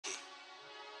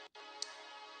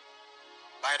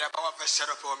By the power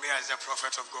vested upon me as the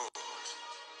prophet of God,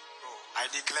 I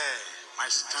declare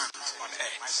my stand on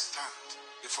earth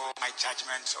before my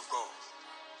judgments of God.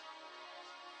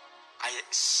 I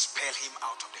expel him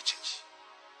out of the church.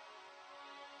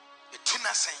 The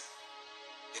tuna saying,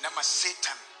 the name of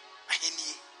Satan,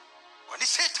 ahini, oni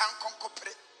Satan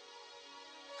konkopre.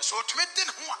 So to me then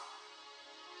who?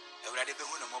 And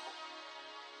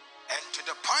to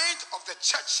the point of the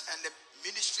church and the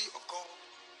ministry of God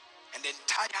and the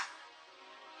entire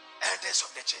elders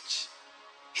of the church,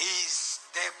 he is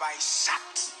thereby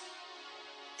sat.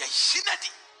 Yashinadi.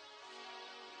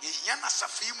 Yana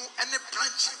safimu and the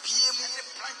branch PM is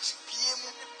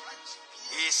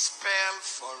expelled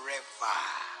forever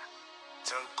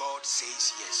till God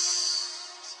says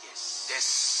yes. Yes.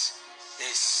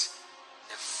 This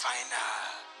the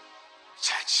final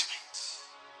judgment.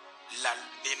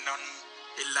 Lalinon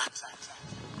ilata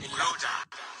iloda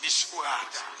nishua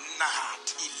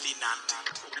nahat ilinant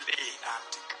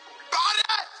ulenant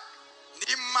bare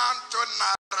nimanto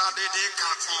narade de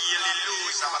kati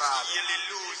yeliluza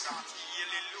yeliluza.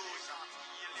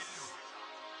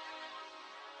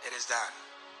 It is done.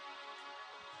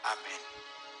 Amen.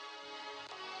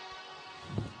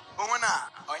 Omona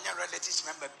on your relatives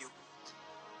member you.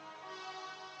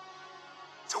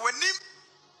 So when him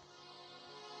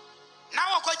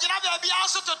now ko jina be bia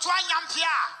so to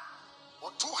anyampia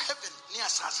or to heaven near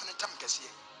assassin tam kese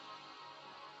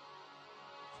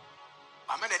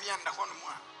amena ni anda ho no mu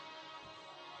a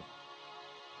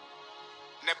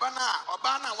ne bana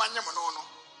obana wanyem no no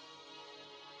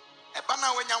e bana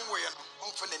wanyam wo ye no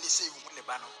onfo na ni sei mu ne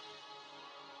bana.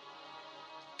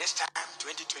 This time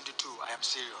 2022 I am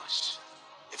serious.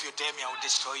 If you tell me I will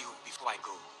destroy you before I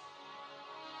go.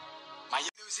 My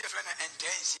news here friend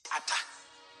intense attack.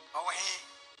 Oh,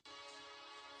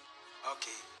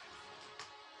 okay.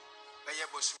 But yeah,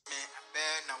 boss, me,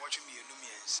 now watch me, you know me,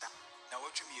 and now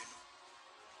watch me, you know.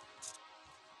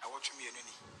 I watch me, you know.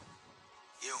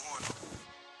 You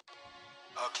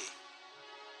okay.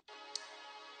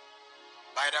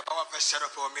 By the power vested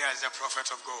upon me as the prophet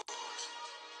of God,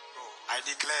 I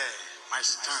declare my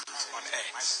stand on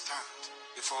earth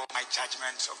before my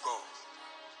judgments of God.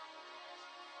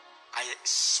 I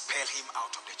expel him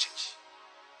out of the church.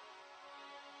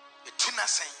 The tuna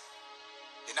saying,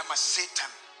 the name of Satan,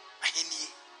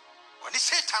 ahini, oni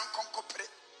Satan konkopre.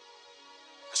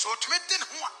 So to me then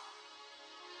who?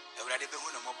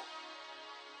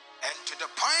 And to the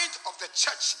point of the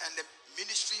church and the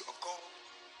ministry of God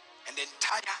and the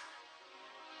entire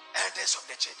elders of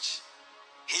the church,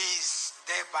 he is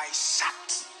thereby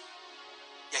sat.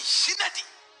 Yashinadi.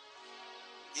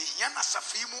 Yana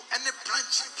safimu and the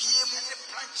branch PM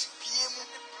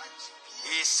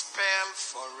is expelled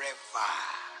forever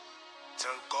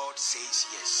till God says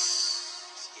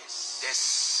yes. Yes.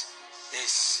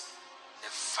 This the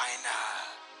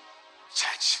final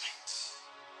judgment.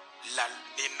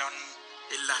 Lalinon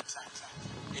ilata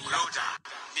iloda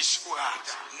nishua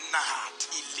nahat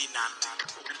ilinant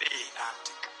ulenant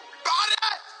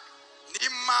bare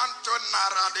nimanto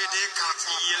narade de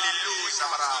kati yeliluza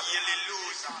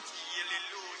yeliluza.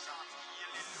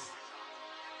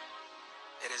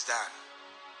 It is done.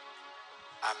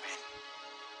 Amen.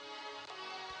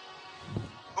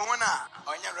 Omona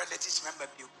on your relatives member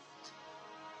you.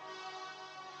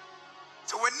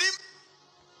 So when him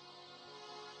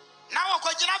now ko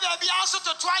jina be bia so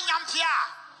to anyampia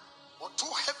or to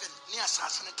heaven near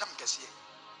assassin tam kese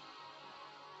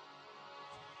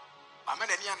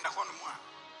amena ni anda ho no mu a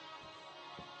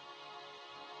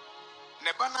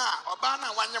ne bana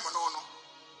obana wanyem no no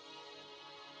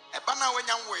e bana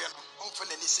wanyam wo ye no onfo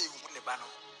na ni sei mu ne bana.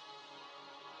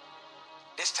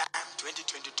 This time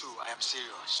 2022 I am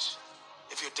serious.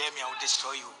 If you tell me I will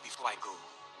destroy you before I go.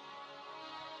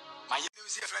 My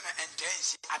news here friend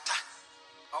intense attack.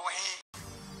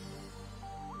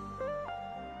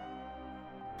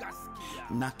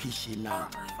 Nakishina.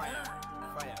 Fire.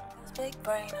 Big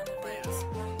brain on the beat.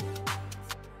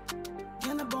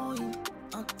 Gonna boy,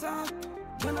 attack.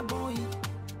 Gonna boy.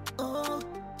 Oh.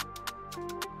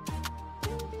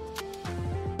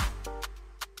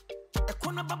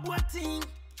 Ekuonaba boating.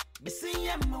 Bisi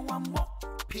yema wambo.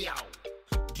 Piao.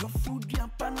 Your food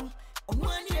yampano.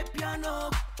 Onwani e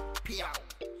piano. Piao.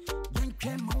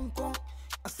 Yenke monko.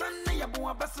 Asana ya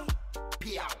boa basu.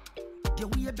 Piao. De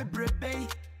we be brebe.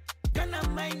 Gonna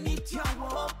my need your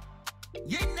walk.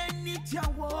 Yena need your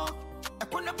walk.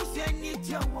 Ekuonaba say need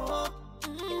your walk.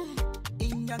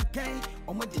 In your gay,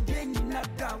 or what did you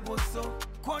not go so?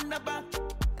 Ekuonaba,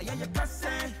 ya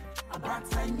kase. About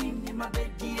time in my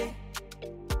baby.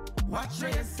 Watch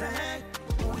you say.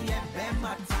 Oh yeah, be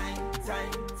my time.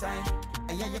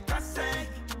 you can say,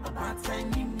 about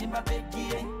time in my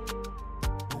bed,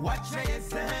 watch I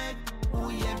say, oh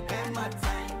yeah, bear my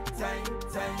time.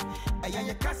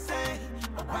 You can say,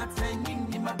 about time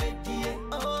in my bed,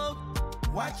 oh,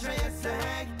 watch I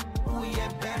say, oh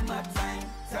yeah, bear my time.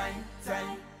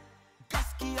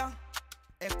 Gaskia,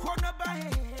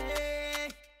 Ekuonaba,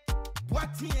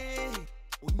 what ye,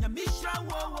 Unyamisha,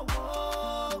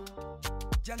 wo,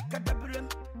 Jankadabrem,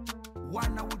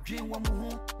 wana wudwe wa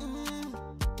mu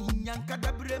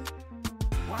Inyakadabrem,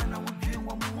 wana wudwe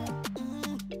wa mu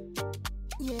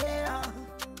yeah,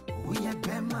 we have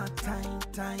been my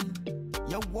time.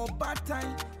 Ya wo bad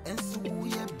time, and so we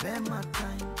have been my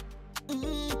time.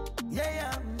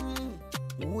 Yeah,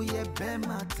 we have been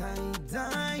my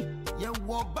time. Ya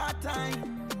wo bad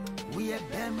time, we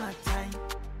have been my time.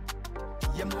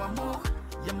 Ya mo,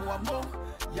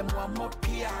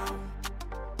 pia.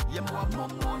 Ya mo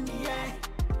money,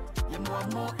 ya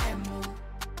mo emu.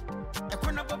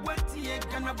 Ekuonaba bwati ye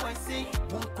Ghana boy say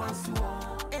won kwansu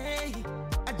eh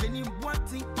Adom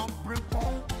Kyei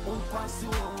Frimpong won kwansu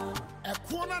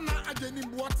Ekuona na Adom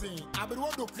Kyei abere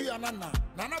wodo kria nana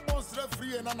bonsre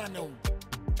free nana ne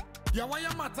ya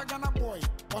waya mata Ghana boy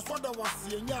osoda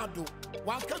wase nyado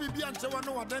wanka bibia nchewa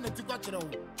no wada na tikwa kire wo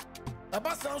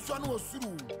eba sanso na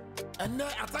osuru enne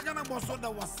atagana bosoda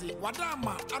wase wada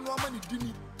ama anu ama ni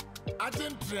dini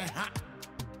agentre ha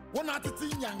wona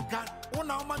atete nyanka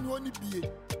wona omani oni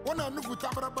bie wona nufu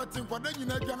tabara batin kwada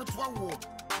nyina adwa no to awo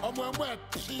omo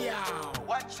atia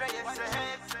what try you say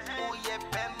oh yeah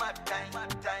be my time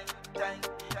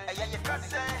aya you can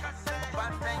say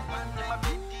bad time my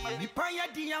baby nipa ya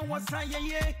dia wasa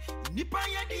ye nipa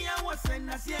ya dia wasa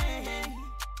na se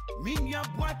minya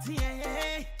boati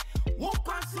won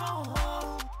kwaso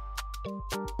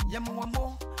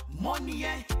yamo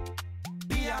money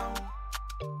bia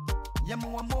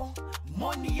Yamuamo,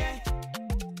 money,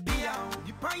 Bia,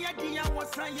 Nipaya dia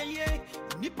was a ye,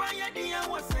 Nipaya dia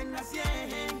was a nasie,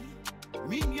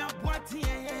 Minya boati,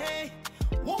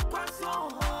 Wopaso,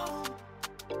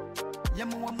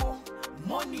 Yamuamo,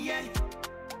 money,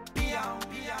 Bia,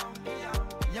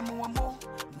 Yamuamo,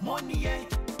 money,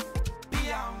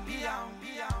 Bia,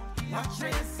 what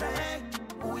you say,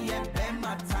 we have been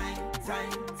my time,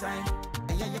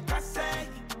 and you can say,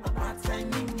 about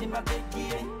time in my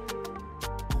bed.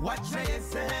 What I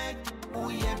say,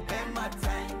 we have been my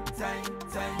time.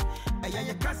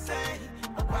 You can say,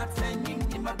 about time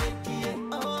in my bed.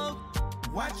 Oh,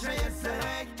 what I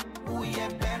say, we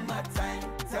have been my time.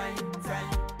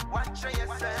 What I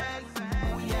say,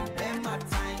 we have been my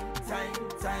time.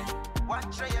 What I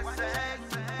say,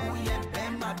 we have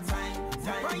been my time.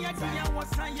 Nipaya dia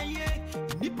was a ye,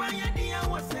 Nipaya dia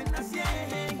was a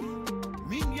nasie,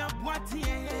 Minya boati,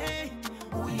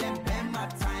 we have been my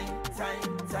time.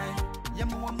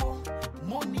 Yamuamo,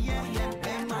 money, yeah,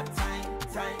 be my time.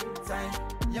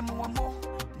 Yamuamo,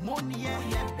 money, yeah,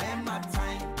 be my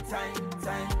time.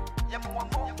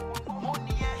 Yamuamo,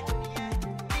 money, yeah,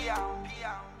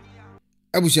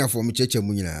 Abusia for me cheche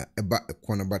mu nyina eba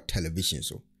Ekuonaba television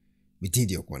so. Metin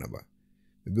di Ekuonaba.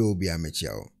 Maybe obi a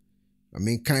mechia o. I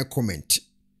mean kind comment.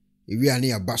 We are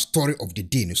near about story of the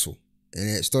day so.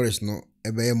 And stories no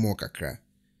ebe more kakra.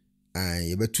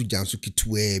 You better jansu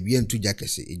kitwe bi entu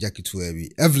jakese ejakitwe bi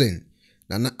Evelyn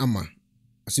nana ama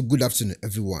I say good afternoon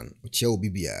everyone oche obi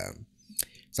bia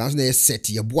sounds na set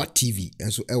your boa TV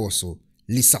and so so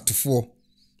Lisa to 4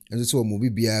 and so mo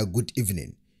bia good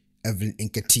evening Evelyn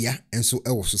Nketia and so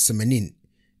so Semenin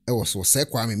so say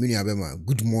Kwame menu abema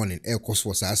good morning course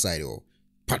was outside or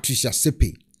Patricia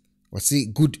Sepe was say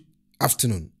good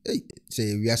afternoon hey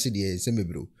say we are say the same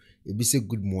bro e be say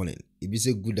good morning e be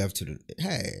say good afternoon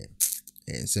hey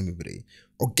and semi bre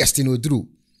Augustine Odru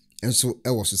and so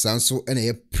so sanso and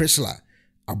a Priscilla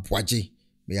Abwaje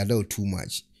me allow too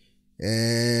much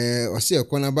I say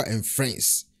Ekuonaba and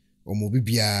friends or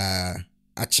mobibia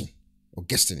achi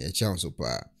Augustine a chance of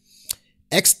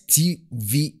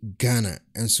XTV Ghana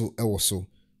and so also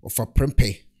of a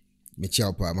prempe me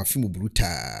chapa mafimu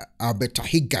bruta Alberta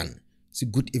Higan say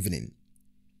good evening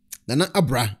Nana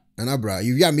Abra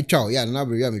you ya me chow ya Nana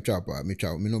Abra ya me chow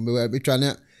me no me chow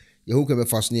na Yehuka be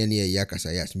fast near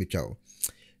yakasa yas mitchao.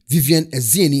 Vivian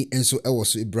Ezeni and so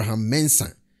also Abraham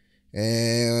Mensa.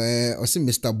 Also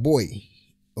Mr. Boy.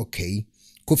 Okay.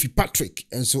 Kofi Patrick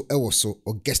and so also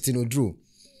Augustine Odru.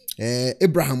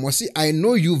 Abraham was I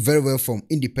know you very well from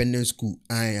Independence School.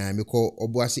 I me call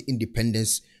Obuasi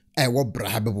Independence. I wa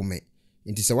brahabume.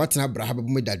 Inti sa watna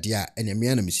brahabume dadia and a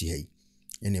miana missy hey.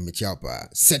 And a michapa.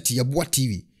 Set your boa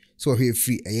TV. So here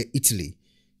free Italy.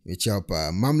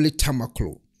 Michapa Mamle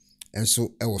Tamaklo. And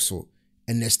so also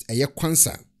Ernest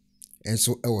Kwansa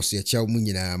enso e wo so ye chia mu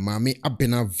nyina maame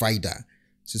Abena Vida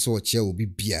so chia obi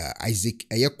bia Isaac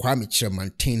eye Kwame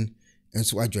Chiremanten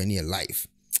enso ajoin here live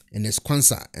and there's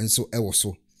Kwanza enso e wo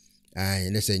so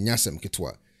and let's say nyasem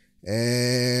ketwa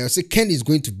say Ken is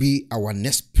going to be our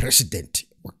next president.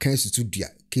 What Ken studio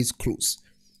case close.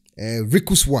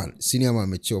 Rikus one senior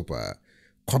man mechopa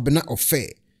Kwabena Affair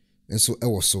and so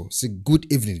also say good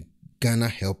evening Ghana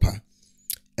helper.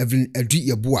 Every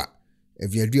Yabua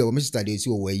every adu Mr. They see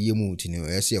where you move to know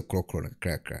I see a crocro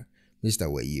cracker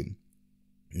Mr. Where you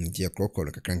dear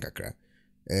crocro kakra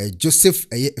Joseph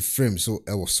Ephraim so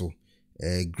also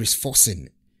Grace Forsen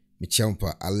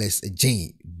Michampa Alice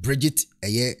Jane Bridget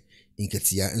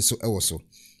Inketia and so also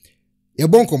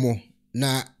Yabonkomo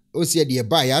na osia de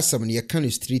ba ya asam ne kan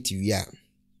street wi a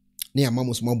ne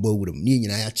amamos mo bawurum ne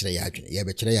nyina ya kire ya adwene ya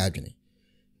be kire ya adwene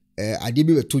ade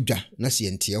bi betodwa na se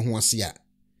ente ho ase a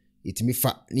itimi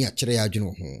fa ne ya kire ya adwene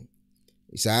ho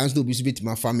isaans do bi so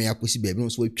bitima fa me akosi be bi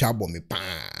so atwa bɔ me pa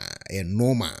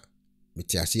normal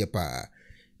meti ase pa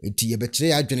enti ye be kire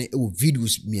ya adwene e wo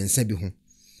videos miensa bi ho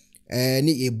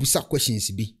ne e busa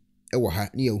questions bi e wo ha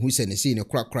ne ye hu se ne se ne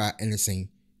krakra enesen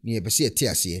ne ye be se ete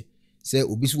ase say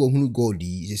obi so hunu god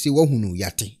yi say hunu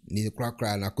yate ne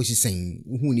krakra na kosi sen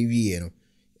hu ni wiye no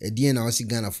edien na wasi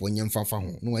Ghana fo nyamfafa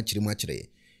ho no wa kire mu akire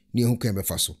ne hu kan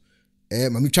befa so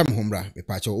mami twa me hombra me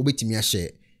pa cha obetimi a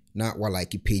share na wa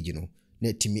like page no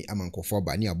na timi amankofo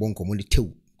ba ne abonko mo de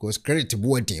tew because credit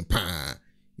bo den pa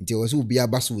nti wo so obi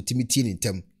abaso timi tie ne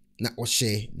ntem na o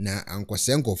share na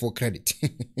ankose nkofo credit.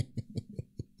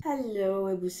 Hello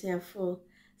ebusiafo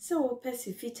so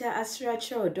pesifita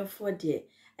asracha odofo de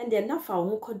and then now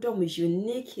for kodom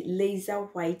unique laser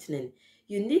whitening.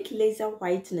 Unique laser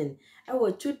whitening.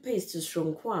 Our toothpaste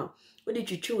strong kwa. What did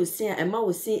you choose? Say, Emma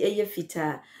was saying eye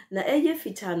fita. Na eye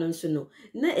fita non no.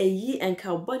 Na ye and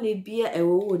carbonic beer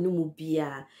ewo no mu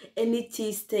beer. Any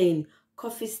tea stain,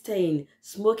 coffee stain,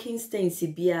 smoking stain si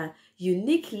beer.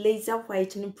 Unique laser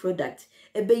whitening product.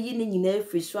 Ebe yini nyina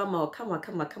free swama o kama.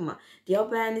 The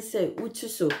other say utu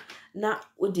so na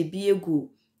odi beer gu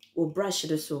o brush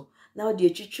the so. Now the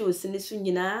chicho sinisu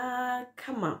nyina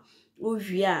kama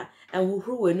uvia and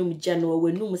who wenum jano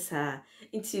wenum sa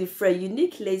into for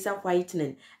unique laser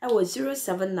whitening. I was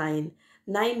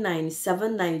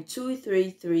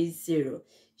 07999792330.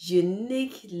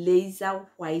 Unique laser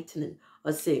whitening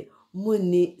or say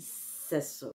muni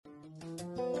seso.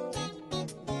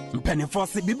 Penifo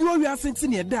se bibiro wi asenti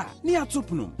ne da ne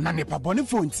atopno na ne pabone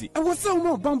fonti e wo se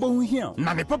wo bambo hu hia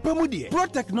na ne papa mu de Pro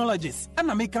Technologies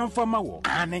ana me kan fama wo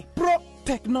ane Pro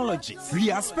Technologies.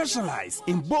 We are specialized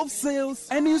in both sales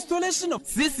and installation of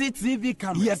CCTV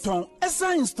cameras. Yeton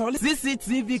esa install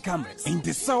CCTV cameras in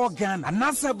the South Ghana and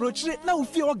NASA brochure na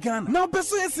ufi Ghana. Now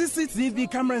peso CCTV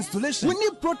camera installation. We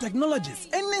need Pro Technologies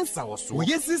and in South. We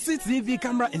get CCTV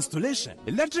camera installation,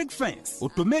 electric fence,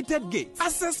 automated gate,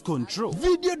 access control,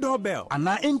 video doorbell, and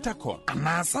intercom,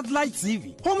 and satellite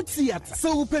TV, home theater.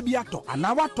 So upe biato, and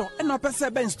wato, and pese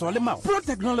be install them out. Pro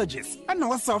Technologies and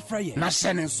our software. Na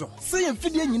shenenso. Say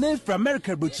fidye nyina from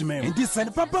America brochime and this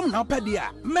and papa na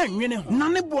padia man nwene ho na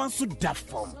ne bo so da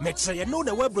form make sure you know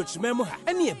the web brochime mu ha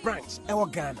any a branch e wo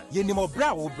Ghana ye ni mo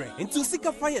bra wo bre into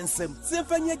sika fire nsem se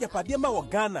fanya japade ma wo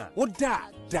Ghana wo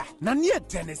da na ne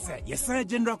tenese yes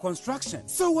general construction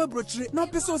so web brochire na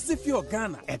peso si fi o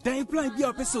Ghana e dan plan bi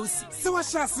o peso si se wa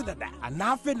sha se dada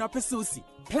ana afi na peso si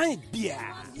plan bia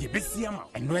ye besiama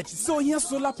eno echi so here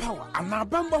solar power ana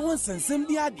bamba ho nsensem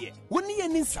bi ade woni ye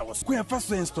ni nsa wo square fa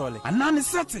so install ana ne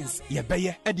settings ye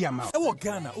beye e dia ma e wo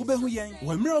Ghana ubehu yen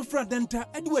wo mira fra denta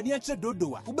e di wadi ache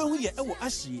dodoa ubehu ye e wo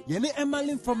ahye ye ne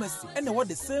Emalin pharmacy and what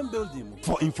the same building.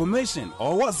 For information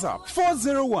or WhatsApp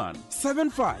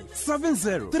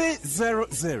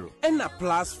 401-7570-300 and a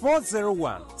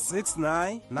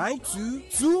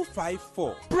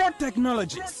 +401-6992-254. Pro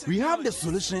Technologies. We have the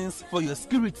solutions for your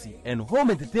security and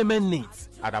home entertainment needs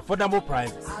at affordable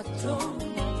prices.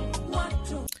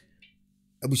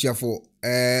 Abusiafo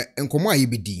enkomo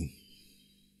ayibedi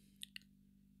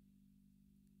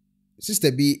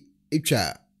sister bi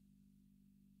etwa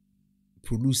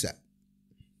producer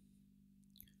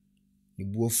ni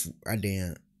buofu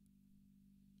adan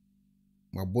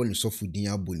maboni sofu din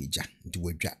abonija nti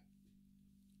wadwa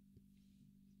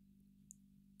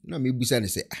na me busa ne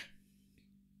se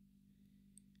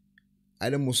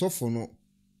Adom sofu no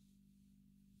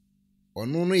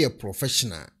ono no ye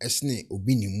professional esne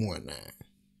obi ni mu ana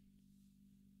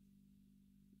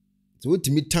so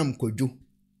wotimi tam kodwo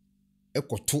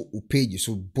ekoto o page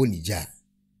so bonija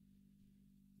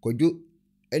kodwo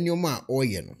enioma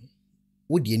oye no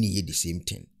wodi eni ye the same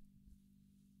thing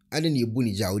ade ne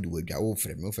bonija wodi wadwa wo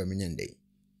frem nyande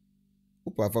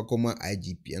upa koma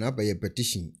IGP and apa ye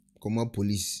petition koma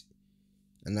police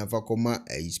and afa koma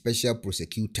a special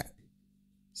prosecutor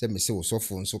say me say so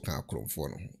phone so kan akromfo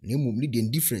no na mum ni the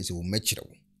difference wo mechire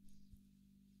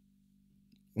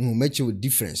wo mechire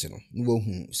difference no wo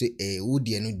hu say wo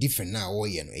de no different na wo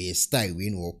ye no style we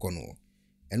no wo no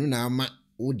eno na ama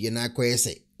wo de na akoye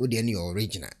say wo de no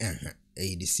original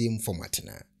the same format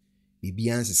na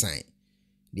bibianse sign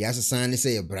the assign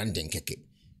say a branding keke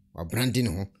or branding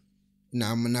ho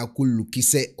na amana kuluki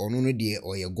say ono no de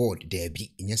or god there bi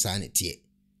nya sa na tie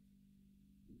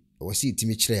o si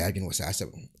timi kire adwene wo sa asem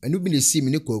anu bi ne si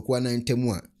me ne kokua na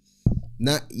ntamu a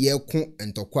na ye ko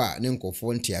entokwa ne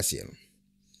nkofo ntiase no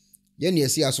ye ne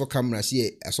esi aso camera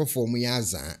si asofo mu ya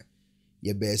azan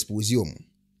ye be exposium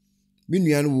me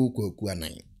nua no wo kokua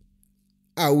nan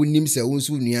a wonim se wo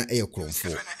nso nua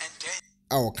kromfo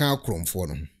a o kan kromfo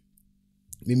no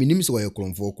miminim se wo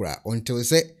kromfo kura until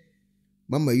se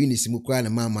mama Eunice mu kura na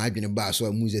mama adwene ba so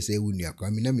amuze se wo nua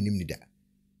kwa mina minim ni da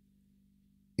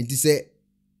enti se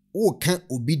wo kan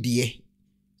obi de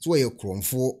so wo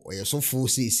kromfo o ye sofo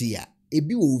sesi a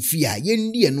ebi wo fi a ye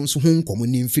ndie no so ho nkomo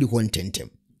ni mfiri ho ntentem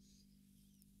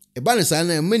e ba ne sa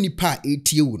na manipa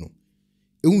etie wo no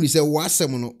ehunu se wo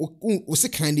asem no wo se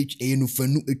kan de no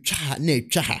fanu etwa na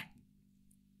etwa ha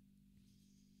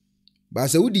ba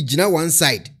se wo di gina one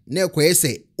side na ekoye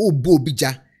se obo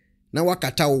obija na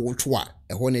wakata wo woto a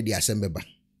eho ne de asem beba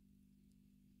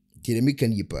kiremi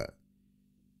kan yipa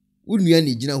unua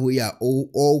ne gina ho ya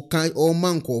o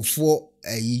mankofo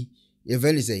ayi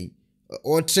eveli say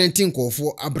o trentin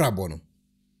kofo abrabo no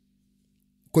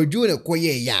kodwo ne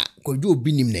koye ya kodwo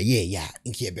binim na ye ya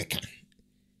nke ebeka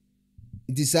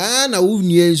Iti saa na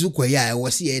unua nso koya e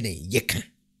wo se ye ne yeka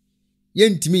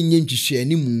yentimi nye ntwehwe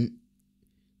animu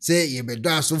se ye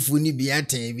bedo asofo ni bia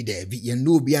tan bi da bi ye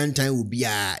no obi antan obi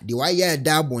a de wa ya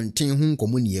da bonten hu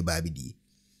nkomo ne ye ba bi di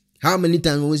how many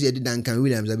times was ye dan kan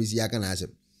Williams abisi aka na asem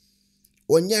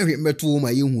onya hwe meto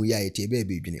ma ye hu ya ete be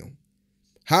be dwene ho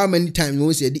how many times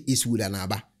was ye di iswood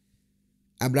anaba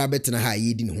abra betena ha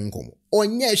ye di ne hu nkomo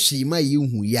onya hwe ma ye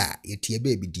hu ya ete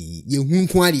be be di ye hu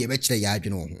nko ade ye be kire ya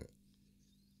adwene ho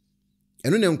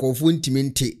eno ne nkofo ntimi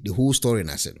nte the whole story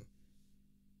na se no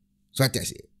so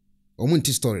atase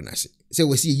omunti story na se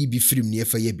wasi yi bi film ne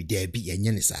fa ye bi da bi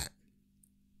yenye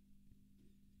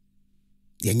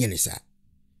ne sa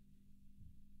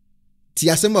ti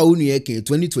asema wonu ye ke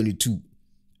 2022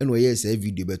 eno ye se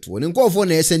video beto ne nkofo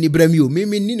na ese ni brami o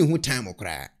mimi ni ne ho time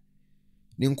okra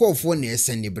ne nkofo na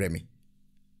ese ni brami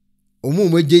omu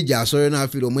majeje asore na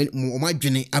afiro o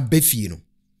madwene abafie no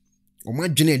o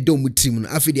madwene do mutrim no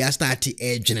afide a start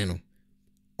e dwene no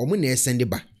omu na ese ndi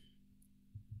ba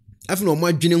afino mo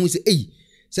adwene hu se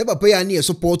se papa ya na ye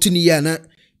support ni ya na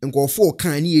nkofo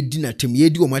kan ni edi na tem ye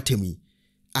di o matem yi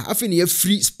afino ye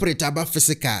free spirit aba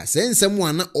physical se nsem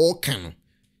a na o kan no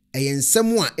eye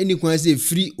nsem a eni kwan se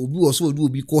free obi wo so odu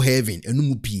obi ko heaven enu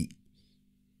mu pie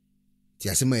ti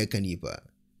asema ye kan yi pa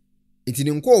enti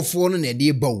ni nkofo no na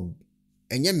de bawo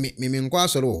enye me nko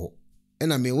asoro ho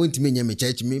ena me wontimi nya me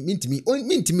church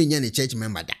mintimi nya ne church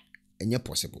member da enye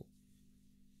possible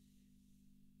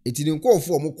eti ni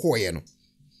nkofo mo koye no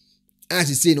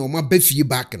as say no ma bafie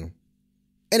back no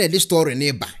ena the story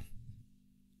ne ba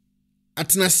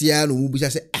atena sia no mu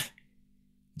bisa se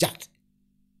jack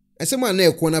asema na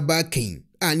Ekuonaba kan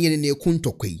ne ne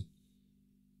kuntokoi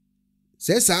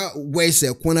se sa we se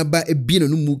Ekuonaba ebi no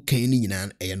mu kan ni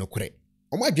nyina eye no kore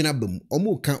omo adwena bam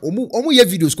omo ye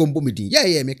videos ko mbo medin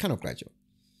yeah me kan okra cho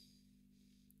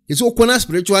yeso Ekuona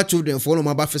spiritual children for no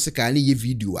ma ba physical ni ye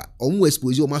video a omo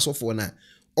expose omo asofo na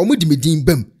omo di medin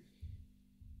bam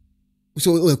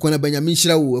so Ekuonaba nyame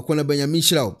nhyira wo Ekuonaba nyame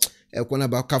nhyira wo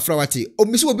Ekuonaba kafra wate o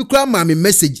mi so obi kura ma me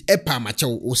message e pa ma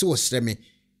chew o se wo sere me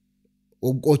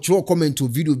o chro comment o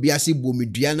video bi ase bo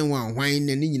medua ne wan hwan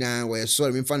ne nyina wo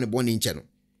sorry me fa ne bone nche no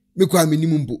me kwa me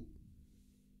nim mbo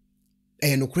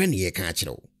no kura ne ye kan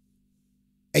akire wo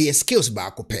skills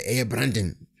ba ko pe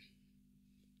branding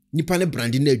nipa ne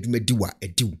branding na adwuma diwa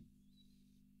adiw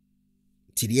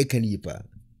tiri kan yipa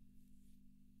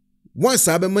once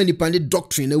abe mani pa ne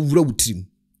doctrine na wura wutrim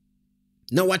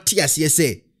na wati ase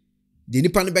se de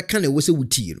nipa ne be kan na wo se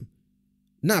wuti no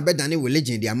na abeda ne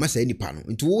religion de amasa nipa no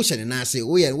nti wo hye na ase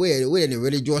we ne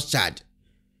religious child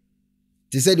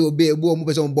ti se de obe ebu omo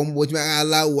pese bombo ti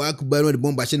ala wa akba no de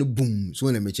bomba hye no boom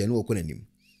so na meche no okona nim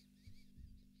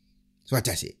so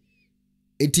atase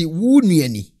eti wu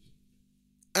nuani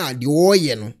de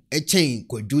oye no echen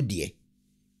kwadwodie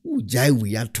ujai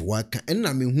wi ato aka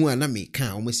enna me hu ana me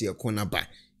kan o mese Ekuonaba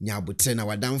nya abotre na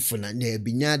wadamfo na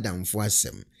ebinya adamfo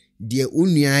asem de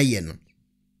onua ye no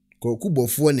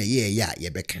kokubofo na ye ya ye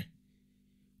beka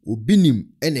obinim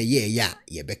ene ye ya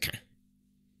yebeka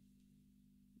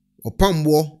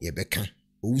opambo yebeka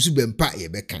owusu bempa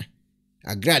yebeka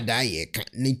agrada yeka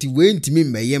nti we ntimi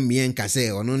meye nka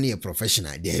se ono ne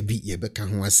professional de bi yebeka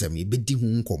ho asem yebedi ho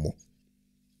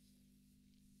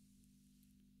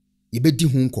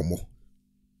nkomo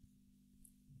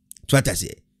twata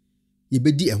se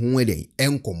yebedi ehun eden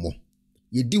enkomo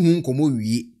yedi ho nkomo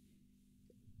wie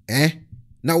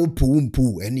na wo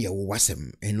mpu ene ye wo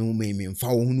wasem eno meme mfa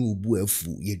wo ho no obu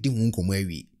afu yedi ho nkomo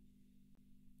awie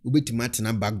obetima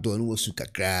tena back door no wosu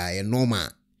kakra ye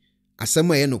normal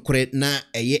asema ye no kore na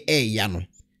eye ya no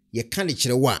ye ka ne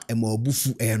kire wa ema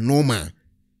obufu normal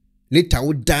later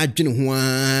wo da adwene ho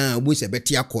a obu se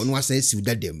beti akọ no asa siw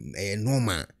dadem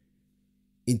normal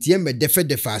nti embe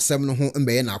defa asem no ho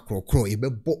embe ye na akrokro ye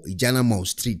bebo ijana mount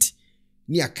street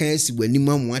ni aka si wani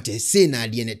mamu ate se na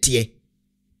ade ne te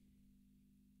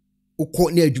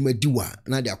ukọ na adwumadiwa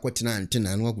na de akotena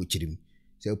antena no akochirim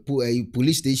se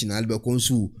police station albe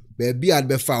konsu be bia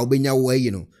albe fa obenya wo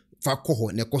ayi no fa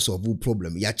koho ne cause of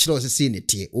problem ya kire se ne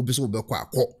te obi so be kwa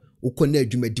akọ ukọ na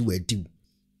adwumadiwa adi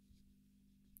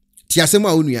ti asem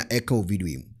a onu ya eka o video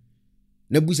mu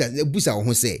na busa wo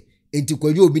ho se enti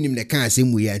kwadwo obi nim ne kan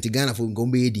asem ya enti Ghana fo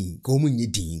nkom be yedin ko mu nyi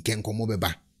din ken komo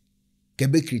beba ke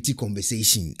be critique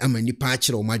conversation ama ni pa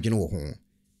kire o madwene wo ho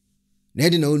na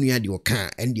edi na onu ya de o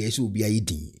kan ende ese obi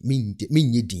ayedin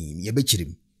minye din ye be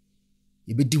kirim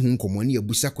ye be di hu nkomo ne ye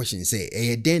busa question say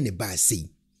e den ne ba sei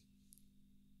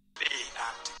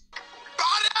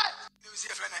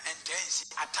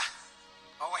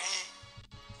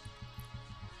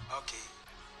okay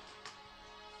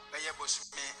baye bosu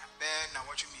me be na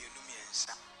watch me enu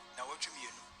miensa na watch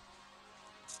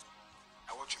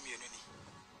me enu ni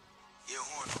ye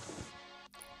hu no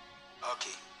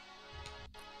okay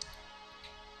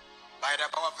by the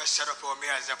power vested upon me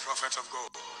as a prophet of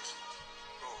God,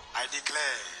 I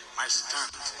declare my stand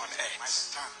on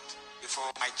earth before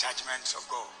my judgments of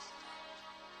God.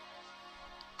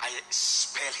 I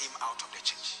expel him out of the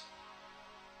church.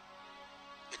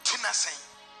 The tuna saying,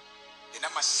 the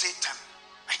name of Satan,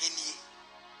 ahini,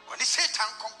 when the Satan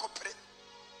conquer,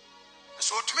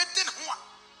 so to me then who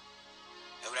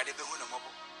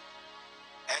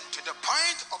and to the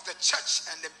point of the church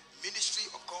and the ministry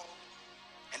of God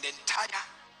and the entire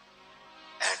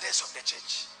elders of the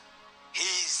church, he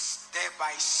is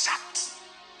thereby sacked.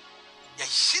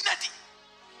 Yashinadi,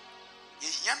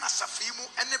 Yana Safimu,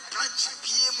 and the branch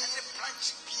PM,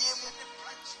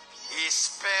 he is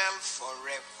expelled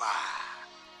forever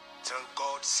till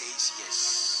God says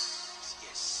yes.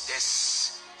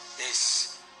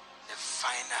 This the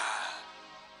final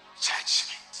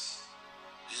judgment.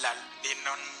 La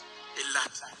linon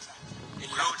ilata.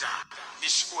 Iloda,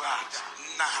 Nishuat,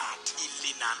 Nahat,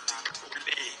 Ilinant,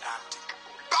 Lenant.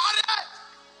 Bade!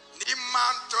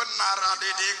 Nimanto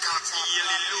Narade Kati,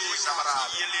 Yeliluza,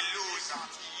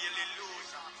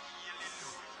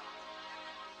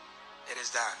 It is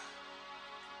done.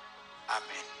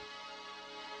 Amen.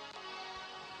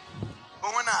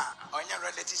 Omona, on your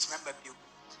relatives member view.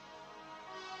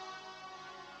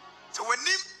 So when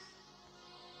him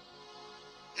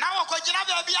now, I'm going to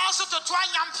be also to try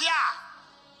Yampia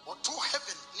or to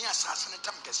heaven near Sassan and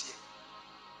Tamkasia.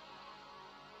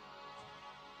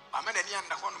 I'm in the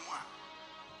end of one more.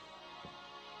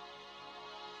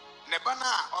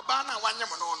 Nebana, Obana, one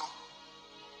Yamono.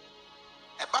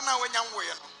 Ebana, when young way,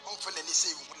 often any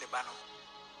say when the banner.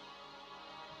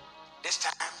 This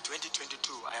time,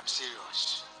 2022, I am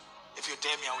serious. If you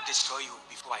tell me, I will destroy you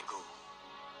before I go.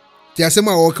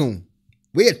 Tiasema welcome.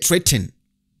 We are threatened.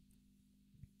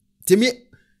 Temi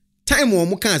time wo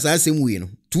muka asasem we no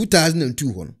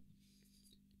 2002 ho no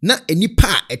na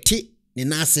enipa ete ne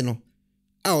nase no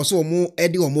a wo so mo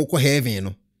edi wo mo ko heaven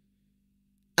no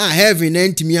heaven na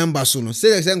ntimi amba so no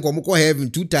say nko mo ko heaven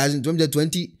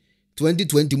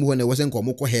 2020 mu ho na wo se nko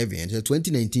mo ko heaven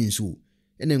 2019 so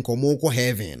ene nko mo ko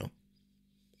heaven no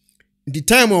the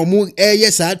time wo mo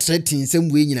yes a threatening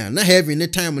sem we nyina na heaven ne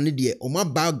time ne de o ma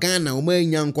ba Ghana o ma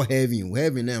nya nko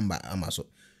heaven na amba amaso.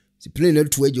 The plane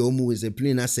to wage omu is a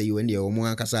plane I say you and the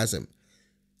omo akasasem.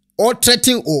 All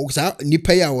threatening o sa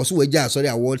nipa ya was wager sorry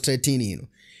I was threatening you.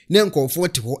 Na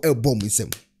comfort ho e bom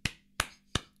isem.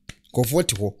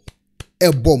 Comfort ho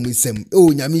e bom isem.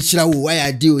 O nyame hira wo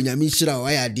waya de o nyame hira wo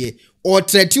waya de. O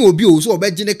threatening obi o so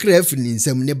obeje ne craft ni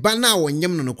nsem ne ba na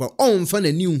wonyem no kwa onfa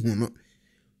na ni hu no.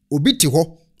 Obi ti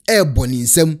ho e boni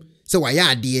nsem se waya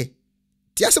ade.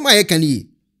 Ti asem aye kan yi.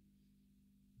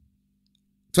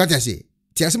 Twata se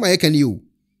Tiasema ye kan you.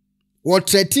 What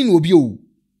 13 will be you.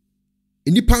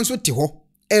 Any panso te ho,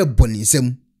 e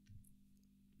bonisem.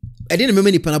 I didn't remember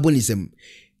any panabonism.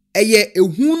 eye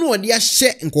ehu no ode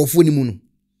ahye nkofo ni mu no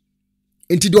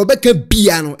enti de obeka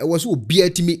bia no e wo so obia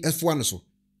timi efo ano so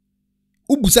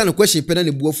ubusa no question pena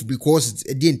ne buafu because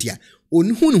e de ntia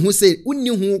oni hu no ho say unni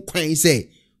hu kwan say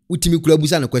utimi kura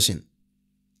busa no question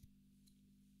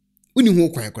unni hu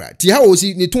kwan kura ti ha wo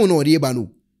si ne ton no ode ba no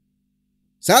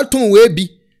sa ton we bi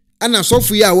ana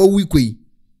sofu ya wa wikoi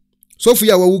sofu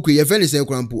ya wa wikoi ye fene say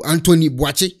krampo Anthony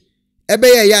Boache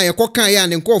ebe ya yekokan ya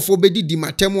ne nkofo bedidi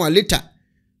matemu a later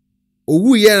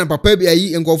owu ye na papa bi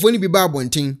ayi nkofo ni bi ba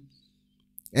abonten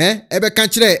ebe ka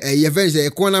kire ye fene say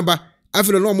Ekuonaba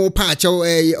afilo no mo pa ache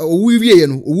owu wie ye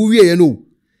no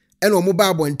ene o mo ba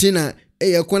abonten na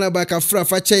Ekuonaba ka fra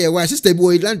fa che ye wa sister bi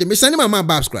o land me sani mama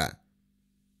babs kra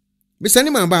me sani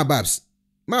mama babs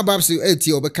ma babs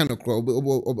eti obeka no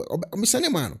kra me sani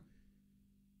ma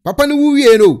papa ni wu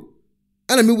wie no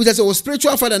ana me busa say o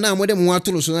spiritual father na mo de mo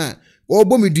atolo so na o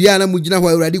bo me dua na mo gina ho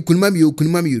awurade kunima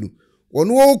me no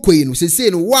ono o koi no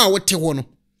sese no wa wote ho no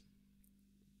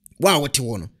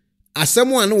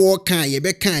asem a no wo kan ye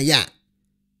be kan ya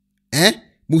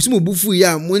musumu bufu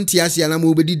ya mo ntiase na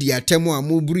mo bedidi atemu a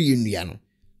mo buru ye nua no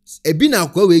ebi na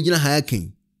akwa we gina ha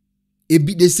kan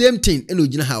ebi the same thing eno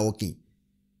gina ha okin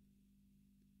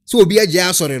so obi aje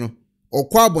asore no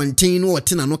okwa abonten no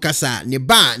wote na no kasa ne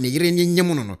ba ne yire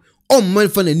nyem no o man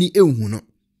fa na ni ehu no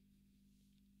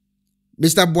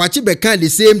Mr. Boache beka the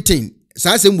same thing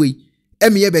sa asem we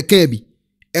emiye beka bi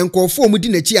enkofo mu di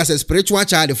na chi as a spiritual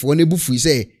child for na bufu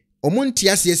say omo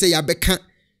ntiase say ya beka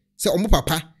say omo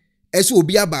papa ese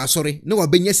obi aba asore na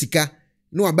wabenya sika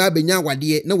na waba abenya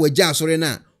awade na wagya asore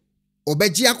na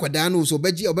obeji akwada no so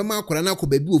obeji obema akwara na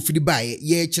akoba bi ofiri baaye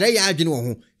ye kire ya adwene wo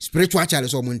ho spiritual child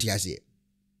so omo ntiase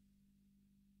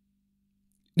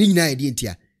ni nyina ye di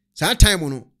ntia sa time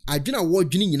no adwene wo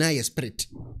dwene nyina ye spirit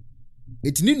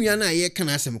etini nua na ye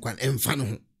kana asem kwan emfa no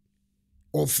ho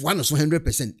of one so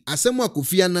 100% asem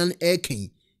akofia nan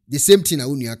eken the same thing na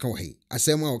onua ka wo he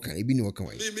asem a wo kan ebi ni wo kan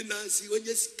wo me nansi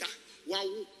onye sika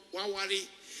wawari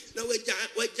na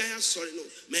wagya asore no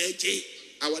meje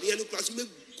awari no class me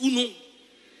guno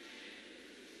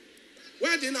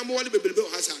where dey na mo wale bebelebe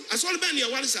hasan asore be na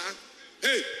wale sa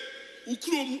hey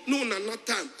ukuro no na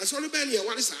time asore be na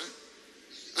wale sa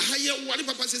ahaye wale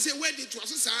papa say where dey to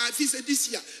asasa fi say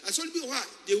this year asore be ho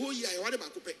the whole year wale ba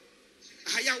kope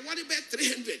ahaya wale be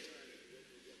 300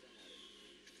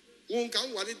 won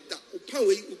kan wale da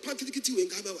upa kitikiti we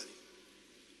nka ba wale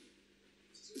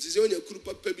onye kuru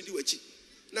papa bi di wachi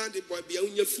na de boy bia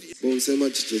unya free bon say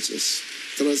much churches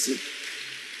trust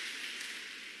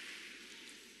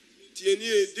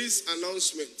tieni this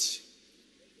announcement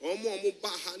omo ba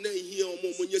ha na hia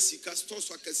omo nya sika store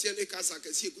so akase ne kasa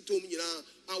akase ekutom nyina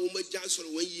a wo magya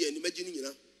soro wan yi ani magye ni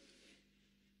nyina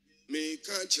me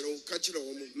ka kire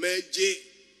omo magye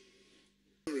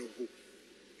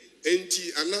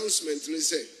enti announcement ne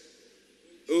say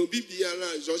obi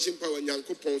biara Joshua Power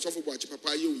Nyankopon sofo Boache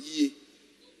papa ye oyiye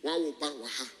wa wo ba wa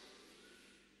ha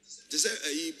they say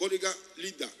a bodyguard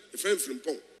leader a friend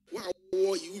Frimpong wa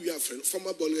wo you are friend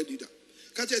former bodyguard leader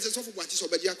ka che say sofo Boache so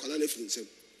beji akwala na firi nsem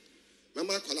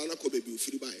mama akwala na ko bebi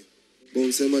ofiri bae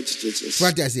bon say much churches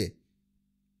what I say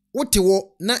wote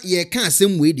wo na ye ka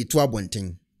asem we di to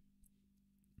abonten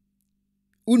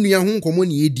unua ho nkomo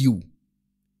ne edi o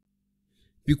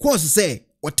because say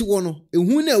ote wo no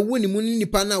ehu na ewo ni mu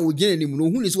nipa na wo gene ni mu no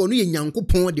hu ni so no ye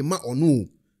Nyankopon de ma ono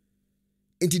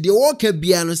enti de wo ka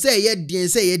bia no say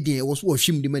ye den wo so wo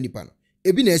hwim de ma nipa no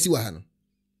ebi na asi wa ha no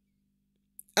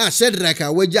a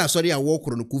Shedraka wagya asori a wo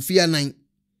koro no kufia nan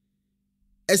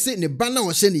ese ne ba na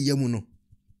wo hye ne yamu no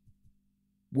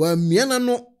wa miana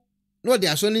no de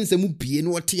aso ne nsemu pie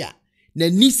no wote a na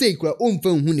ni sei kura omfa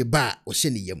hu ne ba wo hye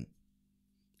ne yamu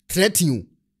threatening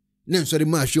na sorry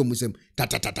ma hwe omusem ta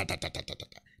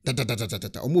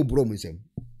omo bro omusem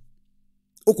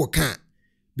okoka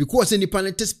because nipa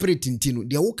ne spirit ntino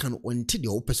de wo kan onte de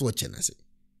wo pese wo chenase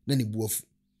na ne buafu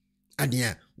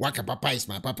adea waka papa is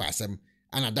my papa asem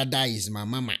ana dada is my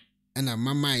mama ana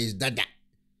mama is dada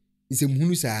isem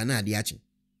hunu sa na ade ache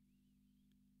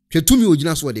hwetumi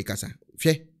ogina so de kasa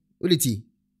hwe oleti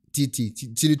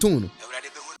ti ni ton no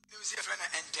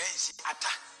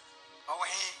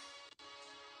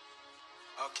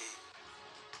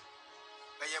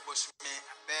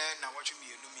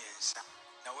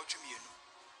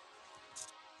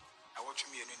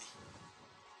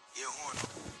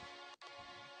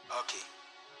Okay.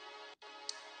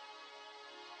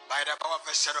 By the power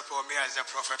vested upon me as the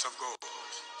prophet of God,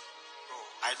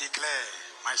 I declare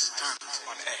my stand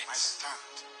on earth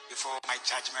before my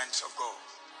judgments of God.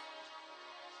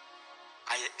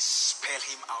 I expel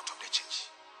him out of the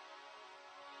church.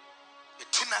 The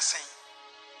tuna saying,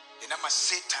 The name of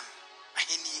Satan.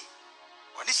 Ahini.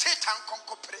 Oni Satan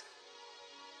konkopre.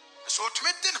 So to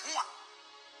me den ho a.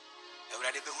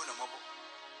 Ewrade be hu no mobo.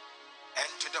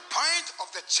 And to the point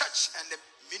of the church and the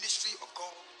ministry of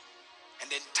God and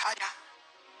the entire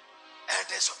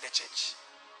elders of the church,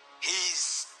 he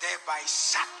is thereby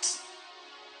sacked.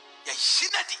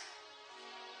 Yashinadi.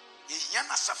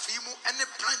 Yana Safimu and the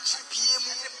branch PM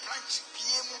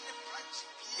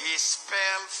is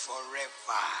spelled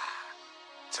forever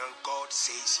till God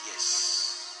says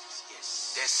yes.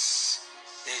 Yes.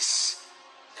 This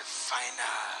the final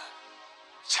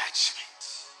judgment.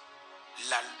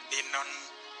 Lalinon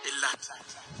Ilata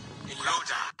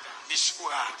Iloda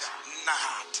Nishua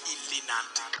Nahat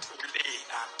Ilinant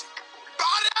Lenant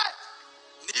Bade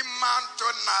Nimanto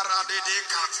Narade de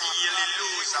Kati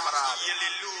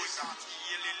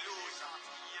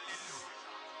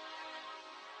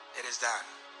It is done.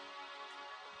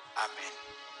 Amen.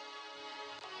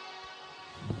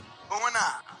 Ona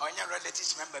on your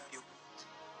relatives member you.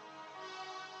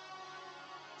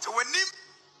 So when him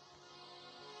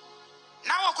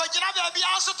now ko jina be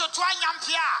bia so to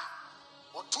anyampia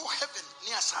or to heaven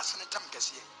near assassin tam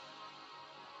kese.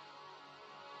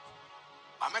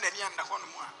 Amen ni anda ho no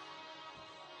mu a.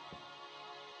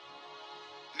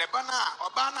 Ne bana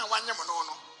obana wanyem no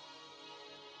no.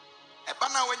 E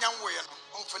bana wanyam wo ye no,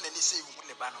 onfo na ni sei hu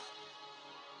ne bana.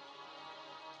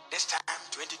 This time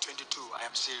 2022 I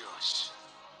am serious.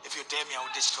 If you tell me I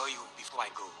will destroy you before I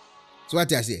go. So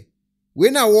what I say? We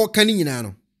na walk kan nyina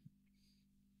no.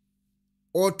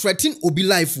 Or threaten obi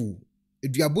life o.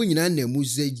 Eduabo nyina na mu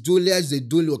ze dole ze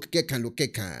dole okeke kan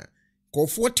lokeka. Ko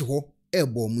 40 ho e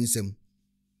bo mu nsem.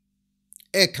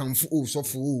 E kanfo o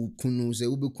sofo o kunu ze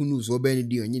obekunu zo be ni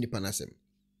di onyi ni panasem.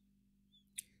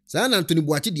 Sa na Anthony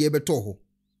Boachi de ebeto ho.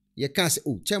 Ye ka se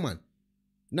o chairman.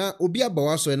 Na obi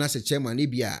abawa so na se chairman e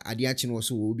bia ade achi no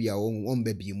so obi a on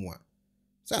ba bi mu a.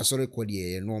 Sa so record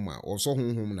ye normal o so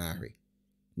honhom na ahwe.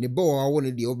 Ne bo wa wo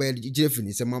ne de oba gire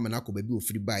ni se mama na ko ba bi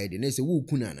ofiri bae de na se wo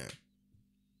kuna na.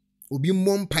 Obi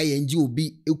mmom pa ye nji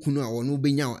obi ekunu a wo no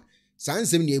benya sa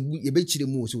nsem ne ye be chire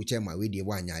mu so chairman we de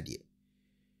wo anya de.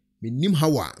 Menim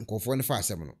hawa nkofo ne fa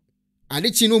asem no.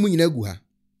 Ade chi no mu nyina gu ha.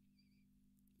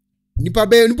 Nipa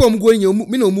omgo nya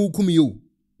me na omu kum yo.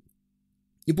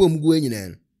 Nipa omgo nyina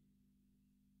no.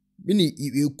 Me ni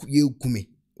ye kume.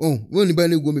 Oh, wo ni ba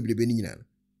na egu me brebe ni nyina no.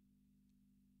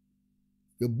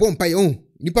 Ye bompa yo.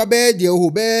 Nipa be de ho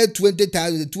be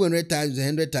 20,000,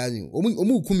 200,000, 100,000.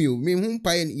 Omu kum yo. Me hu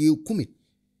pa ye kume.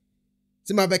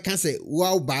 Se ma be kan se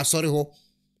wa ba sori ho.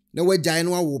 Na wagyae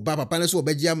no awo ba papa na so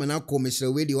obegye amana ko mesre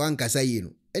we de wankasa yi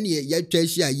no ene ya twa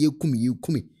hia ye kumi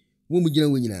wo mu gina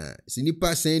wo nyina se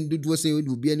nipa sen dodo sen we de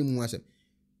obi ani mu asem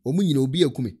o mu nyina obi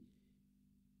akumi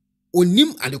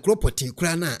onim adekropote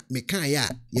kura na me kan ya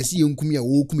yesi ye nkumi a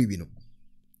wo kumi bi no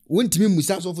wontimi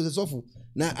musa sofo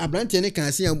na abrante ne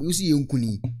kan se ya usi ye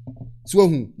nkuni so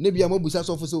hu na bia mabusa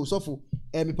sofo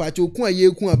me pa che okun a ye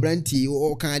kun abrante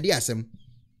o kan ade asem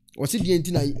o se die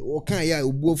nti na o kan ya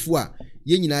obuofu a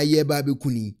ye nyina ye ba be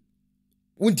kuni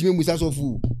wontimi musa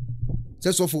sofo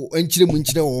se sofo enchire mu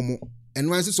nchire wo mo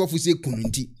eno anse sofo se kunu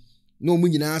nti na omu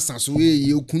nyina asaso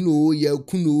ye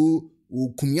kunu o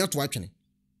kumia to atwene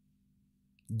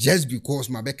just because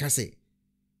ma be ka se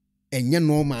enye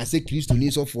no ma se Kristo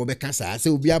ni sofo be ka sa se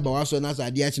obi aba waso na sa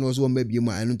ade achi no so ma bie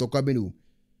mu anu tokwa be no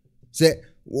se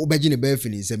wo beji ne ba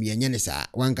fini nsem ye nye ne sa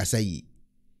wankasa yi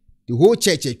the whole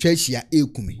church twahia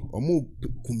ekumi omo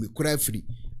kumi kura free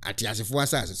ati asefo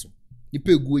asase so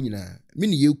nipa egu nyina me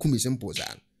ne ye kumi simple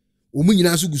za omu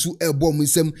nyina so gusu ebo mu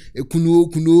nsem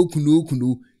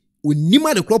kuno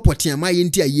onima de kropote ama ye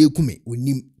nti aye kumi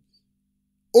onim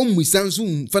omu sanso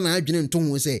mfa na adwene nto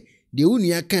ho se de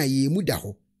onua kan ye mu da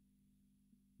ho.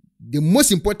 The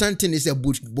most important thing is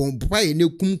about bompa ye ne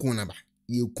kum Ekuonaba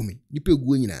ye kumi nipa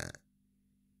egu nyina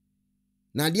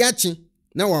na de achi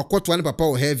na wakoto ne papa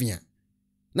o heaven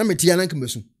na metia na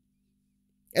nkemesu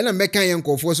ena meka ye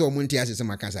nkofo so omunti asese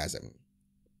makasa asem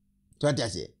to ati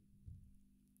ase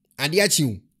ade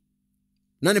achi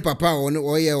na ne papa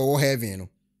o ye o heaven no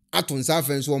ato nsa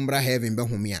fen so ombra heaven be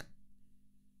homia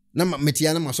na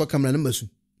metia na maso kamera na masu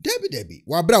debi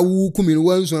wa bra wu kumi no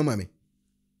wansu amame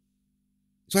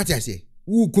so ati ase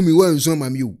wu kumi wansu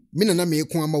amame o me na me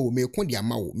ko ama wo me ko de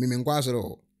ama wo me nkwa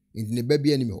asoro ndi ne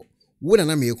babia ni me ho wo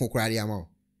na me ko krade ama wo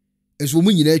eso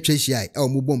mu nyina atwa hia e o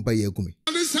mu bompa ye kumi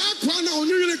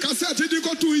cassette de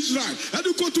go to Israel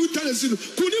and go to Tennessee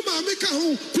kuni maame ka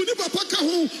ho kuni papa ka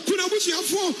ho kuni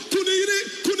abusiafo kuni yire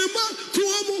kuni ma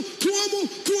tuamo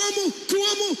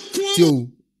tio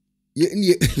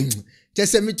ye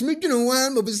tese mitimi dwunu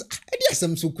wan no bi ade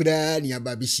asem so kura ni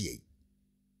aba bi hie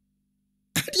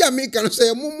Adia make no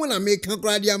say mumu na make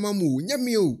kra dia mamu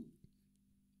nyame o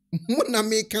mu na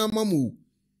make mamu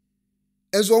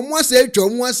ezo omo asa etwa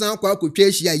omo asa akwa akotwa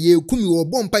ehia ye ekumi wo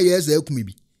bompa ye asa ekumi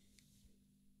bi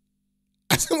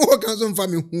asem wo kan so mfa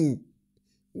me hu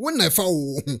wo na fa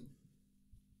wo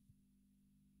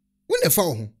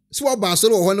so wa ba so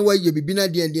wo ho na wa ye bibi na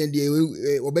de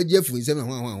obaje afu nsem na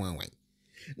hwan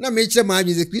na me kire ma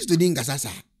adweze Kristo din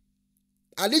kasasa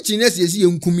ade chinese yesi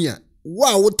yenkumi a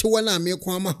wa wote wona me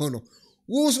kwa ma ho no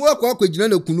wo so akwa akogina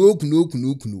na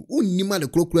kunu unni ma de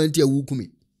krokura nti a wo kumi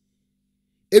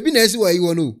ebi na esi wa yi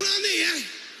wo no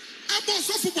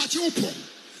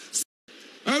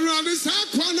Around sa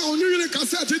kwa na onwere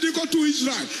cassette di go to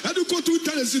Israel e di go to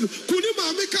Tennessee kuni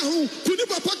ma me ka ho kuni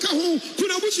papa ka ho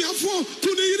kuni abusiafo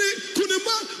kuni yire kuni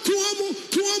ma tuamo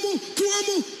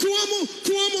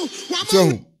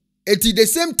so it is the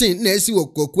same thing na esi wo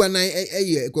koku anan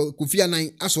kofi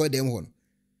anan aso dem ho no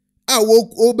a wo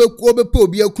obepe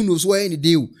obi akunu so wa ni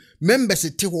dey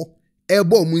members te ho e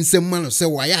bo mu nsem ma no se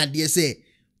wa ya ade se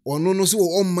ono no so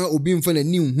o ma obi mfa na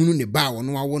ni nhunu ne ba wo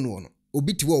no awo no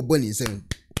obi ti wo obo ni nsem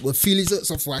we feel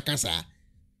so for akasa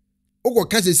ogo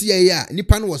kase si ya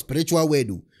nipa no was spiritual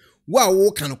word wa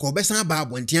wo kan ko be san ba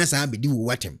abontia san be di wo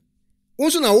watem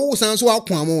wonso na wo san so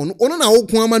akwa ma ono na wo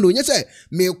kwa ma no nye se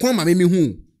me kwa ma me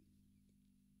hu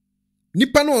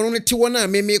nipa no ono ti wo na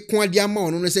me kwa dia ma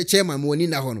ono no se chairman mo ni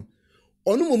na ho no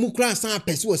ono mo mu kura san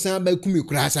pese wo san ba kumi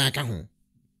kura san aka ho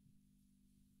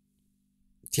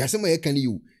ti asema ye kan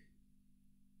you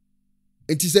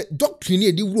enti se doctrine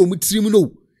e di wuro mu tirim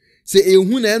no se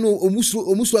ehu na no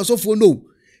omusu asofo no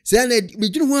se na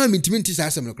bidwunu ho a mintimi nti sa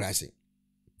asem no krase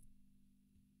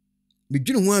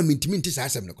bidwunu ho a mintimi nti sa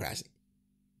asem no krase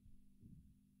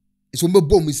so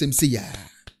mbebo mu sem se ya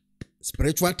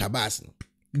spiritual tabas no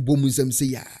mbebo mu sem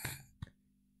se ya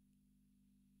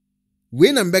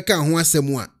we na mbeka ho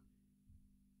asem a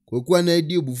kokua na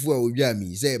adi obufu a odwa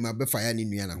mi se ma be fire ne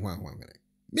nua na ho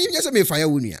mi nyese me fire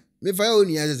wo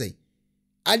nua se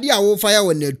ade a wo fire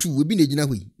wo na tu obi na gina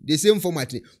hoi the same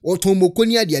format oton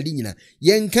mokoni ade nyina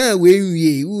yenka we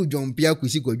nwie u dwompia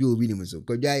kwisi kwadwo obi ni so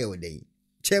kwadwo aye odan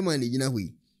chairman na gina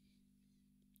hoi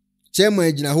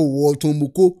chairman gina ho wo oton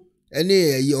moko ene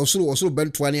yi osoro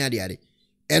bentoa ne ade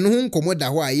eno ho nkomoda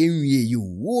ho a yenwie yi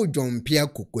u dwompia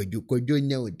kwadwo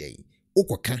nya odan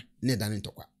ukoka ne dan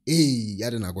ntokwa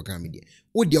yade na akoka me de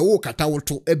wo de wo kata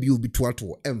woto abi obi to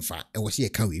ato emfa e wo se e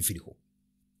kan we firi ho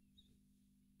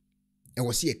e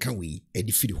wo se e kan we e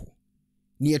di firi ho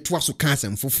ni eto aso kan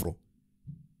asem foforo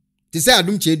ti se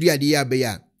Adom Kyei Dua de ya be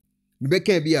ya me be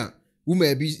kan bi a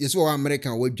wuma bi yeso wa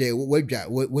American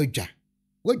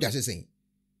wadwa sesen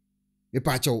me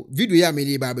pa chaw video ya me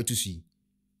ni ba betusi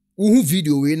uhu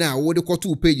video we na wo de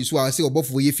koto page so a se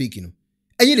obofo ye fake no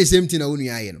enye the same thing na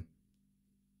wonu aye no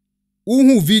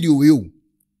uhu video we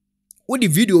o di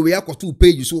video we akoto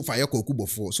page so fa yakoku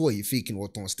bofo so ye fake no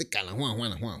ton sticker na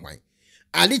ho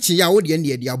alichi ya wo de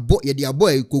ne de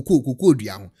abo koku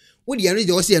dua ho wo de ne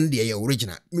de o se ne de ye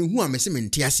original me hu amese me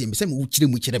ntia se me se me mu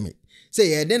kire me se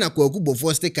ye de na koku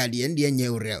bofo sticker de ne de nye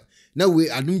real na we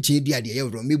Adom Kyei Dua de ye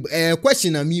ro me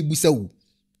question na me busa wu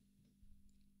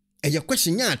ye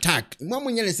question nya attack mamu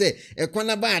nya ne se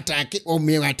Ekuonaba attack o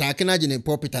me attack na agene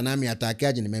pulpit na me attack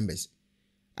agene members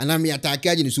ana me attack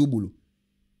agene subulu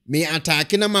me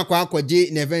attack na makwa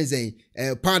akwaje na events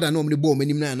powder no me bo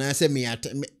manim na se me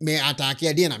attack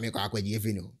ya de na me kwa akwaje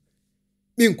efi no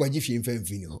me nkwaje fi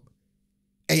mfamfi no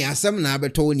asem na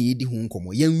abeto ne yidi hu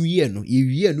nkomo yanwie no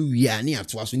wie ane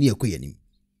ato aso ne yakoyanim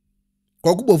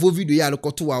kokubofo video ya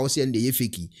lokoto wa wo se nde ye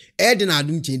feki de na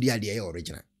Adom Kyei Dua de ye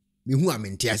original me hu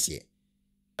amente ase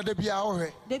de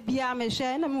bia me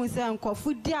hwe na me se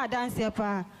nkofu di adanse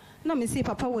pa na me se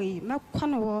papa we mekwa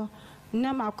no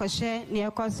na makoshe ne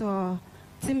ekoso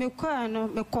timekwa no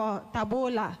meko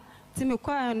tabola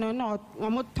timekwa no na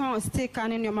omoton sticker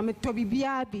ne no me to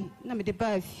bibia bi na me de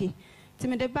ba fi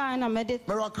timede ba na me de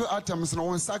miracle items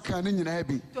no saka ne nyina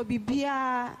bi to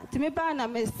bibia timeba na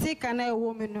me sticker na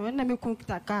ewo me no na me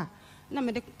kunkitaka na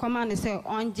me de command say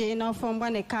onje na fomba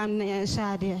ne kan ne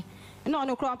shade no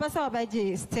no kro pesa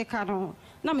obaje sticker no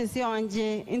na me say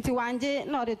onje nti wanje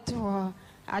na de to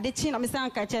adechi na me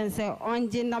sanka chense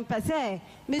onje na pese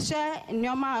me hwe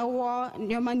nyoma wo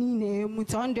nyoma ni na mu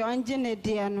to onje ne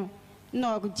de no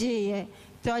no gje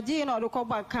to gje no do ko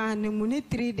baka ne mu ni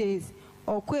 3 days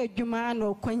okwa edwuma na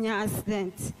okwanya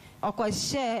accident okwa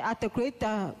at the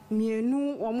creator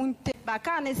mienu omunte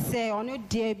baka ne se ono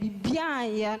de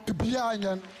bibianya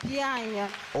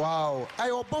wow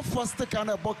I obo first can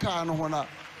boka no hona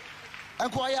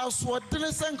and quiet sword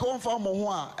didn't send on from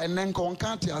Moa and then con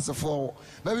can't as a fall.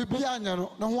 Baby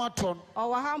piano, no one ton.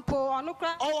 Oh, a hampo on the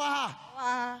crack. Oh,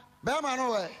 aha. Bearman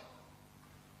away.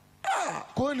 Ah,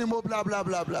 calling him blah blah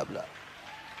blah blah blah.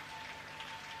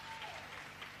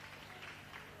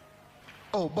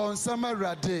 Oh, bon summer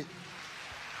rade.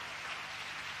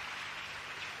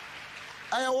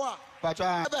 Ayawa,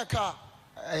 Patra, Rebecca,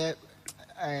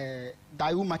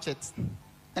 Dayu Machet.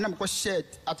 And I'm quite shared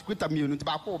at Quita Mune,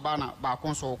 tobacco banner, back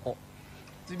on so called.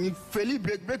 Me freely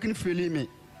breaking freely me.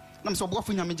 I'm so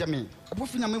buffing a Jamie. A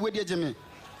buffing a me with Jamie.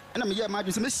 And I'm here, my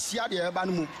Miss Shadia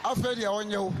Banu. I've heard you on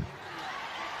you.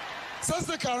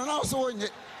 Sister Karen also on you.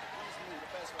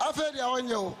 I've heard you on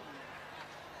you.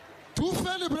 Two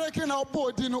fairly breaking our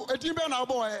board, you know, a demon our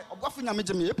boy, a buffing a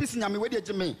Jamie, a piece in with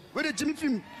Jamie, with a Jimmy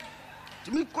film.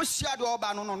 Jimmy could shadow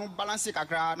ban on balance a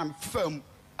ground and firm.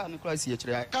 I'm crazy at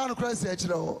you. I can't crazy at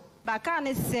you. But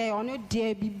can't say on your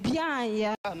dear be behind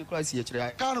ya. I'm crazy at you.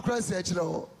 I can't crazy at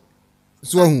you.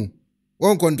 So,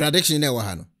 one contradiction there,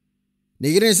 Wahano.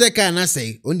 They didn't say, can I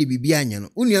say, only be behind you.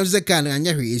 Only have the can and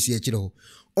Yahoo is yet.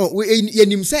 Oh, we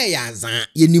in say as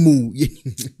Yenimu.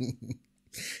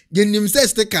 Yenim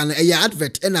says the can a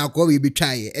advert and I'll call we be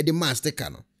try at the master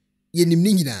can. Yenim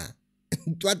Nina.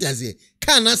 What I say?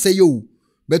 Can I say you?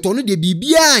 But only the be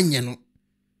behind you.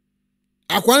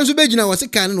 Akwanso begina wose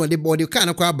kan no de body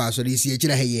kan kwa ba so de si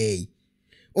akira heye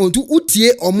ontu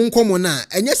utie omunkomo na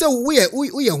enye se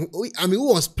we ami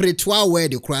wo spiritual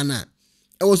word kra na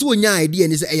e wo so onya idea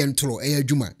ni se eye ntoro eye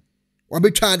adwuma wa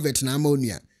betwa advert na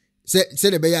amonua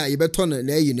se de be ya ye beto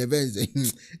na eyi ne events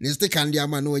ne stick kan dia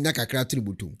ma no onya kakra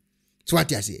tributu so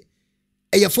what you say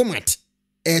eye format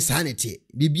sanity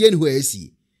bibie ni ho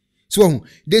esi so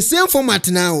the same format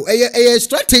now eye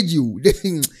strategy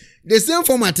the same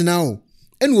format now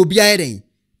and will be iron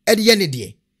at the end of the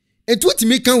day. And what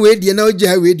me can wait the now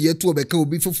jay with the 2 obeka will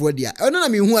be for dear. I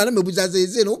don't know who I am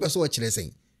say no person watch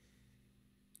saying.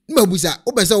 Mabuza,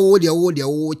 Opesa, oh, say,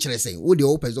 oh, the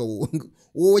Opesa,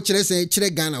 oh, say,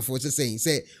 Chilegana for saying,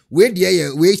 say, where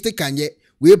dear, waste the can yet,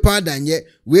 we pardon yet,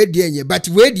 where dear ye, but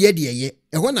where dear ye,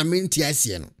 and when I mean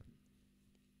Tiasiano.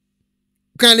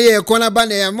 Can they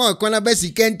Ekuonaba more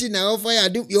Ekuonaba can't now fire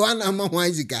do you want a more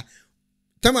wizica.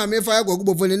 Tama me fire go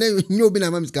go for the name you be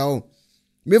na mamska o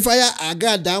me fire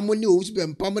aga da mo ni o super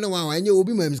mpam na wa anya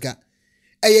obi mamska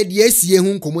eye de asie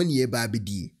hu nkomo ne e ba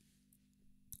bedi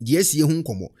de asie hu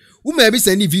nkomo wo ma bi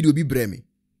sani video bi bre me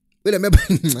we le me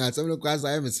asem no kwa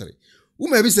sa emsere wo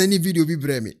ma bi sani video bi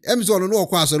bre me emso no no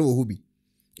kwa asore wo hu bi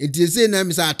enti ese na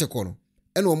mi sa ateko no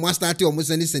e no mo start o mo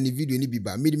sani video ni bi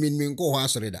ba mi nko ho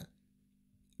asore da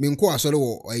mi nko asore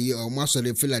wo o mo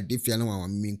asore Philadelphia na wa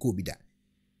mi nko bi da.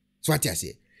 So what I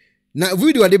say? Na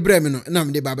video de breme no na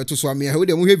me de ba beto so am ya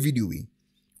de mo hwe video wi.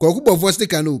 Kokubo for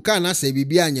sticker no ka na say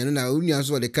bibia anya no na onua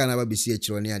so de ka na ba besi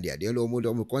akiro ne ade ade lo mo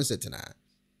de mo concert na.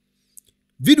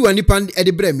 Video ani pan e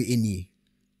de breme eni.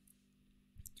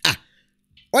 Ah.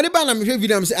 Ode ba na me hwe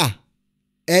video am say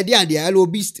e de ade alo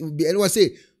bi e no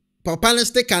say papa na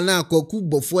sticker na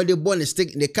kokubo for de ball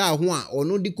stick ne ka ho a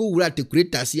ono de ko wura te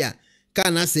creators ya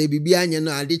ka na say bibia anya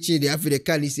no ade chi de afire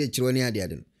ka ni si akiro ne ade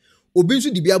ade no. Obi nso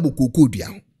di bia bokoko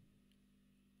dua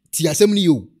ti asem ni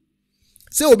yo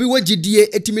se obi wagidie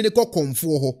etimi ne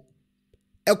kokonfo ho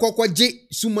ekokogye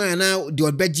suma na de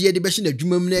obegye de behye na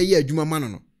dwumam na ye adwuma ma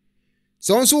no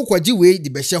se onso kwogye we de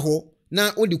behye ho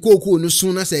na odi koko no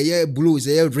so na se ye blue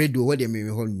se ye red wo de me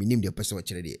ho minim de pese wo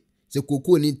kire de se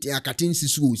koko ni akatin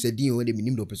sisu se din wo de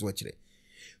minim de pese wo kire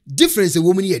difference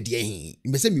wo mu ni ye de hin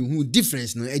mbese mi hu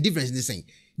difference no a difference ni sen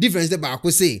difference de ba ko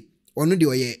se ono de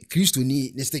oye Kristo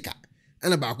ni ne sticker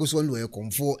ana ba ko so no oye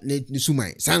komfo ne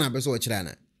sumai sana be so kire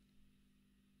na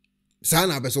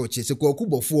sana be so kire se koku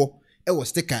bofo e wo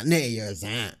sticker na e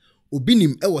zan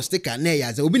obinim e wo sticker na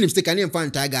e zan obinim sticker ne mfa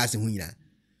nta gas ho nyina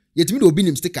yetimi de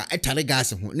obinim sticker e tare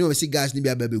gas ho ne o si gas ne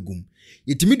bia ba begum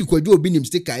yetimi de kwadwo obinim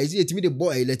sticker e yetimi de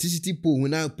boy electricity pole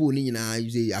na pole ni nyina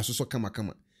use asoso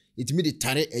kama yetimi de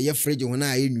tare e ye fridge ho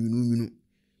na e nwunu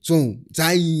so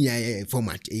zan ya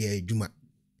format e djuma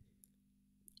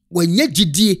wanya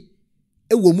gidie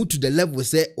ewo mu to the level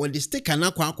say on the sticker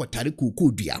na kwa akotare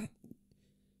koko dua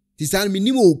ti san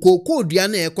minimo koko dua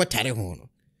na ekotare ho no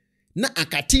na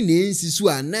akati na ensisu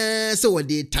a na se wo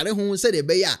de tare ho se de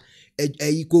be ya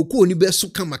koko ni be so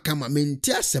kama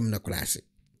menti asem na klase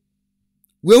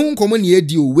we hu nkomo ne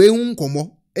edi o we hu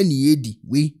nkomo ene edi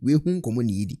we hu nkomo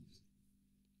ne edi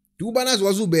tu banas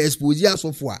wazu be expose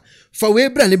asofo a fa we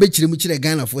bra ne be kire mu kire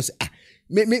Ghana fo se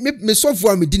me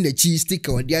software me di na chi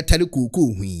sticker o de atare koko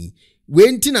hui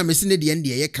we nti na me se ne de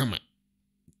ye kama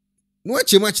no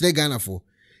ache ma kire Ghana fo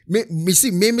me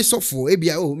see me sofo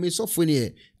ebia oh me sofo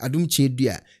ne Adom Kyei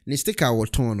Dua ne sticker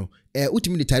woton no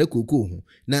utimi de tare koko ho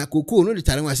na koko no de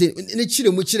tare wa se ne kire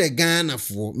mu kire Ghana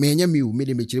fo me nya me o me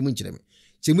de me kire mu kire me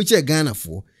kire mu kire Ghana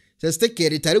fo se sticker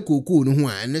de tare koko no ho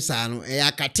a ne sa no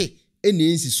akate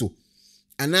eni nsi so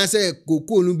anase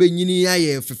koko no benyini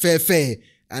aye fefefe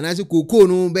anase koko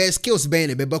no be skills be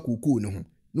ne beba koko no ho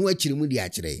no akire mu di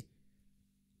akire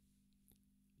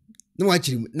no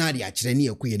akire na di akire ne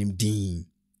yakoye nim din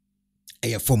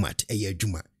eye format eye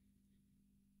adwuma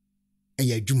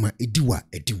ediwa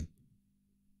ediwu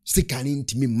sticker ni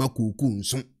ntimi makoko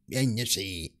nso enye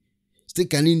hwe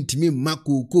sticker ni ntimi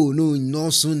makoko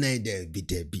no so na de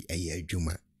bidabi eye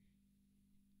adwuma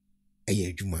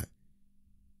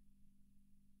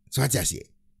so atiase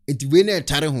enti we na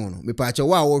tare ho no me pa che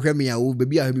wa wo hwe me ya wo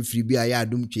bebi a me free bi a ya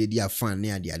Adom Kyei Dua fan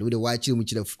ne ade ade we de wa chi mu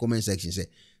chi the comment section say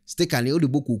sticker ni o de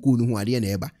bokoko no ho ade na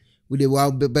eba we de wa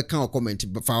be kan comment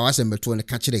fa wa se meto ne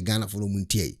ka kire Ghana for mu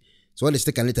ntie so all the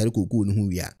sticker ni tare koko no ho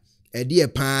wi a ede e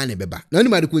pa ne beba na ni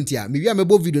ma de kunti a me wi a me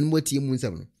bo video no mo tie mu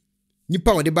nsem no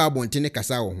nipa wo de ba bonte ne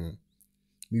kasa wo ho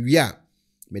me wi a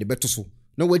me de beto so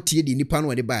na watie di nipa no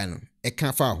wo de ba no e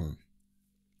ka fa ho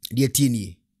de tie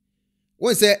ni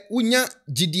won se unya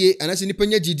gidie anase nipa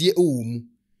nya gidie owo mu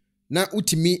na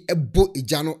utimi ebo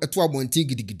eja no eto abonte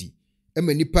gidigidi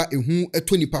ema nipa ehu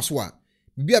eto nipa so a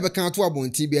bibia be kan ato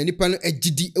abonte bia nipa no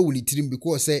agidi ewo ni tirim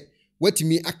because say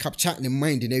watimi a capture ne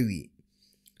mind na wi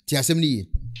ti asem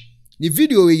ni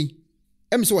video yi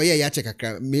so wo ye ya check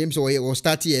kakra me so wo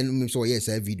start here me so wo ye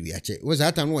say video ya check was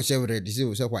that time no share red this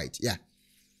is white yeah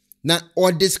na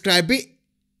or describe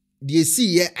the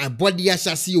see ye abodi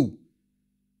asase o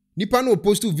nipa no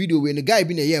post video we ne guy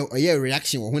bi na ye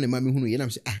reaction wo ho ne ma me hunu ye na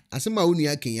say asema wo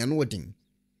nua kan ya no woden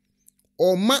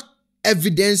or ma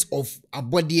evidence of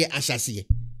abodi asase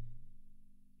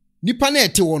nipa na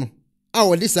ete wo no a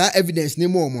wo de sa evidence ne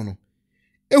mo no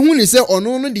ehun ni say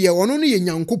ono no de ono no ye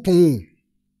nyankopon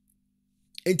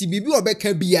enti bibi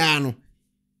obeka bia no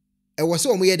wo se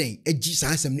omo ye den agi sa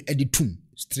asem ne ade tum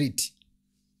straight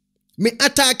me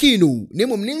attacking no ne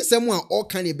mom ne nsem a o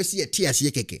kan e bese ye tie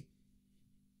ase keke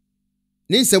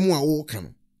ne nsem a o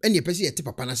kan ene e bese ye tie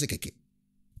papa na se keke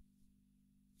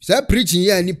sa preaching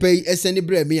ya ni pay esene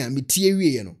bra me a me tie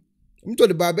wie ye no mto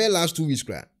de ba last 2 weeks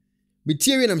kra me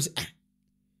tie wie na me say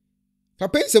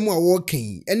papa nsem a wo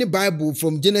kan any Bible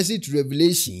from Genesis to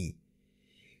Revelation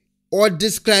or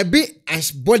describe it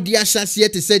as body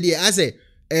asase to say there as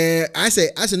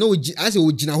no as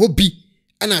ogina ho bi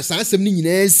ana asasem ni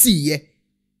nyina si ye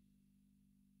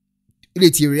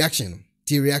the reaction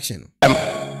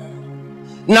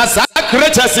na sa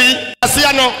creature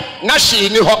asia no na hwe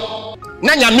ni ho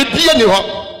na nyame bie ni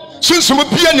ho sunsum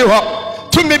bie ni ho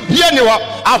tumi bie ni ho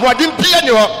ahoden bie ni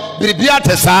ho biribia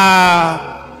tesa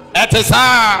etesa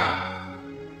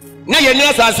na ye ni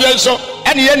asase nso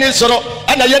ene ye ni soro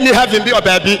ene ye ni heaven bi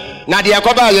obabi na de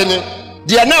yakoba ye ni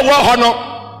de na wo ho no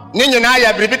ni nyina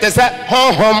ya biribi tesa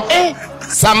honhom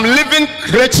some living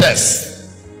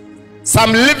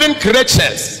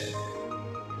creatures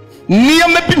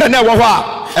niam bi na wo ho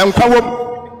a enkwa wo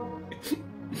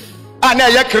ana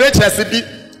ye creatures bi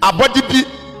abodi bi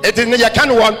eti ne ye kan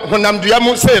honam dua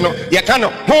mu sei no ye kan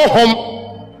honhom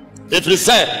if you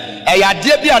say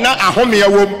eyade bi ana ahome ye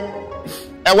wo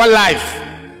ewa life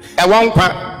ewa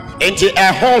nkwa enti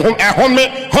ehonhom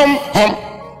ehome hom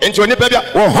enti oni pa bia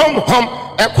wo hom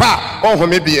ekwa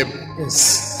honhom biem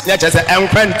yes ya chese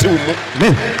enkwa nti mu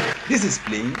this is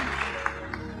plain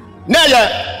na ya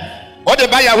o de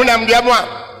ba ya honam dua mu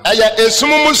a eya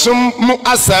esumumusum mu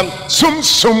asam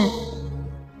sum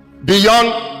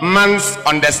beyond man's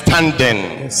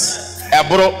understanding yes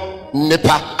ebro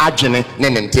nipa adwene ne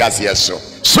nti ase so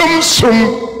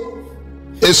sum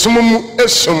esumumu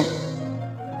esum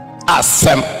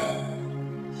asem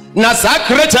na sa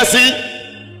creatures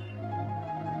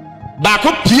ba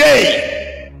ko pie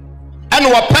ene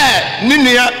wo pa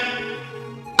ninia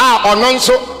a ono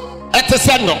nso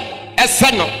etese no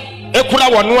ese no ekura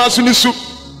wono aso ni su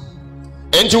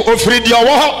enti ofiri de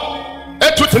owo ho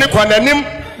etutene kwa nanim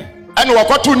ene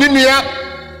wokoto ninia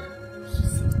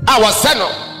a wose no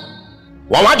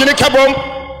wawadwene kabom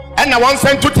ena won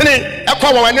sentutene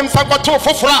ekwa wanim sakoto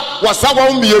fofora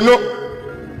wasawo mieno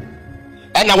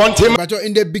ena won tem but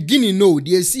in the beginning no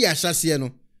the see asase no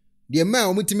the man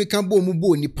omutimi kan bo mu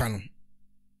bo nipa no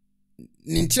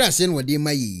nintirase no de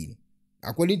ma yi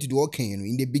according to the working no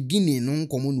in the beginning no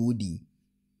nkomo no odi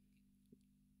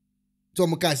so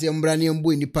mo ka se mbra ne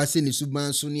mbo nipa se ne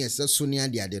suban so ne ese so ne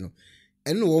ade no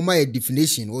eno wo ma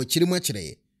definition wo kirima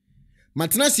kire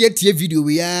matna se tie video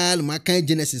we ya ma kan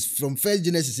Genesis from first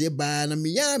Genesis e ba na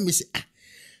me ya me se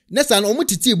Nessa no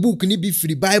mutiti book ni be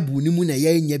free Bible ni mu na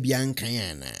ye nya bia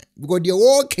nkan ana because they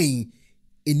all can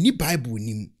any Bible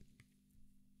ni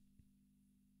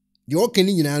they all can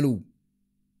nyina no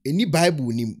any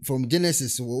Bible ni from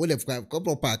Genesis what have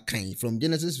couple of kind from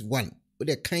Genesis 1 what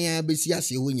the kan be si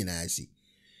ase ho nyina ase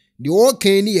they all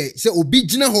can ni say obi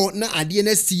gina ho na ade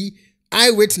na si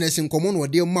eyewitness in common what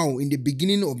they maw in the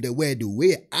beginning of the word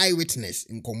way eyewitness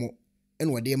in common and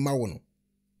what they maw no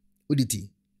oditi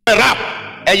rap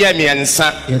eye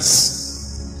miensa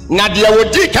yes na de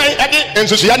wodi kan ede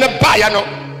ensusu ya ne ba ya no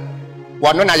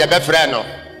wono na ye be frɛ no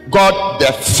God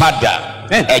the Father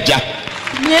eja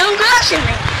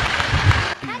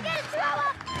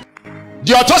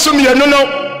the otosom ye no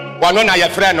wono na ye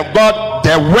frɛ no God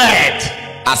the Word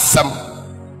asem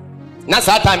na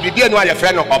satan bibie no ye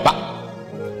frɛ no oba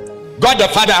God the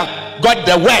Father God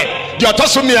the Word the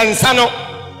otosom ye nsa no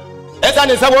esa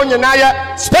ne sa wonye na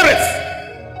ye spirit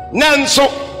nanso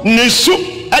nisu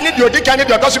ani de odika ni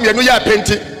de otosom ye no ya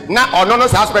penti na ono no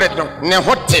sa spirit no ne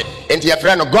hote enti ye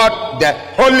frɛ no God the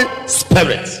Holy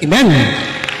Spirit. Amen.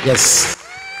 Yes.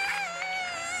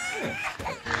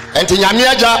 Enti nyame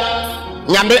aja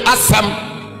nyame asam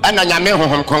ana nyame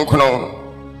honhom kronkron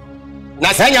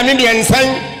na sa nyame de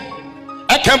ensan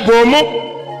aka bomu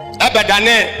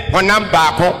abadane honam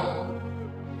baako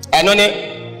eno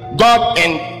ne God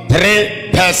in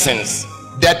 3 persons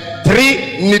the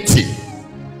Trinity.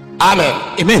 Amen.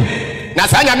 Amen. Na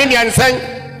sa nyame de ensan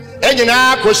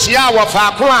enyina kosia wo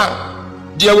faako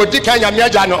a de wodi kan nyame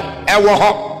aja no ewo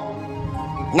ho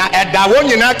na eda wo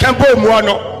nyina kan bomu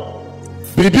no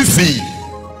BBC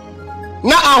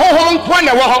na ahohom nko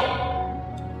na wo ho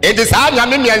edi sa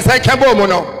nyame miensa kan bomu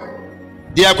no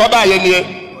de ekoba ye nie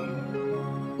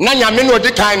na nyame no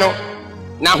odi kan no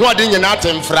na ho odi nyina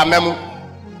temframamu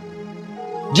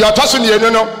de otoso ne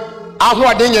enu no aho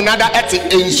odi nyina da ete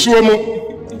ensuo mu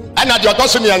ana de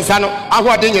otoso miensa no aho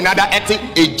odi nyina da ete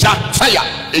eja fire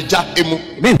eja emu.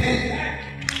 Amen.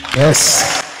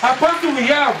 Yes. How do we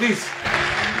hear of this?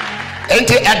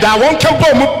 Enti eda won kan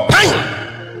bomu pan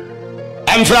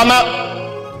emframa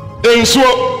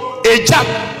ensuo eja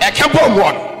ekebo mu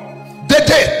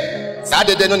dede sa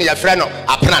dede no ne ye frɛ no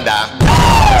apnada.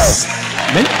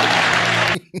 Amen.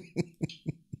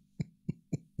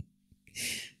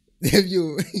 Have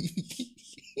you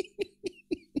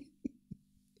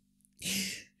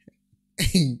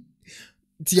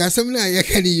ti assembly ya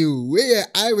can you where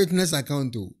eyewitness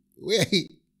account where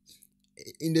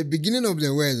in the beginning of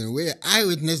the word where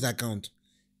eyewitness account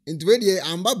into where the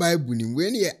amba Bible ni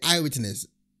when the eyewitness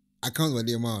account what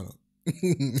the amount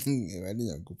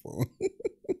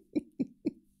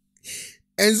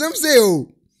and some say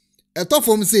oh a top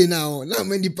form say now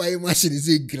many pay machine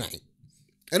say grind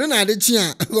I don't know the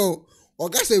chia go or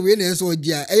gas a win and so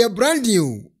dear a brand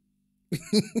new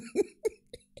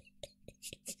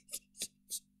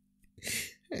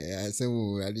yeah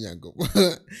so I didn't go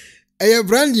a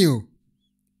brand new.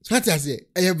 What I say,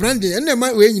 a brandy, and the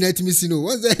man when you let me see no.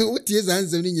 What's that? What is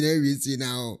answering in every see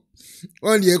now?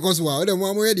 On the Ecoswa, the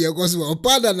one where the Ecoswa,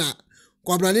 Padana,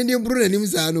 Quabrani Brun and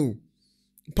himself.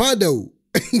 Pado,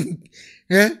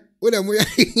 eh? What am I?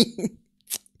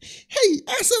 Hey,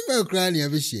 I some crying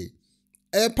every shade.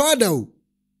 A pado.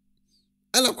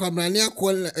 Alla Quabrania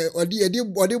or the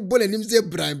body bullet him say,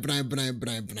 Brian.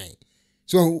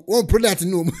 So, one product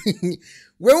no.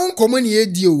 We won't come in here,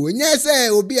 dear. Yes,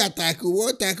 I will be attack.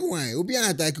 What attack? Why? Will be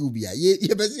attack. Will be ye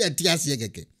be a tears. Ye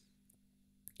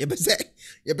be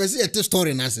say a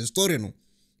story, na story no.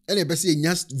 And ye be say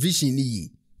just vision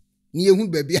ye. Ni who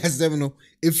baby has seven no.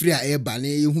 If you are a ban,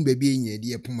 you who baby in ye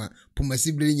dear puma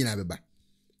sibling in Abeba.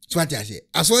 So what I say?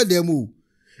 I saw them move.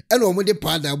 And on the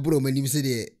part that bro when him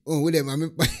say, oh, with them,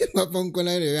 my phone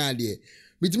corner there.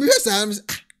 With me, Sam's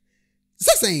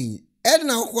saying.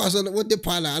 Edna was what the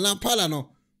parlor and parlor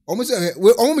no. Almost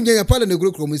we only get a parlor in the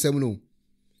group from no.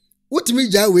 What me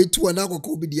jaw to an hour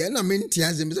could be the end. I mean,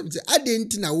 Tias, I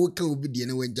didn't know what could be the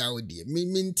end when jaw dear.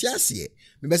 Mean Tias here.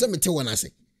 Maybe some tell one I say.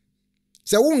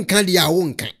 So one candy, I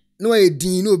won't can. No, a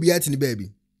dean, no be at the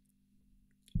baby.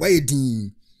 Why a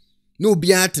dean? No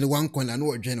be at the one corner,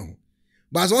 no general.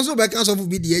 But also back us off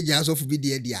be the edge of be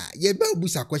the idea. Ye bell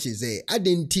busa question say, I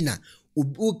didn't tina.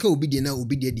 Uka obidi na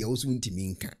obidi dia osu ntimi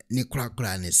nka ne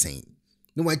krakra ne sen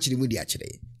no wa chiri mu dia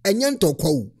chire enya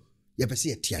ntokwa ye pese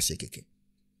ye tiase keke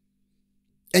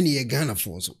ene ye Ghana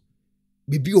fo so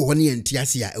bibi o hone ye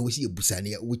ntiase a ewesi ebusa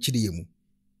ne wo chiri ye mu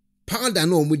pada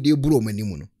na omu de buru omani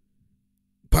mu no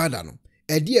pada no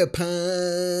edi pa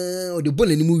o de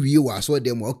bona ni mu wie wa so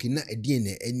de mo okay na edi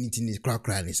ne eniti ne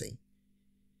krakra ne sen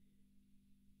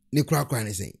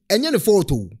enya ne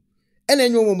photo ene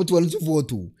enyo mo mutu wonu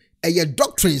photo ɛyɛ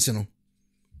doctrines no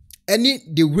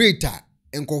ɛne the rate a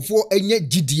nkɔfoɔ ɛnyɛ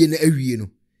GDA na awie no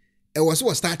ɛwɔ so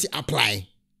wɔ start apply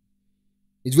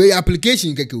it way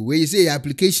application keke we say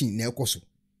application na ɛkɔ so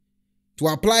to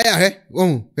apply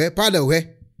pardon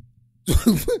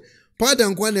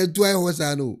pardon kwa na to ho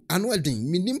sa no ano adin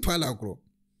minim pala kro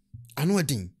ano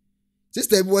adin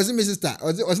sister bi was me sister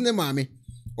was ne maame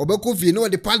obeko fie no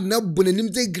the pardon na bu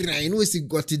nanim te grind no si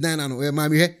got down no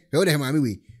maame he wo de maame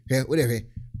we wo de he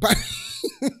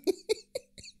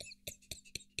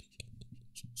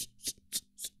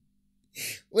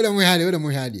wo de mo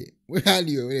hade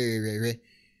we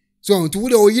so to wo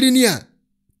de oyiri ni a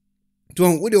to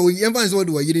wo de oyiri so wo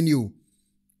de oyiri ni o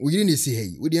oyiri ni si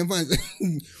hey wo de emfa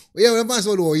so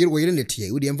wo de oyiri ne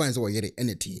tie wo de emfa so oyiri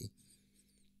ene tie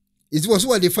it was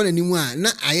what the fun anymore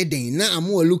na aye den na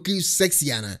amo looking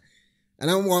sexy ana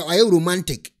aye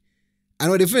romantic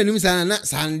and the friend him na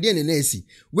sande ne na esi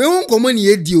we hu nkomo ne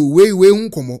yedi o we hu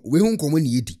nkomo ne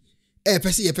yedi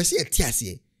pese ye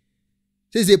tiase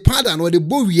say pardon or the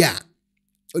bowia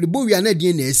na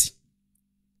die na esi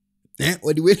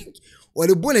or the way or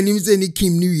the bone anim say ni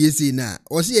kim new year say na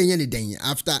o say enye ne den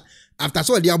after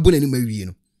so the abone anim awie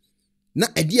no na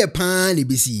ade pa na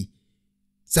besi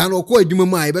san okọ adwuma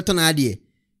mu a ebeto na ade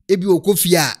ebi okọ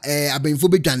a abenfo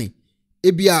bedwane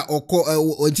ebi a okọ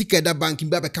ontikeda bank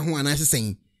bi abeka ho ana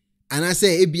sesen ana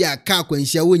say ebi a ka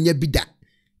kwanhia wonya bida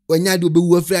wonya de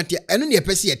obewu afrate eno ne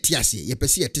yepese yete ase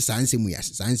yepese yete sansemu ya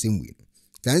sansemu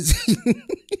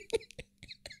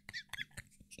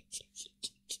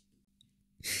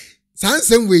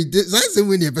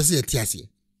sansemu ne yepese yete ase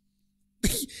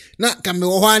na kame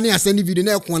wo ho ani asani video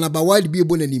na Ekuonaba wide bi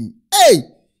ebo nanim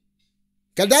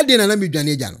that day na me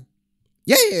dwane ja no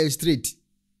yeah straight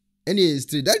any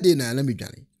straight that day na me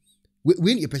dwane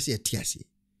when you pese atiase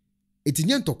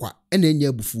etinya ntokwa na enya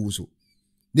abufu so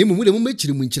na mu de mu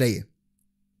mechiri mu nkyereye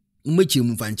mu mechiri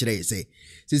mu fa nkyereye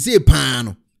se paa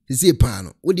no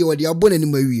wo de abona ni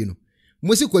mawie no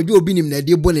mo se kwadwo obi nim na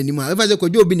de bona ni ma efa se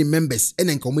kwadwo obi ni members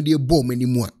na nka mo de bo ma ni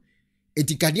mu a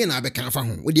etikade na abeka afa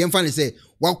ho wo de emfa ne se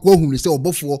wakwa hu ne se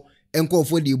obofo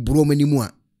enkofo de buro ma ni mu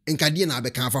a enkade na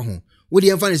abeka afa ho wo de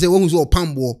emfa ne se wo hu so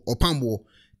opambo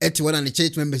eti wona ne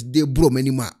church members de buro ma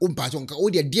ni mu a umpa so nka wo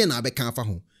de na abeka afa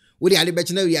ho wo de ale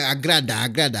bechi na wi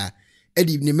agrada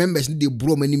edi ni members de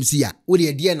buro ma nim si a wo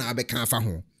de na abeka afa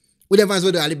ho wo de emfa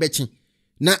so de ale bechi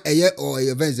na eye o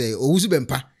evenze owusu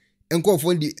bempa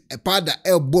enkofo ndi pada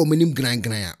elbo manim gran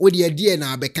a wo de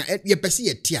na abeka ye pese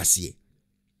ye tiase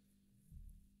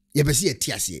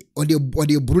o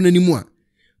de buru na nimu a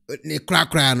ne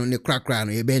krakra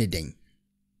no ye be ne den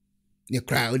ne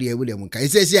kra wo de mu ka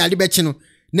ese ale bechi no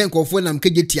na enkofo nam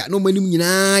kegetia no manim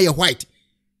nyina ye white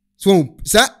so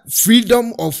sa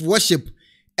freedom of worship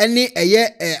any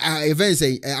eye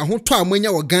evenze ahoto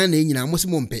amanya wo gan na nyina mo se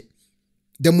mo mpe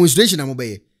demonstration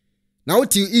amobaye na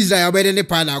what Israel obede ne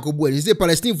pada akobu ani say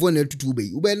Palestine for na tutu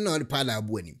be ubede na pada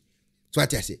abu ani so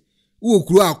ati ase wo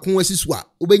kuro akon asisu a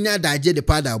ubenya daje de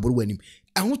pada abu ani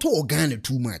ahoto organ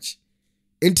too much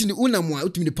enti ni unam a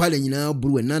utumi de pada nyina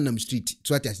abu ani nanam street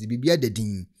so ati ase bibia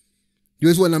dadin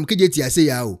yo so nam kejeti ase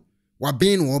ya o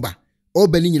waben no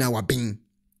oba ni nyina waben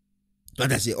so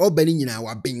ati ase oba ni nyina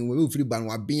waben wo free ban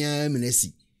waben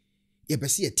menasi ye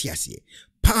pese ye ti ase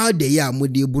pa de ya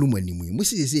mode buru manimu mu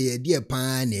sisi ye de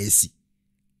pa na esi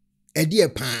e de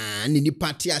pa ni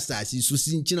party asasi so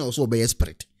sinchina wo so be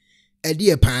spirit e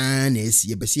de pa na esi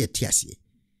ye bese ye tiase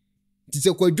ti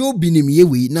se kwadwo binim ye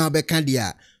wi na obeka de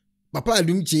a papa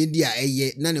adum chi de a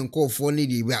eye na ne nkofo ne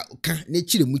de ka ne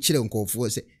kire mu kire nkofo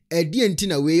se e de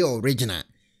ntina we original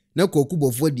na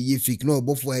kokubofo de ye fake na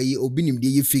obofo ayi obinim de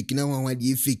ye fake na wanwa de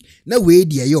ye fake na we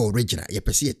de ye original ye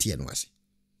pese ye tie no ase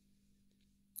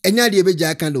enya de be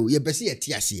ja kan do ye pese ye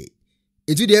tiase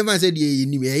etu de evan say de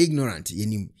yenim ye ignorant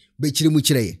yenim be kire mu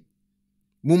kire ye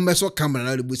mu mmeso camera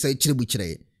na de bu say kire bu kire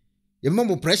ye ye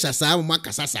mo pressure saa mo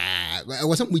makasa saa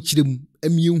wo say mu kire mu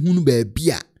amie hunu ba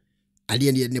bia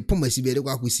ade ne pomasi be de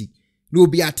kwa kosi na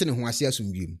obi ate ne ho ase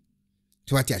asomdwem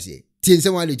to ate ase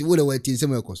tiensem wale ti wo de wa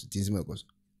tiensem ekoso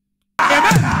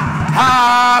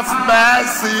have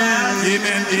mercy.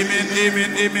 Amen.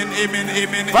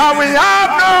 For we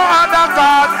have no other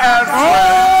God else.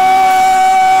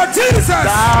 Oh, Jesus!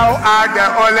 Thou art the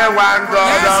only one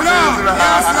God of Israel.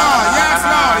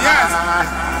 Yes.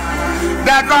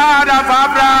 The God of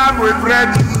Abraham, we pray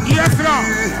thee. Yes,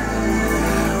 Lord.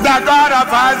 The God of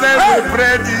Isaac, we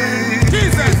pray thee.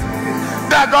 Jesus!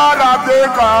 The God of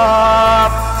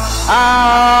Jacob,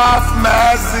 have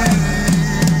mercy.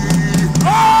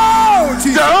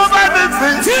 Jehovah Nissi,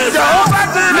 Jehovah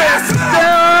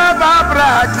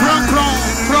Bragi,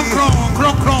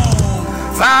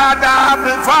 Father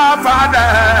before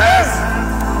fathers,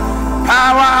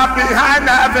 power behind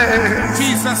heaven,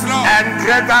 Jesus Lord, and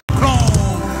greater throne.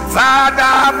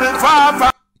 Father before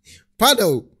fathers.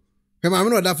 Pado, I'm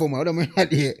not that for my other man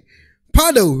here.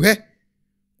 Pado, eh?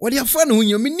 What your fun when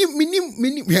you mini,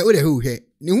 who here?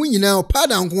 You now,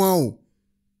 pardon, wow.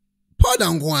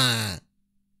 Pardon, wow.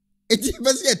 It's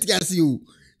a you.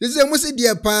 This is almost a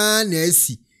dear pan,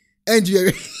 Nessie. And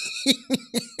you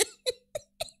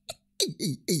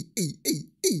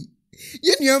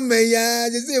you may,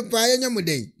 just say, pie and your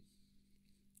day.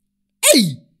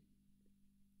 Hey!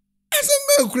 As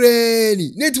a milk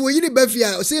granny, net were you the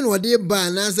Buffia, saying what dear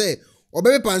ban, I say, or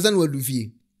baby Pansan will do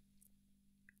fee.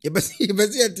 You must see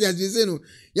a tears, you say, no,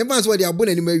 you must what they are born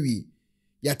in Mary.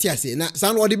 Yatiase, now,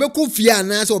 son, or the Beco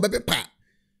Fiana, or baby pa.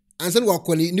 And son, walk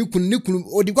on Nukun,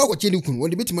 or the Gawak Nukun, or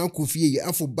the bit man coffee,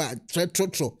 and for bad,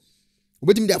 trotro.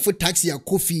 Waiting there for taxi or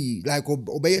coffee, like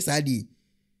obey a sadi.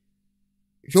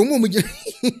 Show me.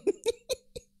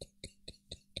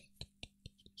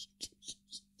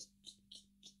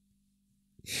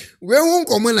 We won't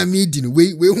come on a meeting,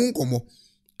 we won't come on.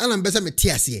 And I'm better me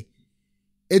tears here.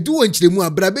 A do and chilemu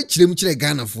a brabe chilemu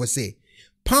Ghana for say.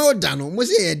 Powder no,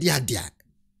 must say a dear.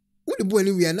 What the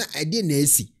boy we are not idea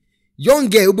Nancy. Young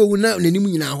girl, but we now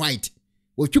in our white.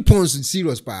 What 2 pounds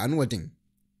serious pa, and what thing.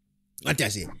 What I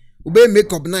say. Ube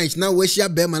make up nice now. Where she a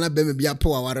bear man a bear be a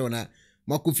poor warona.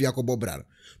 Makufi a kobo brother.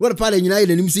 What a part of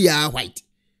United and him see a white.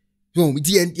 So we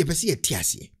didn't ever see a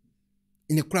tears here.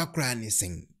 In a crack crying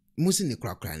sing. Musin the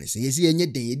crack crying sing. You see any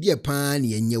day, dear pan,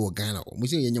 and you were Ghana or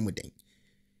Musin and your day.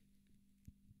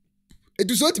 It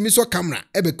was what me saw camera.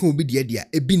 Ebe could be the idea.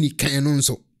 A bini canon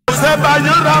so. Yes,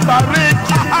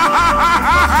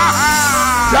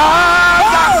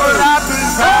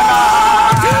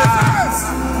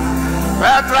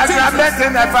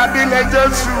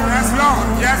 Lord.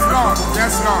 Yes, Lord.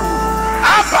 Yes, Lord.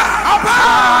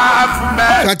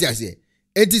 What I say?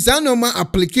 It is no more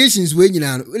applications when you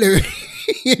know.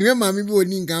 Remember me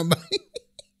wouldn't come back.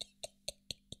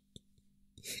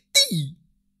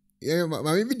 Yeah,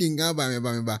 mammy didn't come by me.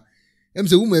 I'm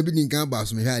so woman didn't come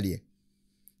back me had here.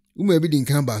 Woman didn't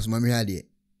come back, mammy had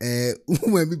here.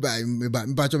 Woman be by me back,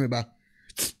 but me back.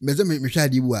 Mesa me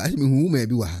shadi wa, ask me who may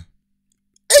be wa.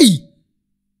 Hey!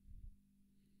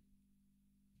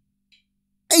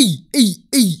 Hey! Hey!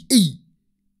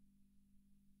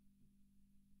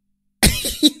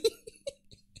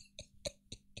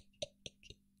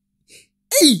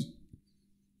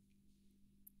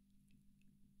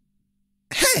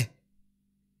 Hey!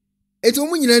 It's a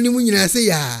woman you say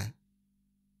ya.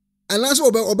 And that's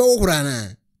what about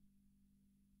Rana.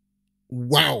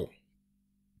 Wow.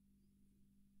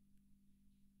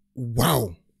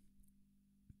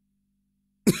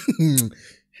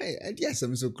 Hey, I guess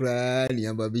I'm so crying.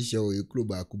 I'm baby show you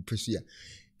club I could pursue.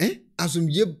 As some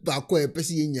ye back or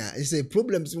Pessinia, it's a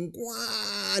problem. Some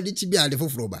did she be at the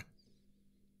Fofroba?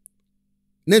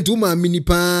 Netuma mini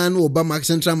pan or Bama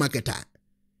Central Marketer.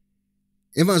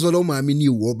 Evans all my mini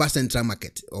or Bas Central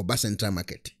Market or Bas Central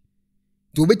Market.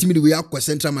 To bet me the way up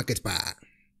Central Market pa.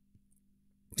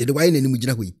 To the wine and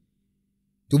Mujinawi.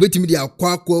 To bet me the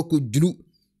aqua could do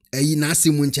a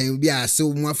nasi munchan be a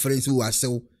so more friends who are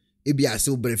so. Ebi a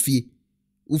so brefi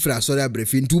ufra so da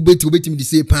brefi ntu beti mi di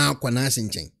se pan kwana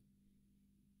asenchen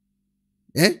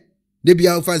de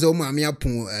bia ufa ze o maame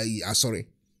apon asore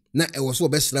na e wo so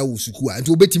obesra wo suku a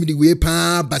ntu beti mi di we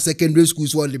pan ba secondary school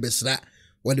so de besra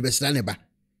ne ba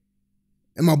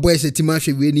e ma boy se tima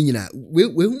hwe we ni nyina we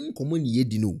hu komo ni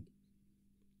yedi no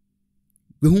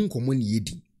we hu komo ni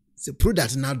yedi se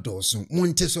product na do so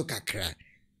monte so kakra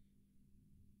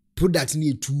product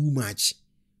ni too much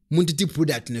Muntiti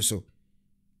product ne so.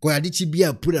 Ko adichi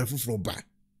bia product foforo ba.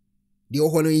 De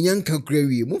oho no yanka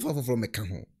krawi mu fa foforo meka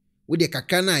ho. Wo de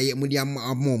kakra na ye mu de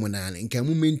amom na nka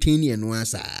mu maintain ye no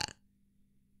asa.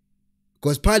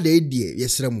 Cause pa de die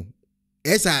yesra mu.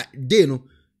 Esa de no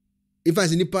if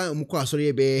as nipa mu ko asore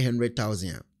ye be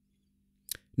 100,000.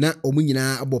 Na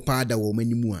omunyina abopa da wo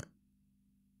manimu a.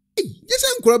 Yesa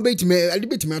nkora betime ade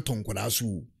betime atonkoda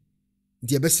so.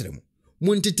 De besra mu.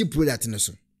 Muntiti product ne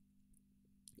so.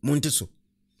 Monteso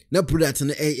na product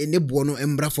na ne bo no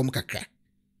embra from kakra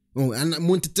and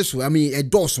monteso I mean a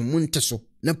doso monteso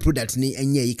na product ni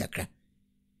enye yi kakra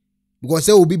because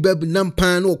say obi bab nam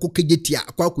pan no kokegeti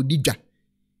akwa akodidwa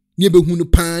ne behunu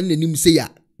pan na nim say ya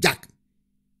jack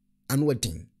and what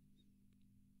thing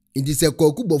it is a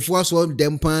kokubofo aso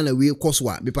dem pan na we koso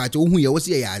a me pa che ohun ye wo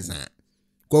say ya azan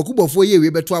kokubofo ye we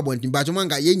beto abontin ba che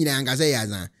manga ye nyina anga say ya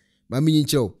azan ba mi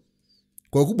nchiro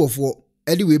kokubofo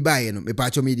anyway buy no me pa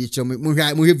cho me di cho mo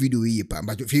hwe video yi pa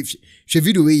ba she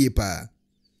video yi pa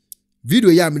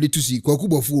video ya me to see kwaku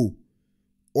bofo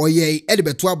oye e de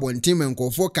beto abonten men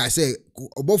nkofo ka say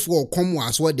obofo okom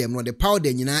waso dem no the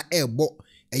powder nyina ebo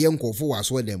eye nkofo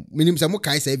waso dem minim se mo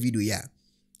kai say video ya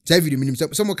say video minim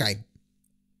se mo kai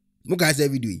say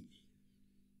video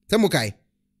se mo kai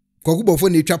kwaku bofo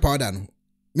na etwa powder no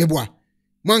meboa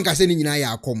mo anka se ni nyina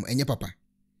ya akom enye papa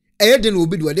eye de no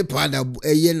obi de de powder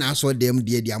eye na aso dem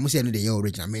de amo se no de ye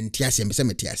original men tiase me se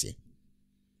me tiase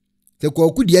te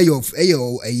kwaku de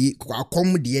eye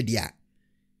akom de a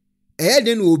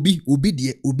then obi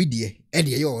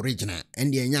de ye original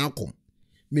and ye nya akom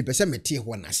me pese mete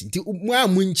ho na se nti mu a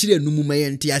munchire num ma ye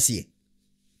nte ase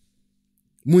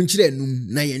munchire num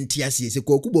na ye nte ase se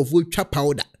kwaku bofo twa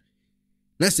powder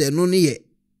na se no ne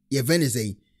ye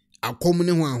venese akom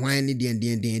ne ho ahwan ne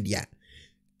de dia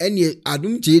ene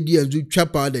Adom Kyei Dua nzu twa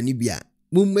powder ne bia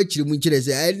mummachire munchire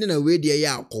se ai na we de ye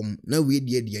akom na we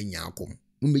de nya akom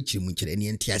mummachire munchire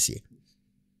ne nte ase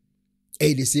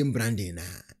the same branding na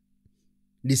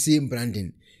the same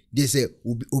branding they say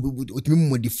we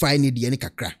modify ni de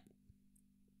kakra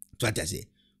so what I say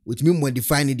we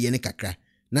modify ni de kakra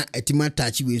na etima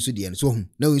touch we so de so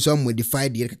na we so modify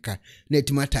de kakra na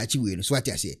etima touch we so what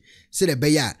I say the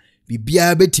be ya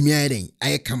bibia betimi ayeden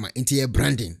aye kama into your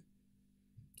branding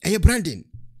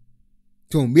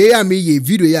so me ya me ye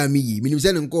video ya me yi minim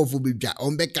se nkofo bebia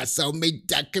on be kasa on be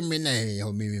jakeme na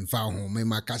o me mfa ho me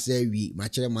makasa wi ma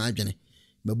kire ma adwene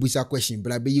mabusa question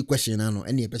bra be yi question na no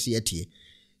ene pese yetie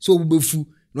so obubefu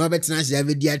no abetena ase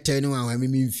avedi atel no wa me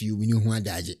mfiu mini hu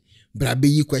adaje bra be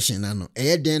yi question na no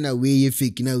eye den na we ye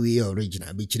fake na we ye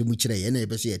original be kire mu kire ye na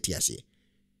pese yetie ase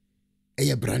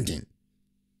eye branding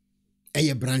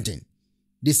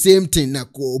the same thing na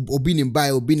obinim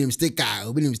buy obinim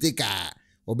sticker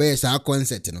obey sa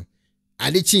concert no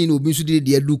ade chin no obi so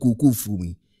de adu koku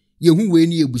fumi ye hu we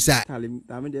ni ebusa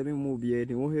tame de me mo bie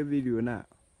de wo he video na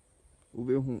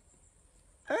obehu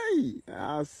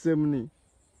asemni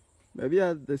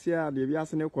bia de sia de bia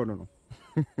sene kono no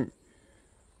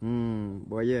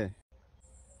boye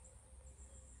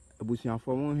abusuan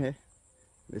fo he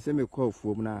le se me kwa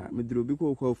fuom na me diro bi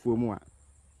kwa fuom a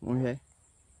mo he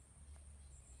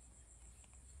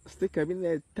sticker bi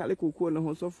na tale kokoo na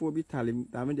ho sofo bi tale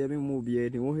tame de me mo bie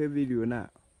de wo he video na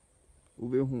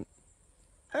obehu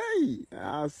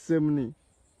asemni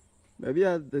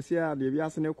bia de sia de bia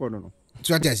sene kono no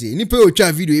so what I say ni pe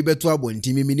otwa video e beto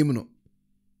abonti minim no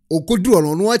okoduro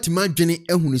no no atima dwene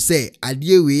ehunu se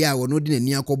ade we a wono de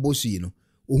nani akobosu yi no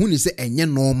ohunu se enye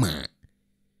normal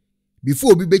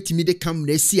before obi betimi de kam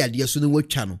na si ade so no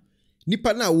watwa no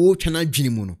nipa na wo twa na dwene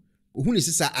mu no ohunu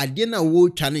se sa ade na wo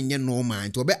twa no enye normal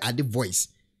nti obe ade voice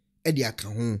e de aka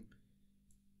ho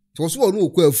so no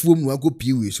okwa afuom no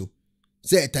akopie we so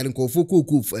se etare nkofo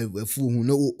koku afu hu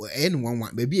no no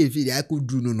wanwa ba bi efi de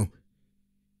akoduru no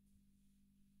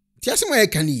ti asema ye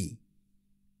kani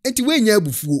enti we nya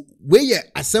abufuo we ye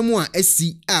asem a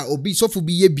asi a obi sofo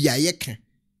bi ye bia ye ka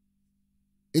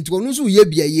enti wonu so ye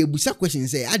bia ye busa question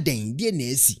say adan die na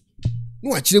asi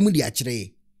no akire mu di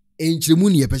akire enkire mu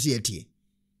ne ye pese yetie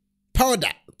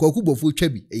powder kwaku bofo twa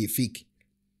bi e fake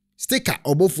sticker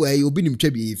obofo e obi nim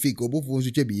twa bi e fake obofo so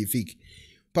twa bi e fake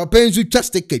papa nzu twa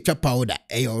sticker twa powder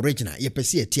e original ye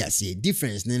pese yetie ase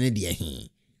difference ne de he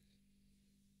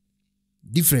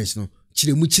difference no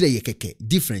chire mu chire ye keke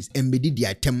difference embedi di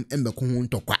atem embe ko ho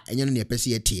ntokwa enye no ne pese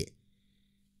yetie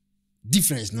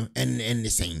difference no en the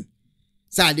same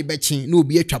sa de bechi no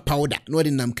obi atwa powder no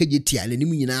de nam kaje ti ale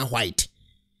nim nyina white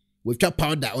we twa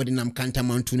powder o de nam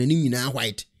kantamantu na nim nyina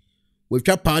white we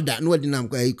twa powder no de nam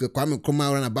kwame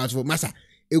kroma run about for masa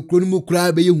ekro no mu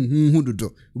kura be ye huhu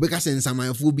dodo we ka se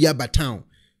nsamanfo bi abatown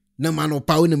na ma no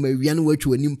pawo na mawia no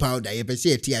watwa nim powder ye pese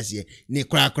yetie ase ne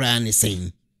kura ne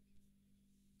same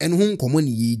en hun komo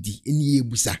ni yedi eni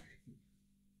ebusa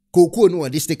kokoo no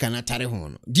ode sticker na tare ho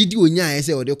no gidi onya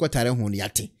ese ode kwotare ho no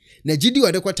yate na gidi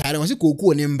ode kwotare ho se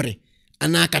kokoo ne mbre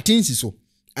ana akatinsi so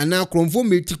ana kromfo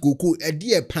meti kokoo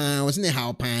ade e paa wo se ne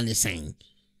ha paa ne san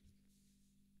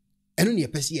eno ne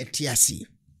pese ye tiase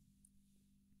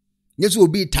yeso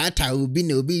obi tata obi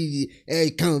na obi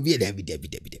kan obi dabi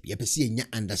ye pese nya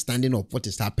understanding of what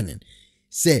is happening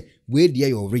say we dey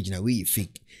your original we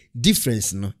fake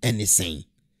difference no anything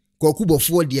kwaku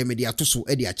bofo de me de atoso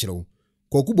e de akyerew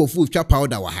kwaku bofo twa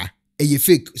powder wa ha eye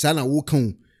fake sa na wo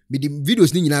kan me de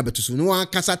videos ni nyina betoso no wa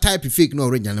kasa type fake no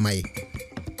original na maye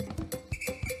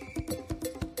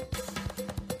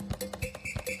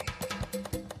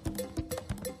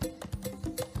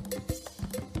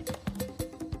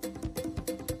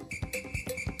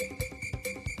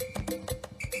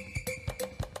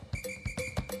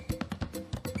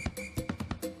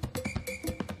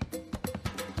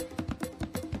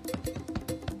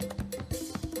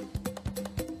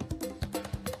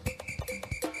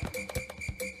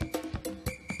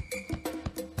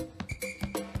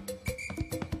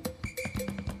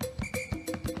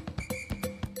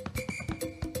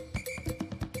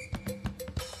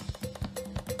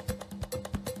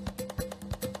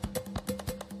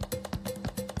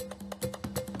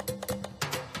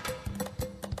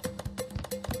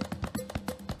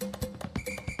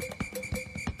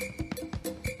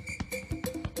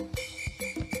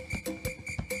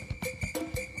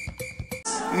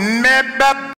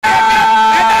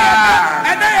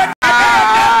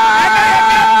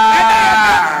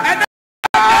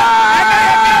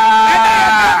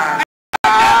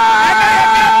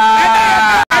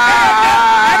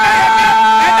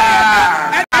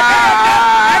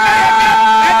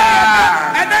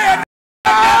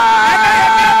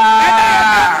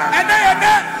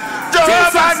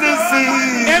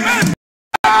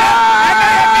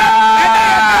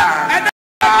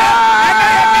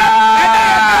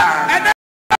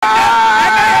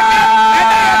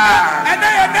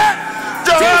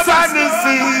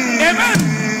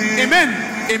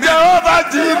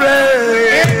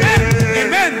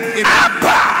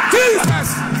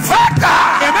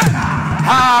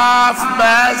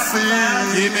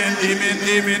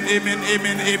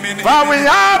For we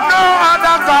have no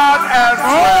other God else.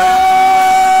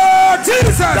 Oh,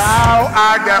 Jesus! Thou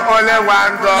art the only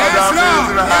one God Yes, of Lord.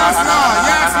 Israel. Yes, Lord.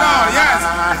 Yes, Lord. Yes.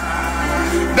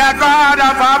 The God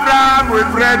of Abraham, we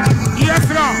pray thee. Yes,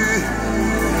 Lord.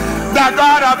 The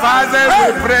God of Isaac, we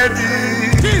pray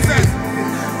thee. Jesus.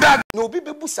 No be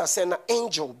busa send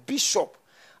angel bishop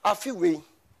afiwe.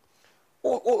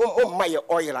 Oh my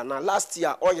oil and last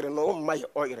year oil no my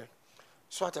oil.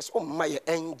 So it is my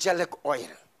angelic oil.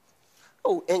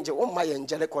 Oh angel, my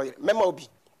angelic oil. Mema obi.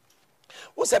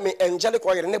 Wo say me angelic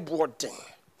oil ne boarding.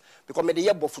 Because me dey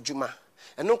ye bofujuma.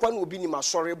 And no one will be in my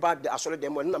sorry bad the assorted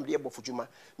them when I'm there bofujuma.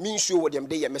 Means you what them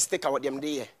dey mistake what them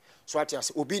dey. So it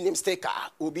is obi nim staker,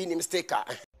 obi nim staker.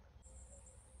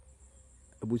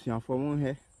 Abusia for mo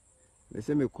he. Me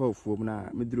say me call for na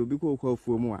me dro bi call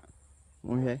for mo a.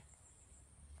 Mo he.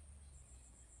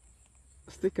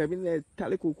 Sticker bi na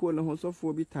tale kokoo na ho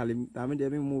sofo bi tale da me de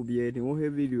me mo bi e de wo he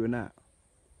video na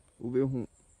wo be hu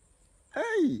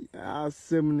ei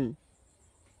asem ni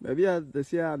ba bia de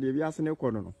sia de bia se ne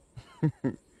kono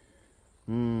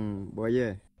no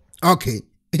boy okay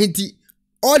enti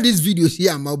all these videos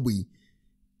here am aboyi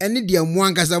ene de mo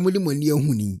ankasa mo de mo ne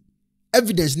ahuni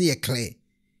evidence ne ye clear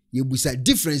ye busa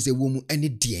difference e wo mu ene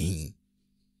de hin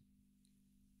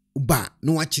ba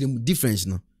no wa kire mu difference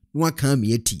no wa kan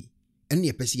me ati ene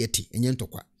ye pese yeti enye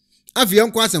ntokwa afia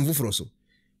nko asem foforo so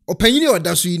opanyini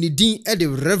odaso yi ni din e de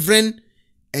Reverend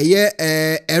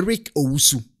Eric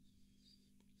Owusu.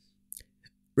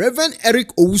 Reverend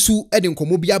Eric Owusu e de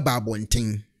nkomo bia ba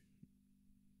abonten.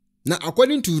 Na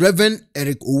according to Reverend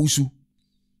Eric Owusu,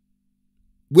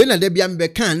 when na de bia mbe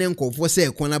kan ne nkofo se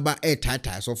Ekuonaba e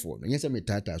tata sofo no nyese me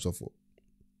tata sofo.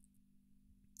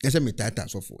 Nyese me tata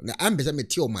sofo. Na ambe se me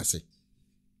tie o mase.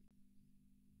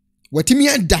 Watimi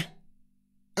ada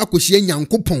akohie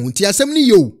Nyankopɔn ti asɛm ni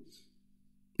yo.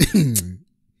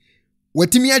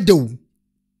 Watimi ada o.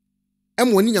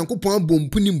 Emo ni Nyankopɔn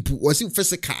abompu ni mpu osi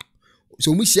physical.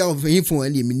 So mu hia ofehifo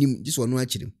ani eminim jiso no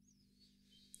akire.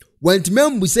 Wantimi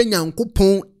ambu se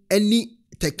Nyankopɔn ani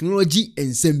technology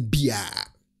ensem bia.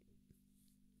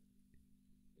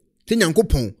 Te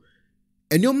Nyankopɔn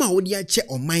enioma wo de ache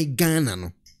oman Ghana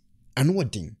no. Ano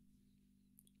odin.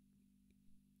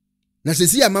 Na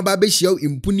sesi amaba be hia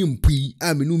impuni mpui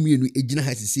a menu mienu ejina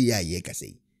ha sesi ya ye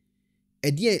kase.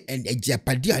 Edie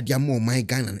ejapade ade ama oman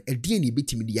Ghana no edie ne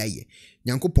betimi de aye.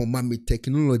 Nyankopɔn ma me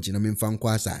technology na me mfa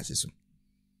nkwa asase so.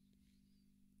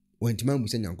 Wantima mu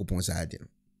se Nyankopɔn sa ade no.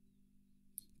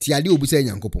 Ti ade obu se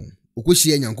Nyankopɔn.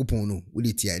 Okohia Nyankopɔn no wo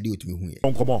de ti ade otumi hu ye.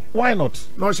 Why not?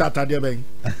 No shatade ben.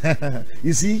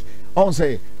 You see, on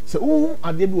say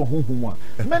ade bi wo honhom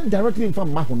a men directly in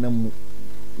from mahonam mu.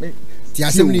 Ti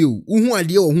asem ni o uhu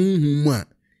ade o honhom mu a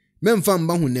memfa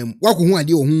mba honam wako hu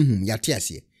ade o honhom yate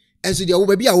ase enso de wo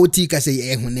ba bi a wo ti ka se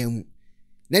e honam mu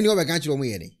na ni wo be ka kire mo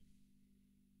ye den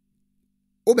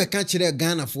wo be ka kire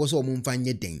Ghana fo so mo mfa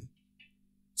nye den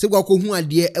se wako hu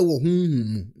ade e wo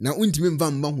honhom mu na untimi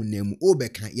mfa mba honam mu wo be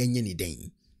ka yenye ni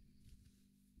den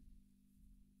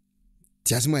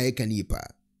ti asem a ye kan yi pa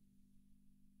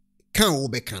kan wo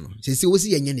be ka no se wo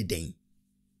si yenye ni den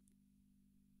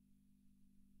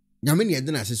nyame ne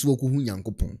yedena asese wo kuhu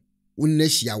Nyankopɔn wonna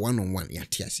hia one on one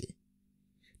yate ase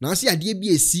na ase ade bi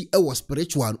esi e wo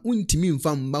spiritual untimi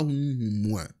mfa mba honhom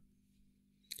mu a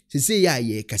sese ya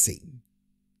ye kase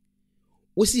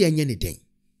wo si yenye ne den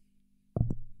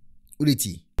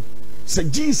ureti say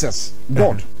Jesus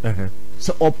God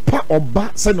so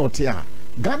oba say not here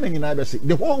Ghana nyina be say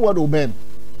the whole world obey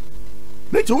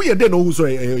nature we dey know who so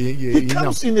he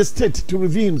comes in a state to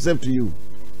reveal himself to you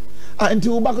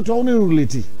until back to only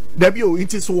reality Dabio,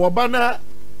 it is Wabana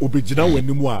Obijina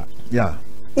wenimu a. Yeah.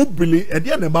 Ubili, and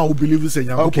the man who believes in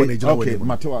Nyankopɔn. Okay,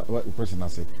 Matthew, what question I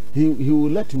say? He will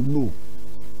let you know.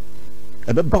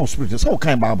 A bit bound spirit, so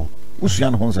kind Bible.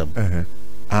 Usian Honsem.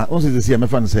 Also, the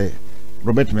CMF and say,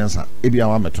 Robert Mensa ebi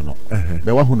awa meto no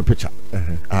be wa hu no picture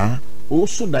o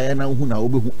so Diana hu na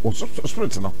obehu o so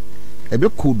spirit no ebe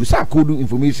code sa code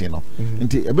information no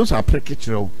nti ebe so apreke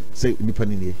kire say nipa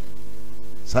ni ne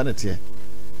sanete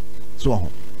so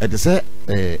ho e de say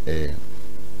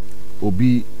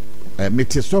obi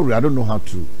mete story I don't know how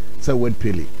to say word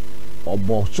pele or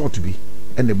ball short be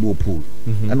and the ball pool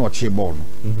and what che ball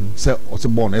no say o se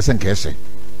ball no esen ka ese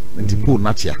nti pool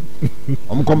na chia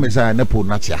o come say na pool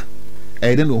na chia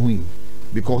I don't know who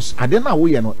because I don't know who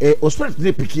you know o spirit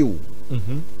dey pick you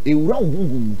e wura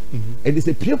hu and it's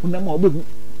a prayer na ma obehu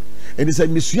and it's a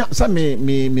misua sa me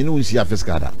no nsi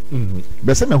afeskada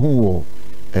be se me hu wo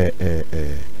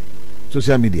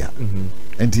social media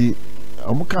and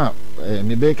omuka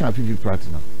me be kan fifi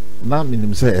partner na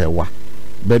minim say wa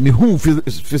but me hu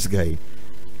physically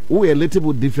we a little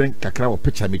bit different kakra o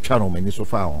picture me twa no mani so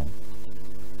far on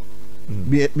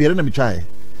me na me try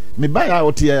me buy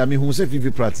out here me hu say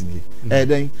fifi partner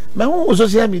then me hu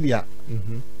social media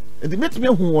and make me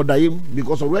hu odayem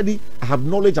because already I have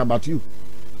knowledge about you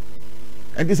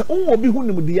and this obi hu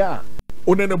nim dia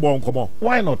onene bon komo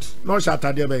why not no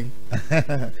shata dia ben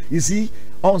you see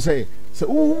on say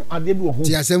ade bi wo ho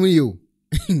ti asem yo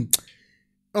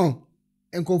oh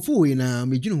enkofu we na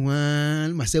medwunu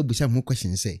ho ma say busa mo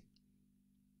question say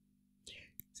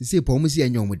se po mo si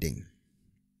anyo mo den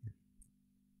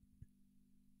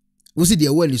wo si de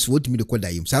wali so wotumi de koda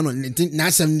yim sa no na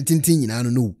asem tintin nyina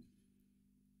no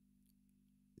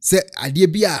se ade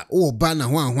bi a wo ba na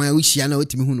ho ahwan wo hia na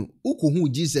wotumi hu no ukohu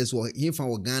Jesus wo hefa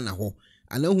wo Ghana ho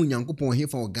ana hu Nyankopon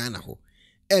hefa wo Ghana ho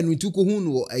enu tuko hu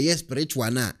no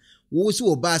spiritual na wo si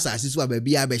wo ba asase so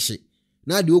abaabi abehye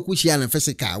na de okuhia na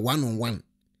physical one on one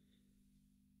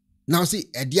now see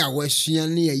ede a wo ahia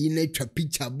na yi na twa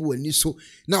picture bo ani so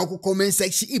na wo comment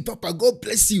section papa God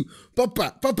bless you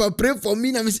papa pray for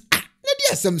me na me na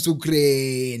dia sam so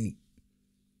kreni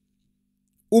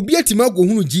obi atima go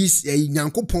hunu Jesus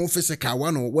Nyankopon physical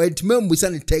one on wa atima mbusa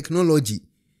ne technology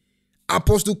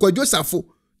apostle Kwadwosafo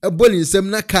eboli nsem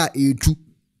na ka etu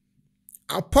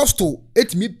apostle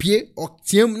etimi pie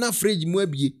otiam na fridge mu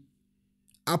abie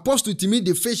apostle timi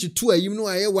the fish two ayim no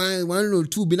aye 1 or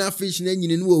 2 bi na fish na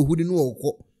nyine no ohudi no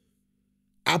okọ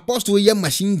apostle ye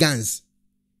machine guns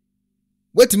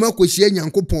wetima akohia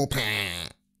Nyankopon pa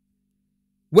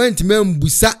wentima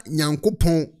mbusa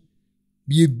Nyankopon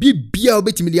bia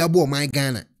obetimi de abo my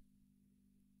Ghana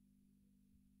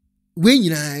we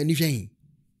nyina ni hwan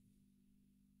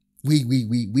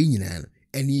we nyina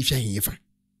ani hwan yefa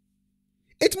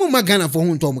etimo magana for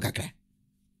hu ntom kakra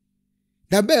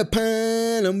da be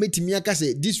pan na metimi aka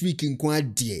say this week nko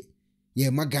ade ye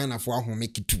magana for ahome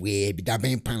kitwe bi da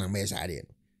ben pan na me sare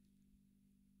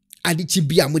ade chi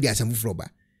bia mo de asam fufuro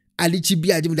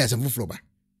ba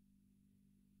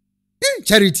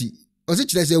charity o se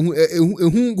kire say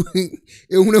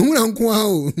ehun na nko ha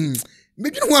o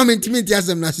medwene ho amentimi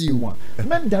asam na se you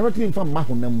men directly from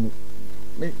mahonam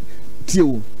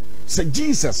tio say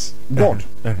Jesus God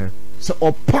so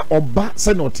oba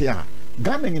say not here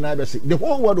Ghana nyina be say the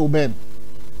whole world will bend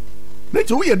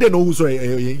let we dey know so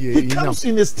he comes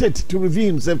in a state to reveal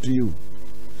himself to you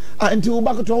until we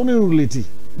back to only reality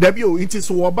there be it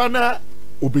is oba na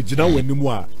obegina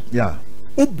wanimu a yeah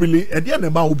obili e dey na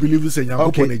ma believe say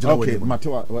Nyankopon na gina wanimu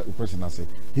Matewa question I say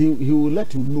he will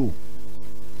let you know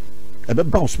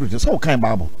about spirit so kind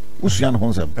Bible usua no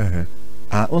honsem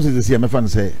on say me fan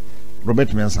say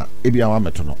Robert Mensa ebi awa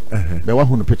meto no be wa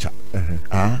hu no picture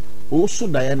o so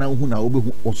Diana hu na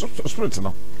obehu o so spirit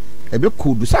no ebe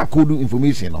code sa code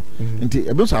information no nti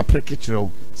ebe so apreke kire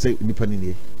say nipa ni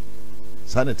ne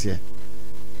sanete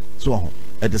so ho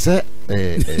e de say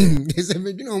se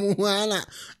medwino mo hala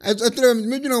atro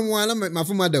medwino mo hala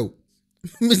mafuma daw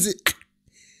misi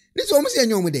ni so mo se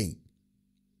anyo mo den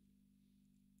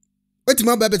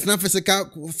otima ba betna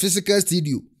physical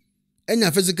studio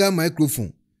enya physical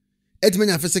microphone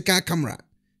etimenya physical camera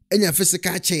enya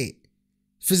physical chair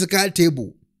physical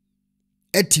table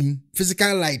etim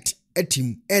physical light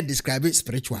etim describe it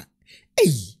spiritual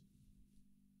hey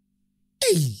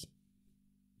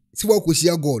si wa ko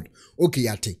share God okay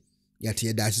yate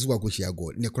that is wa ko share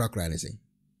God ne kura ne say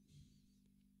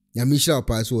ya misha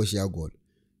pa so share God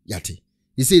yate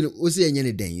you say o say enye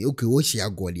ne den okay wo share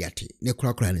God yate ne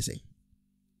kura ne say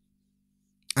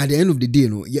at the end of the day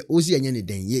no ye o say enye ne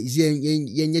den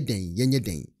yenye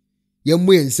den ye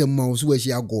mo ensem ma so wa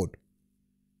share God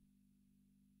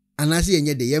anase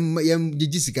yenye de yem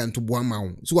jijisika nto boa ma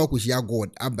wo so wa ko share God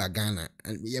aba Ghana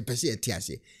ye pese eti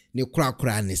ase ne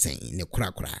kura ne sen ne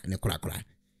kura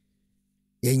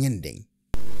yenye den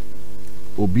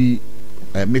obi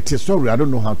mete sorry I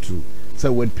don't know how to say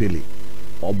word pele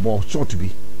obo short bi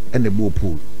and the ball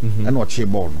pool and what she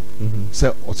born say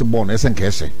what's born esen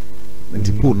kese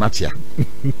nti pool na tia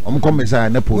come say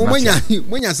na pool na tia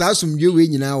monya sa asumdwe we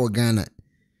nyina wo Ghana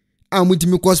a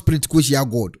mutimi ko spirit ko hia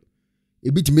god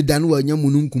ebitimi da no wanya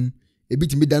mununkum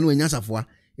ebitimi da no wanya safoa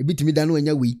ebitimi da no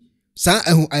wanya we sa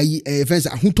fence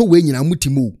ahoto we nyina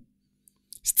mutimo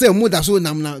still mo da so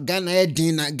nam na Ghana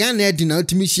edin na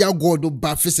utimi hia god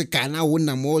ba physical na wo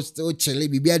nam o still chele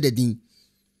bibia dadin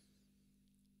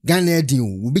Ghana edin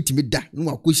wo bitimi da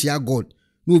no akohia god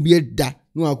no obi da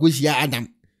no akohia Adam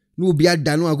no obi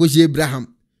da no akohia Abraham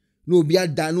no obi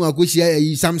da no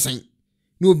akohia Samson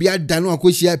no obi da no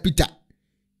akohia Peter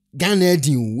Ghana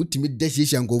edin wutimi da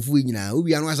hia nkofu nyina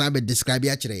obi anu asa be describe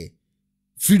ya kire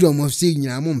freedom of say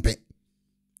nyina mo mpe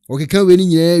okeka we ni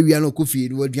nyina wi anu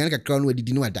kofi wo aduan kakra no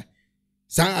adidi no ada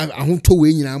sa ahoto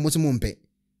we nyina mo se mo mpe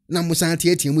na mo san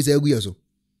tie mo sa agu yeso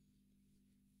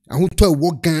ahoto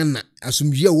wo Ghana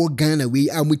asumdwe wo Ghana we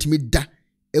a mutimi da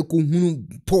ekohunu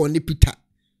Paul ne Peter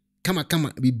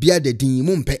kama bibia da din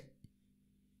mo mpe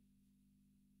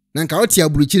na nka oti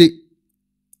aburuchire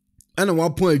ana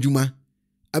wapon adwuma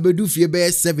abedu fie be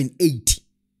 7-8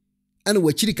 ana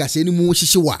wachiri kase ni mu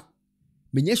hyehyewa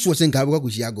menye sure sen ka abekwa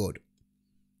kuhia god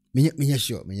menye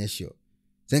sure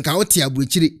sen ka oti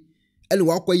aburuchire ana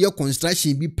wakoye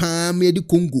construction bi pa me di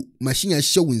Congo machine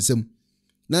ahye wonsam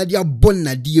na dia bon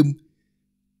na diem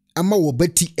ama wo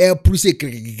beti air pruse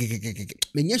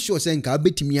menye sure sen ka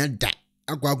betimi ada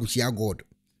akwa kuhia god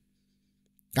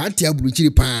ka ati aburuchire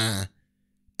pa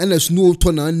ana snow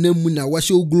to na namu na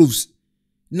washo gloves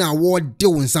na wo de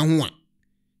wonsa ho a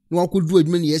na wakodu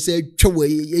adwuma ne yesa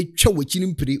twa chini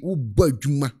mpire wo ba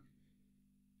adwuma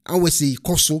awese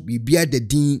koso bibia da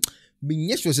din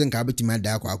menye sure sen ka betima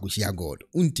da akwa kuhia god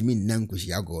untimi nan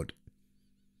kuhia god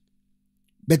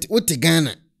but what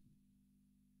Ghana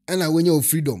ana wenye of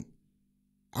freedom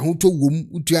ahoto wom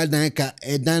utua dan ka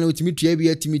edan otimi tua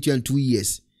bia timi tua 2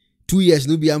 years 2 years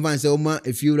no bia mfa se o ma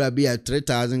efiura bia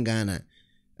 3000 Ghana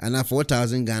ana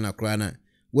 4000 Ghana krana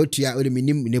wotua o de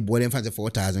minim ne bole mfa se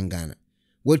 4000 Ghana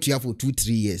wotua for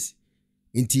 2-3 years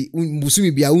inti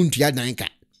busumi bia untua dan ka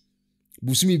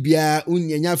busumi bia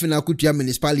unya fe na kutua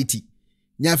municipality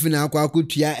nya fe na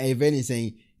akutua even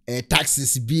say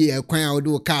taxes bi kwan a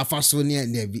wo ka fa so ne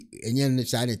enye ne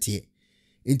sanity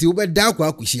inti ubeda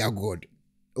akuhia god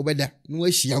ubeda no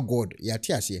ahia god ya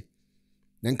ti ase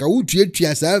na nka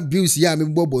wutua sa bills ya me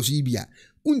bobo so bia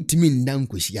untimi ndan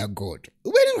kuhia god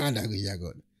ubeda no anda kuhia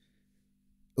god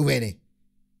ubeda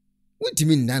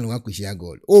untimi ndan kuhia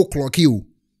god o clock you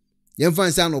yemfa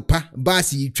nsa no pa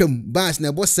bus yitwam bus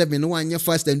na bo 7 no anya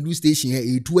fast and do station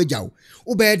here etu ajaw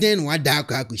ubeda no ada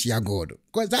kuhia god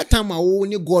cause that time awo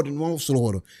ni god no so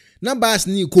horo na bus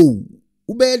ni ko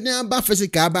ubeda ba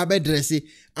physical ba be dress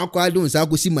akwa don sa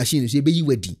akosi machine so ebe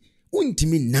yiwadi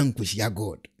untimi nan kuhia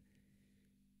god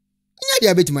nya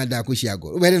dia betima da kuhia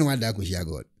god ubeda no ada kuhia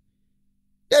god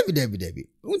David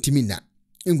untimi na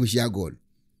nguhia god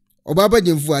obaba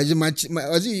jemfu aje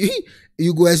ozi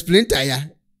you go explain tire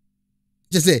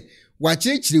just say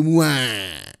wachechire mu a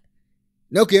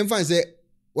na okay mfa say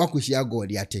wakuhia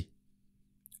god yate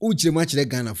uchire ma kire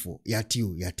Ghana for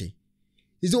yate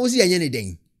izo ozi yanye ne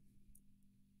den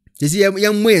jesi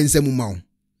yammo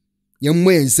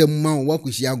ensem ma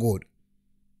wakuhia god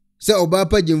say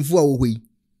obaba jemfu a wo hoi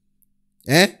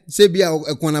say bia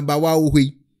Ekuonaba wa wo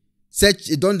hoi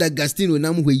search don da Gastino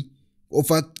nam hoi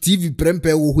ofa TV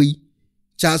prempe wo hoi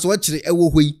chance wachire wo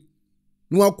hoi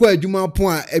no wakwa adwuma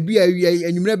pon a ebi awie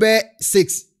anwumre be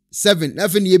 6-7 na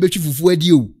fe ne yebetwi fufu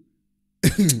adi o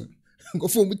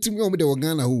ngofo mutimi o de wo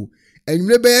Ghana ho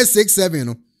anwumre be 6-7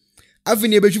 no afi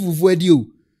ne yebetwi fufu adi o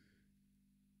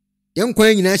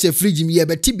yenkwan nyina hye fridge mi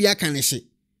yebeti bia kan hye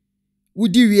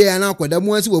wudi wie ana akwada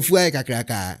mu anse wafu ayi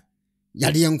kakraka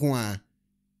yade yenkon a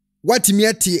watimi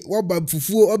ate woba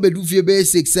fufu obedu fie be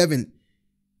 6-7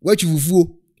 watwi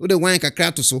fufu o de wan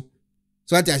kakra to so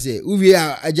ati ase uwie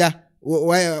aja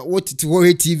what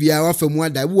to TV a wafamu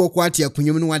ada ebu okwa ate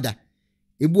akunyem no wada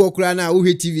ebu okra na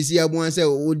wo TV si abu anse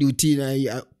wo de uti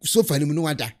na sofa ni mu no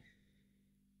wada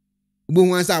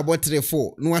ebu wan sa abo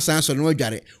 3-4 no wasan so no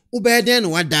wadware ubeden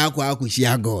no wada akwa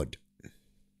akuhia god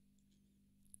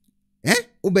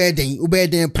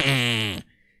ubeden pa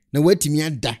na watimi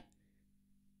ada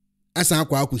asa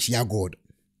akwa akuhia god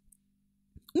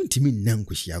untimi nan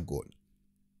kuhia god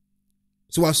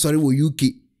so wa sorry wo UK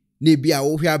na bia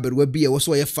wo hwe aberwa bia wo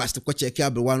so ye fast ko check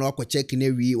aberwa na ko check na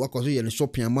wi wo ko so ye no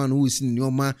shopping man wo si ni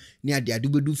oma ni ade ade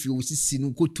bedu fi wo sisi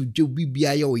no ko tudwe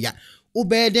bibia ye wo ya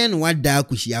obeden wa da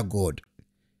kuhia god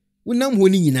wonam ho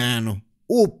ni nyina no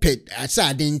o pet asa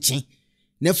ade nche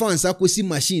na fa nsa ko si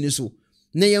machine so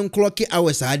na yen clock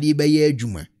hours ade be ye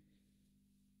adwuma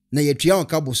na yetua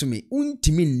onka bosome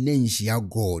untimi nnanhia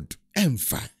God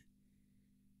emfa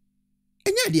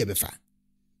enya de befa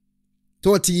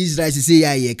to ti Israel say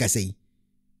ya ye kasai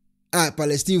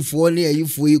Palestine for na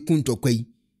yifo yikuntokwa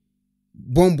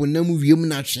bombo na mu wiem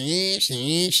na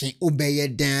hwe obeye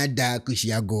da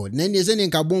kushia God na ne se ne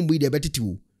nka bombo ide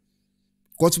betetiwo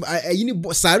cause ayini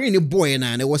sare ne boy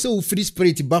na was a free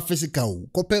spirit ba physical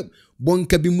kope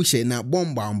bonka bi mu hye na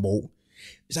bomba ambo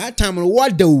that time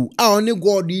what do only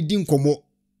God yi din komo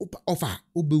offer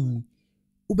obewu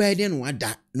obeye den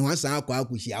wada na wasa akwa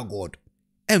kushia God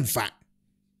emfa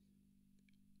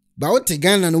ba wote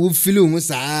Ghana na wo fili mu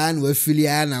saa na wo fili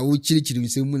a na wo chirichiri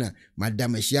nsemu na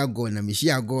madam Meshia God na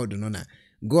Meshia God no na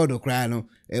God okra no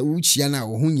wo chia na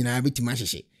wo ho nyina betima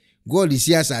hyehye God is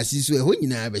asase so ho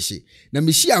nyina behye na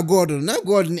Meshia God no na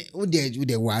God ne wo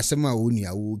de wa asema wo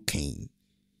nua wo kan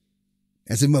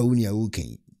asema wo nua wo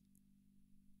kan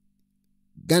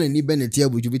Ghana ni beneti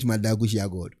abuju betima da go shia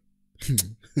God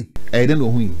don't know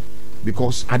who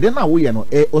because I don't know wo ye no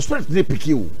o spirit ne pick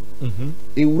you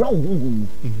ewura hunhum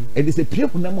and it's a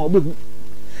people na ma obehu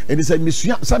and it's a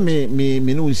misua sa me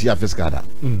no nsia fiskada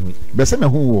be se me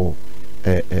hu wo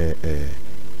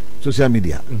social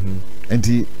media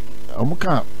and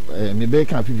omuka me be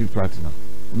kan pipi partner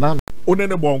na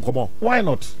onene bon komo why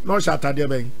not no shatade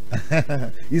ben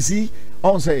you see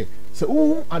on say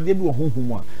ade bi wo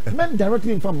hunhum a men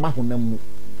directly from mahonam mu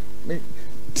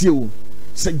tio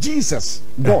say Jesus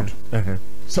God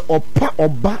so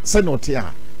oba say not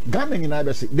here Ghana nyina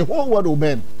be say the whole world will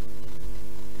bend.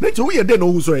 He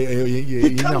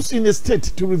comes in a state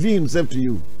to reveal himself to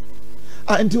you.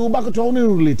 Until back to only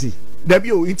reality.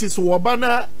 Debio it is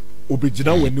wabana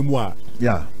obejina wanimu a.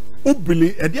 Yeah.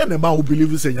 Ubili e dia na ma who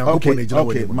believe say Nyankopon na jina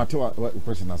wanimu. Okay, Matthew what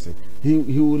question I say. He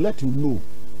will let you know.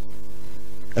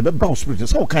 E be bound spirit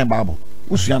so kind Bible.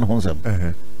 Usua no honsem.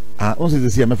 On say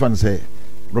say me fan say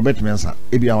Robert Mensa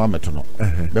e bia wa meto no.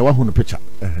 Be wa hu no picture.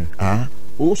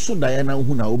 Also Diana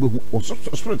who na obehu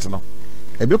spirit no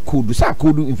ebe code sa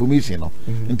code information no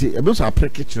nti ebe so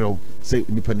apreke kire say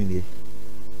nipa ni nie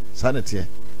sanete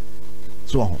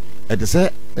so e de say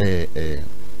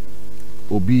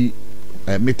obi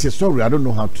mete story I don't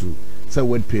know how to say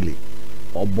word pele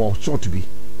or ball short be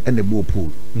and the ball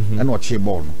pool and what che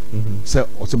ball no say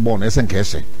o se ball no esen ka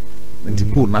ese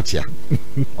nti pool na tia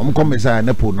om come say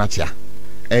na pool na tia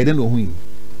e de no hu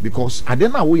because I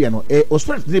don't know we no o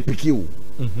spirit dey pick you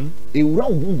ewura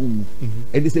hunhum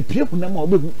and it's a people na ma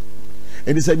obehu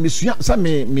and it's a misua sa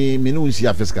me no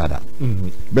nsia fiskada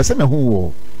be se me hu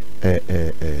wo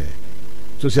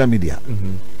social media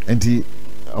and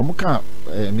omuka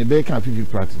me be kan pipi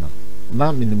partner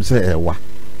na me nim say ewa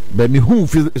be me hu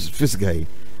fiskai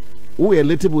we a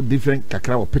little bit different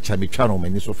kakra wo picture me twa no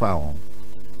mani so far on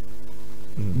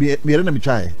me na me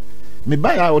try me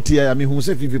buy out here me hu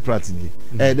say pipi partner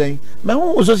then me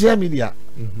hu social media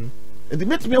it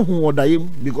makes me who order him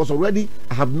because already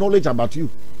I have knowledge about you.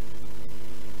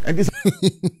 And this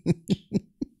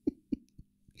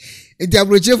it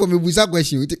approach for me with a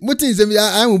question. What is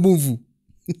I am move?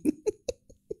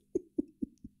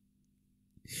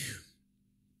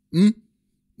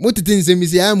 What things me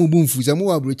say I am move? Some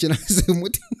more approach and I say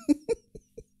what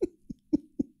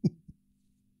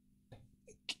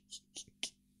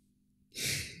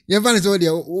you find all the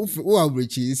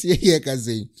approach is here can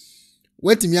say.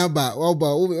 What me aba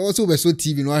also be so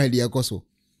TV no ahede yakoso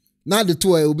na the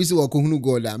two obi se wakohunu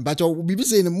God am but obi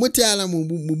say no moti ala mu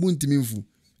ntimi mfu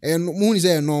mu hu ni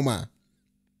say normal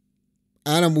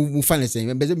ana mu fa ne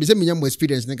say be say me nyam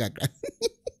experience ne kakra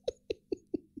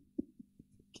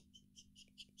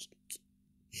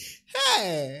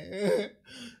hey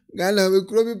gana we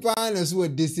kro bi pa na so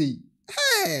de say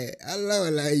hey Allah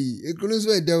wallahi e kro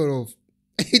so e devil of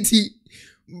eti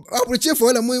approach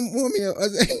for la mu me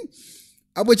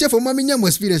aboche for mama nyam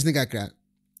experience ne kakra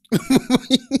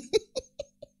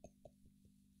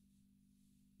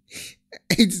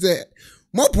it's a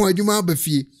mo pon adwuma ba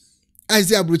fie I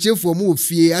say abroche for mo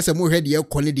fie asa mo hwede ye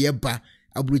kone de ba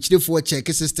abroche for check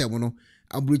system no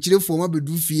abroche for ma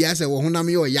bedu fie asa wo honam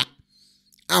ye oya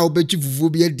a obechi fufu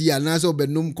bi adi ana asa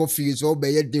obenum coffee so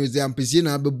obeye de ze ampesi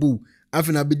na abebu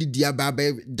afina be didi aba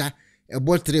da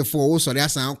ebo 3-4 wo sori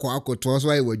asa akoto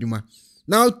so ayi wadwuma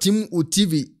now team o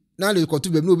TV now they got to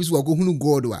be no be so go hunu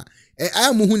God wa I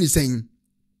am hu ni sen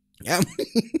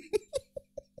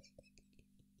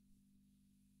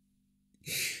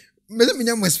me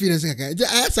nyam experience kaka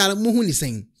I sala mu hu ni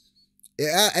sen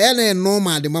na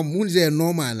normal de ma mu ni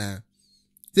normal na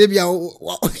se bia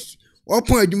o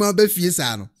pon adwuma ba fie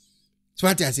sa no so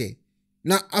what I say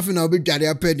na afina obi dware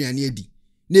apaduane adi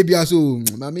Maybe also,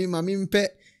 mammy,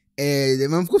 pet, the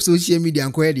man for social media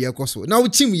and query your coso. Now,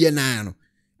 Chim ye nano,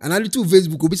 and I do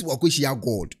Facebook, which walk with your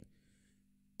God.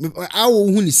 I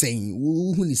will saying,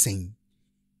 who is saying,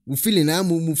 we feeling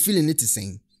I'm feeling it is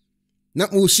saying. Now,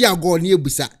 we share God near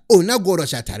Busa. Oh, now God or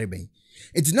Shatarabay.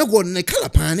 It's not God in a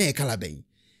calapane, calabay.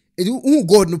 It won't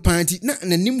God no party, not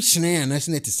in a nim snare, and that's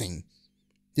not to sing.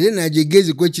 Then I gaze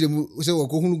a question, so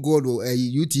who God or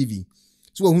UTV.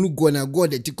 So who go now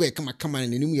God that you come on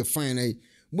and you find a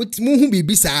what moon be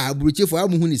beside Bruce for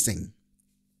Amu sing.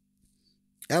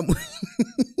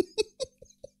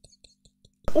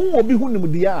 Oh, be who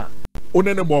dia.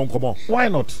 Onene bon come on. Why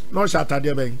not? No shatter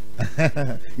there bang.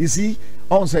 You see,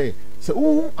 on say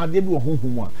so are they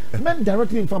home. Men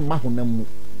directly from Mahonam.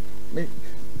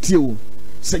 Till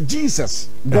say Jesus,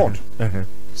 God.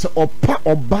 So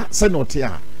oba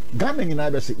senotia. Gammon in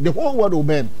Ibersy, the whole world will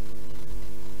bend.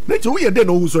 He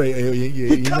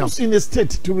comes in a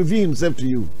state to reveal himself to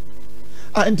you.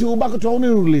 Until back to only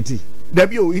reality.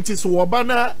 Debio, it is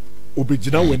Wabana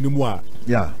Obijina when you are.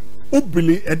 Yeah.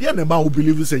 Ubili, and the other man who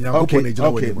believes in your okay,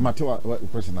 Matthew,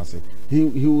 what question I say? He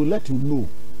will let you know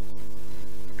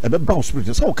about spirit.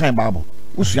 It's all kind of Bible.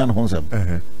 Who's young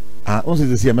Honsem? Also,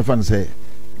 the CMF and say,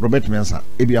 Robert Mensa,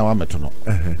 Ebia Metono,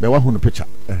 the one who the picture.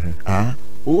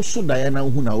 Also, Diana,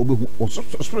 who now will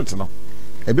spirit.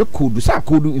 A bit cool, beside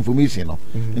cool information.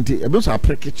 Until a bit of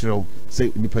precatory say,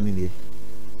 depending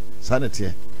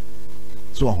sanity.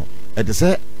 So, at the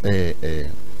say,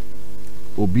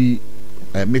 will be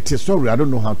a meteor story. I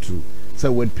don't know how to say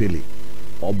word pele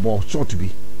or ball short to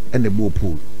be and the ball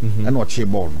pool and what she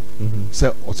born. Say,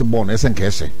 what's a born as and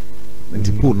case and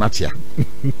the pool natia.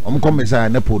 Come as I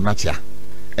nepo natia.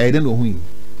 I don't know who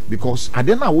because I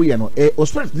don't know we are no a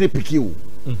spirit they pick you.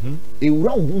 A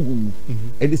round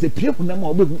and it's a people number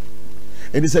and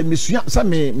it's a monsieur. Some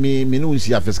me no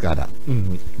see a fiscada.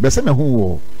 But some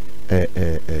who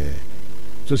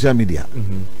social media.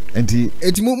 And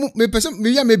me person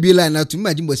me be line now to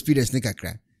imagine what experience nika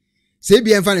kra. Say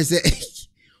be en fan say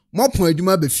mo pon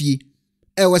aduma be fie.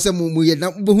 E wo say mo ye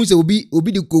na bo hu say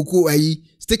obi di koko ayi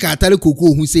stick atare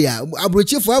koko hu say a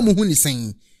abrochefo am hu ni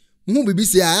sen. Mo bibi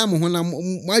say a am hu na mo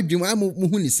adwum am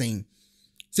hu ni sen.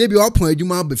 Say be opon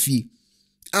aduma be fie.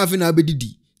 Afi na be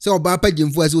didi. Say oba pa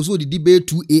jemfu as so didi be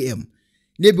 2 am.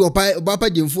 Nebi oba pa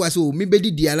jemfu as o me be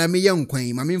didi ala me ye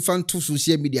nkwan ma me mfa to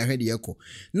social media hwede yeko.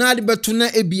 Na ade beto na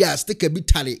ebia stick bi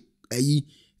tare ayi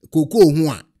koko hu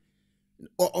a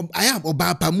aya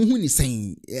oba pa mu hu ni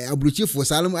sen abrochefo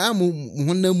salom aya mu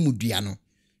honam mudua no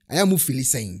aya mu fili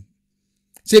sen.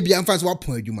 Say bia mfa so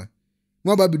opon aduma.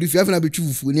 Mo ba bedu fiafo na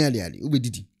betwufu ni ade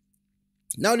obedidi.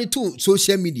 Now the two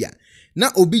social media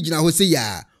na obi gina ho say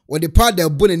ya or the powder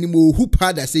bone ni mo who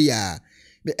powder say ya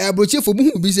me abroche for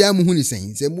mu bi say am hu ni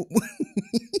sen say mu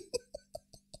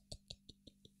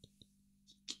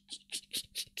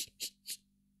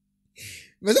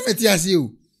me say meti ase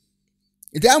o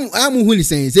it am hu ni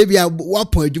sen say bia wa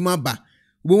pon adwuma ba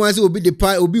obi wan say obi the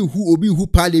powder obi hu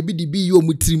powder bi di bi yo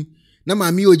mutrim na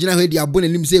ma mi o gina ho di abone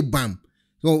nim say bam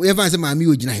so e fa say ma mi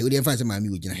o gina he o de fa say ma mi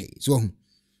o gina he so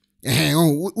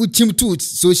uchim to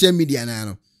social media na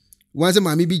no once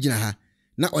mama bi gina ha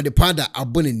na o the powder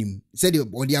abonanim said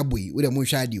o de aboyi we de mo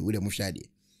hwade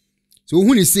so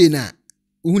hu ni say na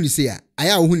hu ni say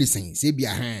aya hu ni sen say bia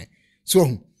ha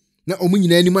so na o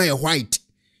nyina anim aye white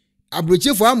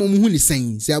abrochefo am hu ni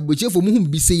sen say abrochefo mu hu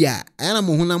bi say ya aya na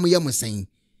mo hu na mo ye mo sen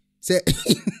say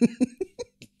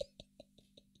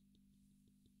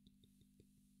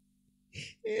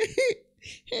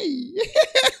hey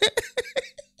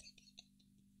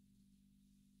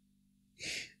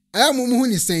aya mu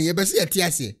ni sen ye be se yete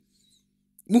ase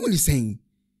mu ni sen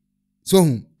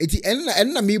so eti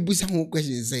enna me busa ho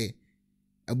question say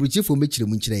abrochefo mechire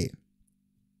mu nkire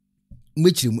mu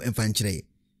emfa nkire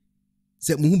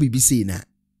say mu hu bibi sei na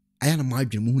aya na ma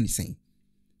adwene mu hu ni sen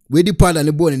we di pada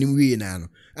ne ball ni mu wie na no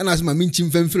ana so ma minchim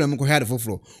famfira me ko hade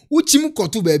foforo uchim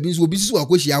koto ba bi so obi so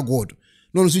akohia god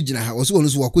no so gina ha so no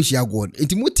so akohia god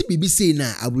enti moti bibi sei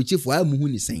na abrochefo aya mu hu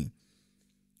ni sen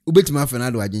obetima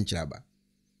Fernando aginkira ba.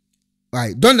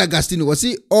 Right, Don Agostino was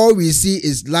see all we see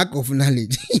is lack of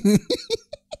knowledge.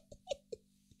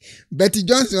 Betty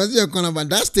Johnson was here about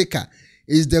that sticker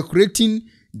is decorating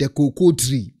the cocoa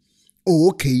tree. Oh,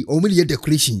 okay, only a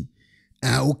decoration.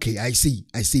 Okay, I see.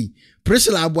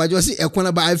 Pressure Abu just see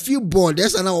Ekuonaba. I feel bored.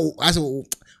 That's now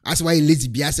as why lazy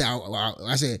be I say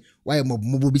why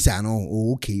mobile bisa no.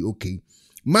 Oh, okay.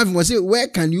 Marvin was say where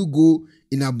can you go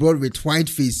in abroad with white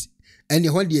face? And the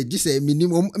whole day just say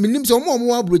minimum so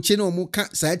more abroche no mo ka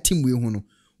sa team we hu no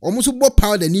omo so bo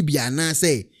powder ni bi ana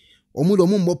say omo do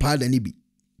mo powder ni bi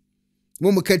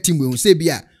mo ka team we say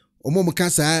bia mo ka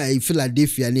sa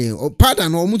Philadelphia ne o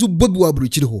pardon no mo to bobi wa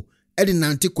bruchiri ho e de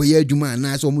nante koye adwuma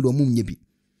na so mo do mo nya bi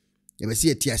e be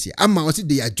se etiase ama o se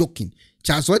they are joking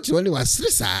cha so ti woni wa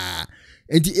sresa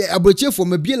enti abroche for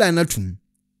mabiela na tum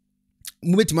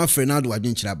mo betima Fernando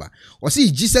adwenchiraba o se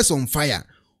Jesus on fire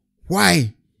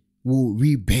why will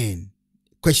we burn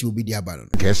question will be the abandon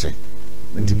kese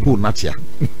enti po natia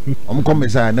o come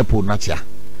say na po natia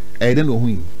e de no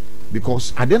hu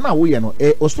because ade na wo ye no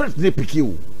o spirit dey pick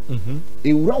you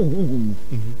e wura hu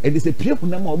and it's a pure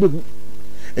na ma obehu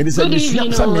and it's a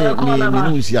mission some me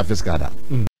no see afeskada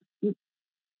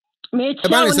me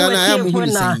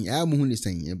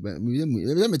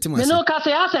no ka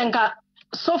say asenka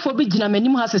sofo bi gina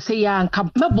manim ha sese ya nka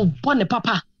mebobɔ ne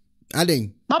papa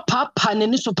aden ma papa ne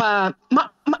ni so pa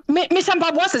me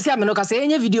sampa bo sese me no ka say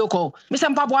enye video call me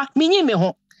sampa bo me nyi me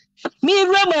ho me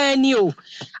remani o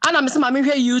ana me se ma me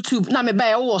hwɛ YouTube na me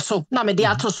ba e wo so na me de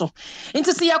ato so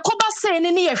nti se yakoba say ne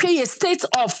ye hwɛ ye state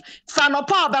of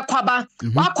fanopa obekwaba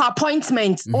wakwa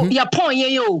appointment ya pon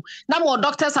ye yo na mo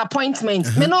doctor's appointment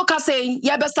me no ka say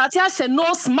ye be start ya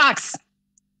nose mask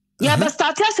ye be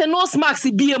start ya nose mask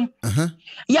biem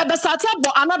ye be start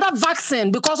ya another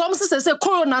vaccine because almost say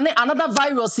corona ne another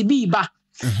virus bi ba.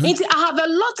 Inti I have a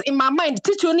lot in my mind.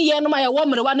 Teach you ni my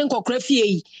woman one nkokra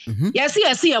fie.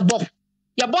 Yes ye bo.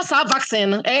 Ye bo sa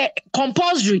vaccine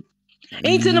compulsory.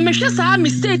 Inti no me hwe sa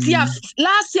mistake ya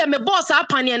last year me boss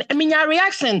apanian eminya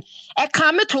reaction e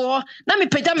ka me to na me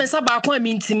pagya me sa ba kwa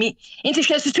me ntimi. Inti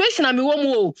hwe situation na me wo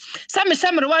mu o. Sa me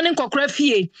hwe me one nkokra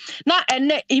fie. Na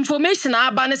ene information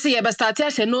aba ne say ye be start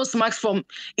ya nose mask from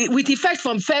with effect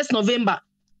from 1st November.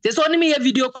 This only me a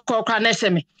video call kra na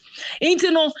hwe me.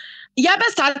 Inti no ya be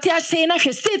start ya say na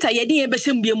hwe state ya din e be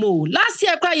hwem biemu last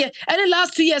year cry and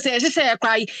last 2 years ya say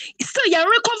cry still ya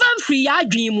recover free ya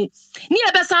adwin mu ni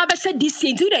ya be sa be hwe this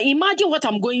year to imagine what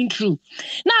I'm going through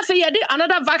na fe ya dey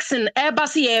another vaccine e ba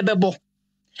say ya be bo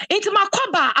into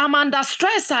makoba I'm under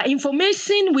stress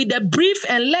information with the brief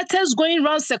and letters going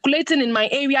around circulating in my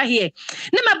area here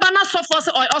ni me ba na so for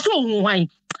say also hu hwan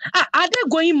are they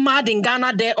going mad in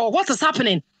Ghana there or what is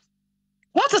happening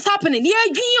ya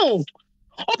adwin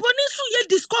Oponisu ye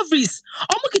discoveries.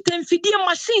 Omukite mfidie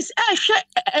machines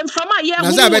hwe mfama ye hu.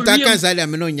 Na za beta kan sale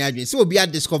me no nya adwen. Se obi a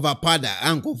discover pada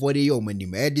anko for the ye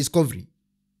omanim. Discovery.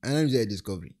 Anam say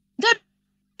discovery.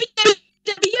 The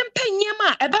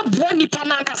yempanyema eba bo nipa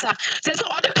na nkasa. Se so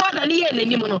ode pada ne ye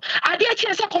nanim no. Ade a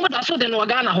chi se komoda so de no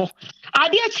Ghana ho.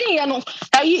 Ade a chi ye no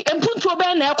ayi empuntu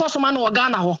obe na ekosoma no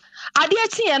Ghana ho. Ade a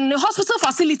chi ye no hospital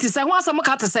facilities e ho asem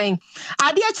ka te sen.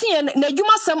 Ade a chi ye na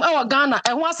adwuma sem e wo Ghana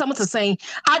e ho asem te sen.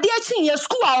 Ade a chi ye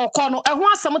school a okọ no e ho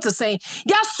asem te sen.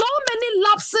 There are so many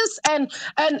lapses and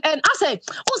I say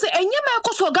enyema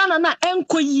ekoso Ghana na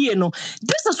enko yie no.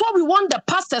 This is what we want the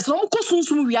pastors no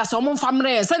kosunsun wi ase o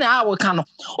famre se na awo ka no.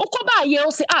 Okoba ye o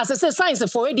say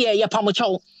science for e dey ye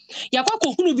pamocho. Yakwa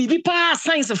hunu bibi pa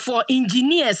science for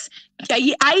engineers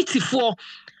IT for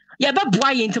ya be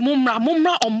boa ye nti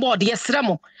mumra on board yesre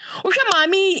mo ohwe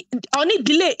mami oni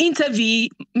delay interview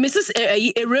Mrs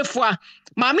Erefua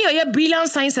mami oye brilliant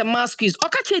science and math quiz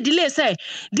okache delay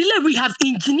we have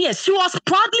engineers. She was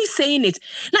proudly saying it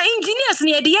na engineers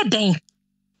ne de den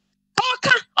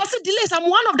oka also delays. I'm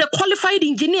one of the qualified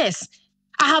engineers.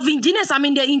 I have engineers. I'm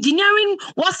in the engineering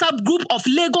WhatsApp group of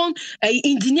Legon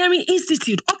Engineering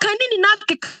Institute. Okani ni na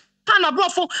kana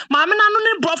brofo mama na no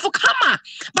ne brofo kama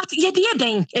but ye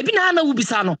den ebi na na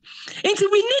ubisa no.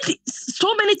 Until we need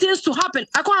so many things to happen.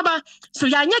 Ekuonaba so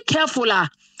ya nye careful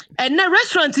and na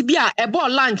restaurant bi a ebo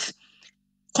lunch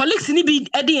colleagues ni bi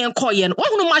e de en call ye no.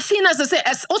 Wo machine as say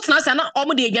otna say na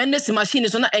omo de adwan nesi machine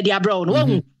so na e de abroad no.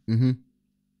 Wo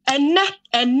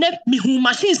enne mi hu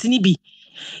machines ni bi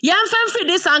yan fan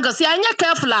this angle say anya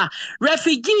careful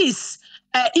refugees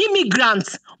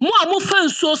immigrants mo amufa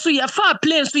nsuo so ye fa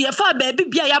plane so ye fa baby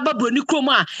bia ya babroni krom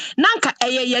a nanka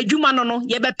eye adwuma no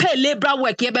ye be pay labor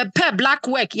work ye be pay black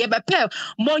work ye be pay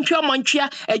montwa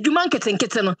adwuma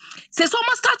nketenkete no say so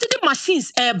ma start the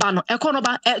machines ba no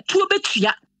Ekuonaba tuo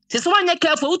betua say so anya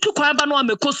careful utu kwan ba no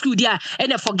ameko school dia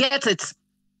and forget it.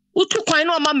 Utu kwan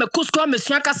no ma meko school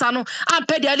amesua kasa no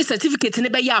ampɛ de certificate ne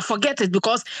be ya forget it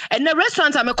because and the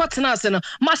restaurant ameko tena ase no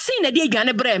machine na de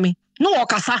adwane bre me no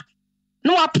okasa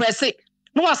no press it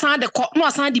no asan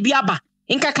de bi aba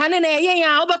inka kane na yen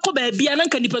ya obekɔ ba bia na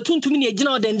nka nipa tuntum ne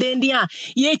agina odenden a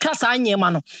ye twa sa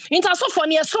anyema no inta so for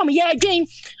ne esom ye adwen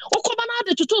okoba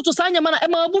na de tutu sa anyema na e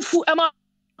ma bufu e ma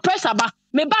pressure ba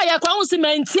me ba ya kwa unsi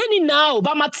mentie ni now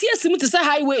ba matie simu te say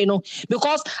highway no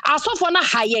because asofo na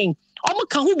hayen Omo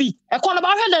ka hu bi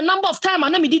Ekuonaba hwe the number of time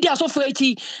na me didi asofo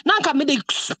echi na nka me de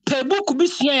pe book bi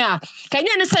sua a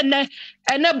kanye ne se ne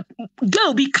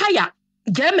girl bi Kaya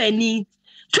Germany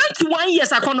 21 years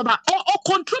Ekuonaba o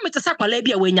control me to sakwala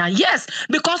bi awanya. Yes,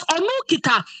 because ono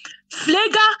kita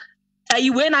flager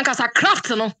we na nka sa craft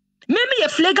no meme ye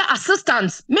flager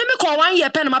assistant meme ko 1 year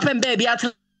pen ma pen baby at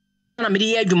na me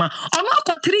dey adwuma ono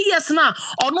ko 3 years na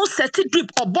ono set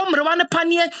drip obomrewa ne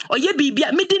panie oye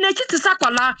bibia me di na chi te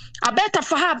sakwala abeta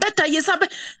fa ha beta yes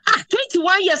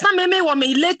 21 years na meme wo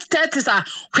me late 30s a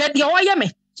hwe de oye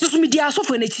me so me di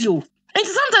asofo na chi o. And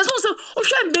sometimes also,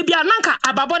 oh, baby, Ananka,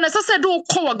 Ababona said, oh,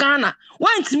 call Ghana,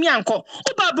 why to me uncle,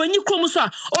 oh, Baboni Chromosa,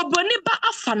 or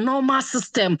Boniba a normal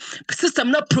system,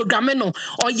 no programming,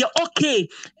 or you're okay,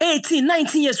 18,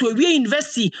 19 years, where we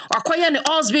invest, or acquire the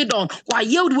Osvedon, why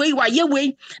yield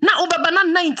way, now over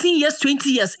 19 years, 20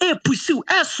 years, pursue,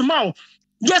 small.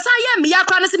 Yes, I am,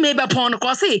 Yakranesi maybe upon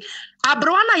cross.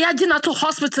 Abroana yajina to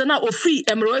hospital na or free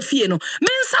emroefie no.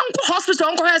 Men sanko hospital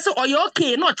uncle has or you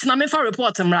okay, not na me for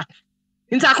report mra.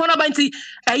 Inta Ekuonaba nti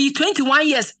 21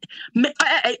 years me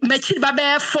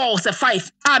babe 4 or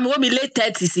 5 me wo me late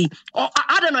 30s or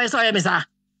I don't know so I me sa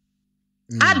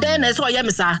I then so I me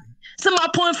sa se ma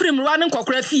pon free mra ne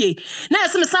nkokora fie na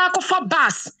se me sa akofo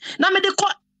bus na me de ko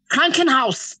cranking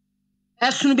house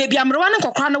esunu baby amrwa ne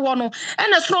nkokora ne wo no e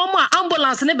na so mo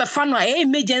ambulance ne be fa no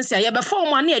emergency ye be fa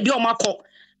mo na e de o makọ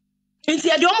Inti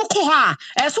ya di omo ko ha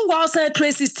so wa say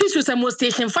traces tissues and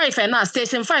station 5 and now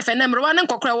station 5 and mrewa ne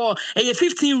nkokra wo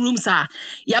 15 rooms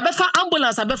ya be fa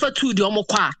ambulance be fa 2 di omo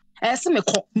ko se me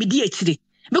ko me di akire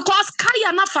because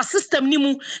Kaya na fa system ni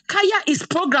mu Kaya is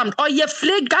programmed or ye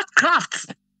flager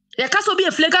craft ye kaso be a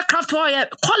flager craft or ye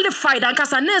qualified and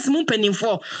kasa nurse mu penin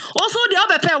for also the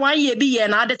other pair 1 year be ye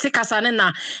na de take kasa ne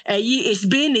na is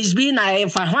being na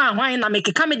fa hwan na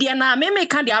make comedy na me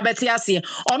kan de abeti ase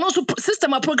ono so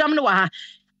system program no wa ha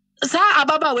sa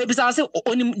ababa we bisa say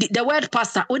the word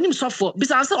pastor onim sofo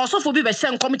bisa say osofo bi be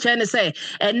hye nkom che ne say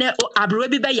ene abro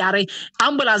bi be yare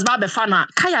ambulance ba be fa na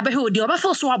Kaya be he odi oba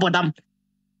fe so abodam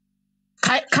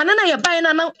kanana ye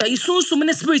ban na isunsum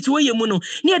ne spirit wo ye mu no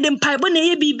ne de mpaibo na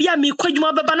ye bibia me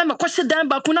kwadwuma baba na me kwhye dan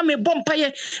ba ko na me bom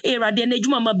paye erade na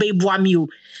adwuma ma be boa me o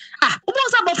obo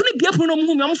sa bofo ne bia pu no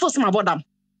mu me fo sma bodam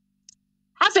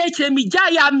afa eche mi ja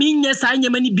ya mi nye sa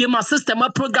nyema ni bia ma system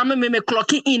program me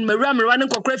clocking in me ramra ne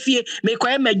kokora fie me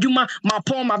koye ma adwuma ma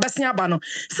pon ma besen aba no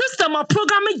system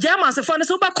program German se fo ne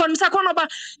so ba kon sa Ekuonaba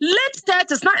late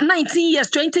 30s 19 years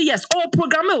 20 years all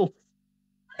program o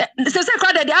se se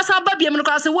kwa de asa ba biem no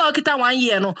kwa se wa kita 1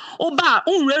 year no oba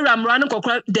unwura mra no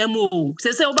kokora demo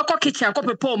se se oba ko kitchen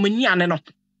akopepo omniane no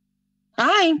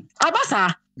ai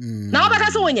abasa na oba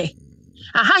ka se wonye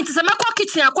nti se mekọ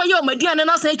kitchen akoye omaduane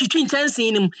na sa etwitwi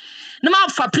ntansin nim na ma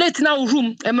fa plate na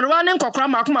room emrewa ne nkokora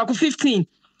mako 15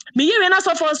 me yewe na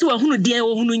so for so ohunu den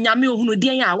ohunu nyame ohunu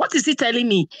den ya what is he telling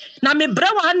me na me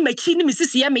brewa han machi ni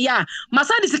misisi ya me ya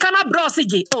masadi sika na bro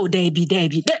seje oh Debbie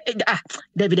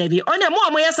onye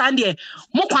mo yesa ndie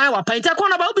mo kwan wa panta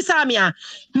Ekuonaba obisa me a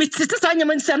me tete sa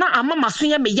nyama nsia na ama maso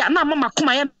ya me ya na ama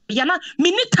makoma ya na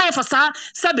me need time for sa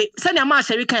sabe sani ama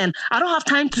sheri kan I don't have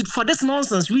time for this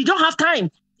nonsense we don't have time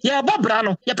ya bobra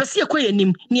no ya pese ekoye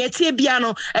nim ne etie bia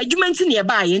no adwuma nti ne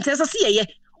ba ye ntesa se ye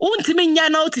untimi nya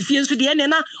na otifie nso de ene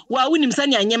na wa wonim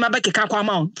sani anyema bekeka kwa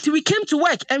ma so we came to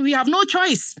work and we have no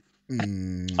choice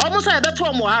almost I beto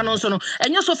omo ha no so no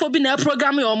enye sofo bi na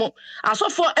program omo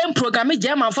asofo program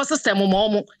German for system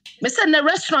omo me say na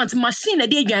restaurant machine na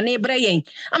de aduane bre yen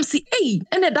am say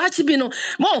ene dachi bi no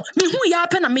mo me hu ya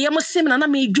pe na me yem sim na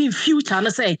me dream future no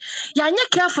say ya nya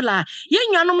careful a ye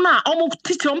nyanom na omo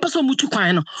titi omo peso mutu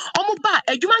kwan no omo ba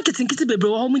adwuma nkitinkiti bebre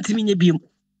wo omo ntimi nya biom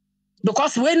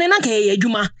because we na ka ye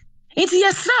adwuma inti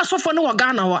ye sra sofo no wo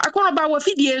Ghana wo Ekuonaba wo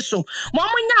fidie so mo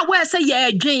nya we say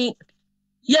ye adwen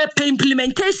ye pe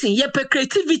implementation ye pe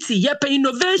creativity ye pe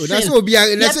innovation that's what be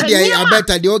let's say I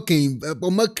better the okay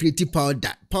more creative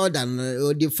powder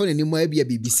the phone anymore be a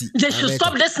BBC they should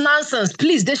stop this nonsense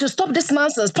please they should stop this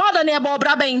nonsense powder na about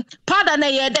braben powder na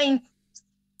ye den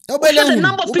the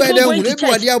number of people going to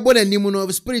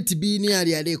church spirit be near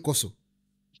the koso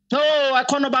oh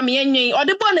Ekuonaba me enyi o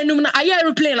de born enum na aye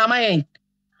airplane am ayen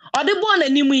o de born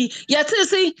enum ye tell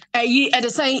say at the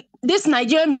saying this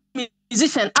Nigerian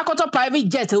musician akoto private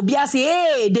jet obi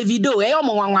ase Davido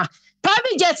omo wanwa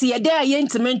private jet ye there ye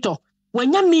intimento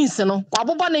wanya means no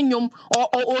wabobo na nyom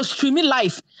or streaming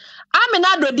live amena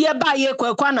adodi e ba ye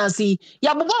kwakwa na si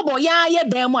ya bobo ya ye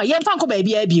dem a ye mfa nko ba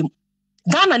bia biem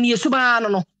Ghana na yesuba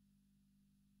no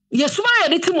yesuba ye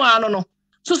de timu ano no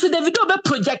so Davido be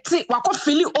project wako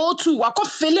fili O2 wako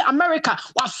fili America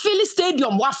wa fili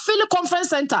stadium wa fili conference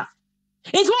center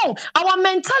It's wrong. Our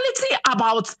mentality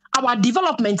about our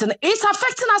development is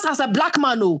affecting us as a black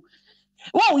man. Oh.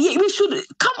 Well, we should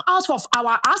come out of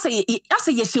our as a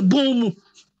yes boom.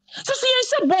 So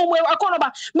yes boom where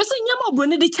Ekuonaba. Me say nyama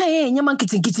broni de chain nyama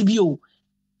kitikiti bi o.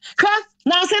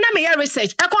 Now say na me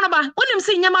research. Ekuonaba, when him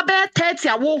say nyama be 30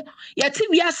 awo, yeti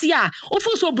wiase a,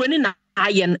 ofu so broni na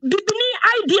ayen. Bibini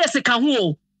ideas ka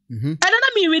ho. And then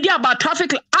I read about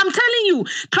traffic. I'm telling you,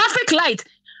 traffic light.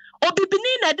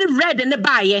 Obibini na the red and the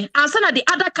buy, and some of the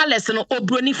other colors no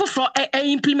obroni for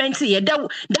implement here.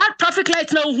 That traffic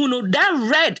light now who know that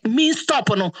red means stop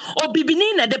no.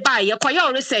 Obibini na the buy. For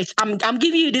your research, I'm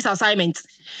giving you this assignment.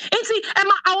 And see,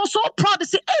 Emma, I was so proud to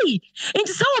say, hey,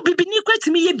 it's so Obibini great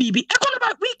to me, ye baby.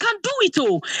 Ekuonaba, we can do it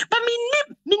all. But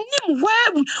me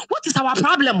where? What is our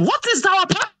problem? What is our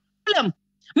problem?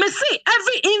 Me see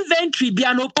every inventory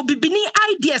biano obibini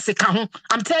ideas account.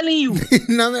 I'm telling you.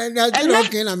 Na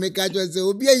okay na make just say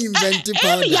obi invent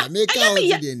powder. Make out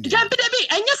the Jambi debi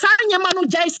enya sa nyama no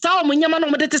jai style mo nyama no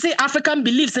mo de say African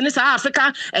beliefs in South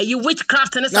Africa you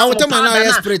witchcraft in South Africa. Now tell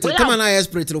me spirit. Tell me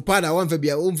spirit powder one for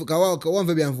bia one for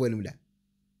anfo enu da.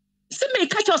 Se me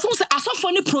catch us so asofo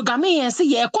ni programming and say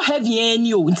ye ko heavy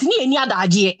eni o. Ntini eni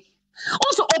adaje.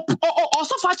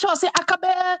 Also factual say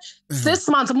akabe 6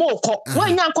 months more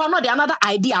when yankwa no the another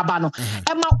idea about no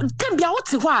Emma tembia what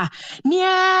ho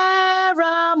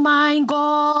nearer my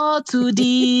God to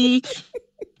thee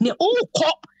ne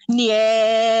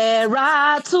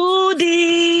nearer to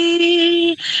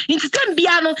thee into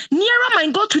tembia no nearer my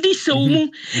God to thee so mu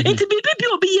into bibi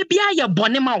obi ye bia ye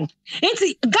bone ma wo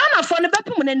into Ghana for ne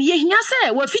bepem na ye hia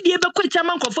say wa fidie be kwa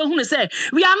chairman kofo hu say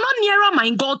we are not nearer my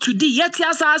God to thee yet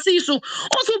asase so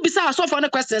also bisa so for the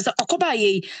questions okoba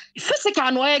ye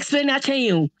physical no explain a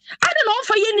chen o I don't know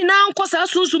for ye ni na nkosa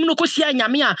sunsun no ko hia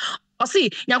nyame a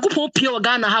see, Yakupon Pio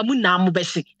Ghana Hamuna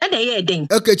Mubeshi, and they ding.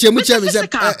 Okay, Chemucha is a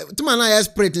to my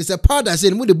spirit is a powder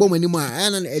saying, would the bomb anymore,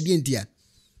 and an idea.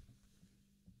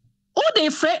 Oh, they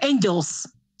free angels.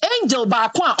 Angel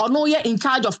Bakwa or no in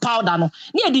charge of powder no.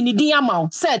 Near the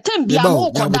Nidiamau, said,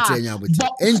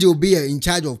 Angel be in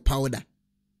charge of powder.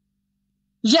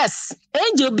 Yes,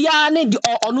 angel be or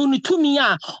no to me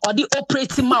or the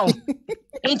operating mouth.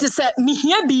 And to say me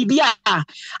here be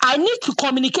I need to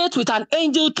communicate with an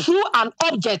angel through an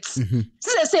object. So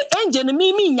they say angel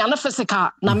me yana physical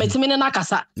na metimene na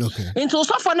kasa. Okay. And so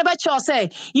for never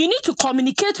say you need to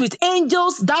communicate with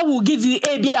angels that will give you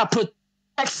a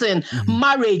protection,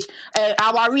 marriage,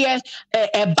 our rear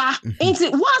ba.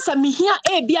 Into once a me here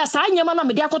as I nyama na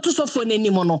me dia koto so for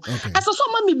n'anim no. As so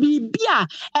ma me bia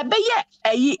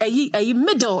a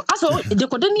middle. As so de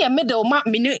kodo ne middle ma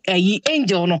me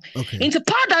angel no. Into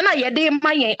powder na ye dey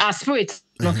my spirit.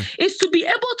 No, is to be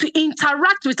able to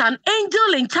interact with an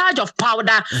angel in charge of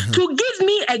powder to give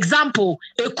me example.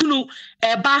 Ekunu,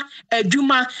 eba,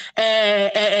 eduma,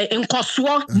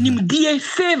 nkoswo, nimdie,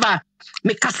 favor.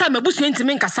 Me kasa me busu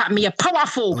ntimi nkasa me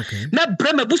powerful me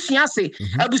bre me busu ase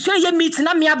abusu ye meet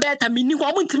na me abeta me ni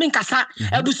ho mo ntimi nkasa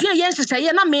abusu ye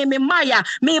nhyehyeye na me maya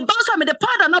me ba so me the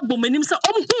powder na bom anim se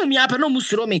omhu mi apɛ no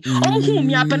musuro me omhu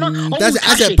mi apɛ no that's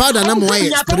as a powder na mo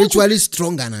spiritually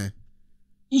stronger na.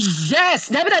 Yes,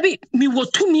 David, me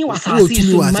what to me was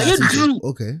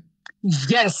okay.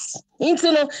 Yes,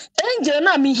 into no angel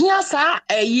na me here sa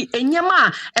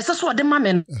enyama eseso de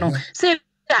mamen no say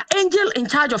angel in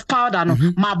charge of powder no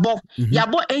mabo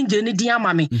yabo angel ni dia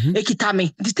mame ekita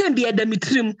me the time be the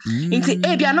mitrim into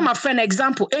ebia na my friend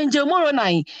example angel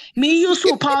moronai me use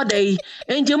powder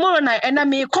angel moronai and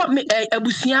me call me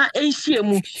abusua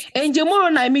enhiemu angel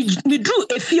moronai me drew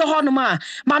efie ho no ma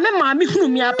mame hunu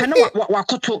me apɛ na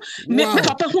wakoto me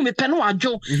papa hu me pɛ no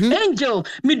wajo angel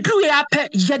me drew ya apɛ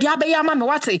yede abɛya ma me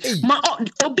wate ma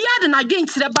obi ade na dwen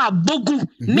kire ba bogu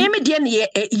me de ne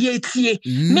ye tie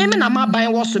me na ma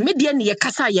ban so me de ne ye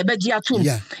kasa ye beji atum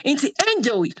inti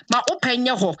angel ma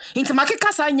openye ho inti ma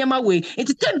kasa nyama we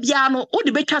inti tembia no wo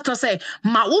de betwa to say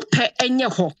ma wo pe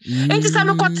enye ho inti sa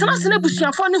me kwatena se na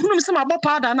busuafo ne hunum se ma bo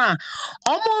powder na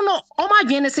omo no omo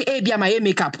adwen ne se e bia ma ye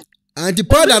makeup anti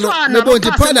powder no me bo anti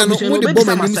powder no wo de bomb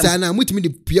anim sa na mutimi de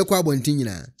pie kwa bontin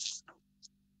nyina.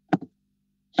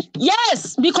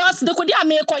 Yes, because the kodia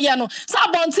me koye no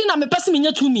sa bontin na me pese me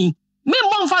nya tumi me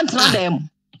mo mfa ntena dem.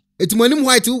 It's money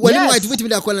white, when white with me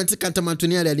that call and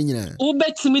Cantamantonia.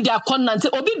 Ubet their content,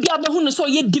 Obi Biabu, so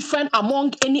ye different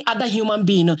among any other human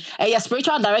being, a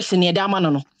spiritual direction near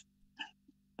Damano.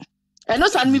 And no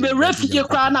son, me be refugee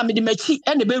crown, I made the mechi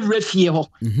and the be refugee.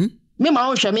 Me, my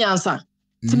own shame answer.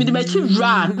 To me, the mechi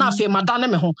ran, not fear Madame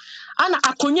Meho. And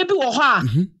I couldn't be or her.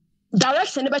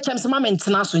 direction ne be chem se ma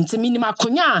mentena so nti minima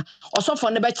konya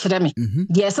osofo ne be kire me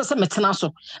yes se metena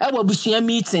so e wa busua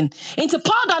meeting nti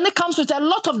powder ne comes with a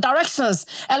lot of directions,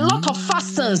 a lot of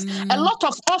fastings, a lot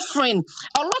of offering,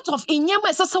 a lot of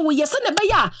inyema se we yes ne be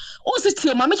ya o se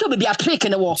tie ma me cho be a trick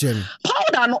ne wo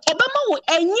powder no obema wo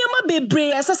enyema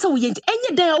bebre se we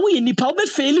enye dan wo ye nipa wo be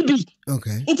fail bi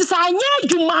okay nti sa anya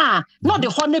adwuma not the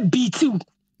honor be too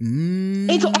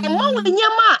nti omo wo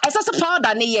enyema se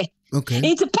powder ne ye okay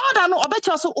nti powder no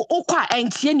obecha so okwa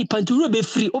entie nipa nturu be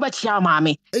free obechia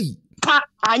maame pa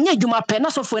anya adwuma pe na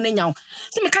sofo ne nyawo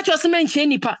se me ka cho se menchie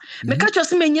nipa me ka cho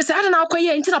se menye se adana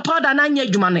akoye nti na powder na anya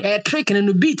adwuma no trick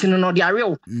no beat no de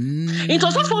arew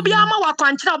nti sofo bia ma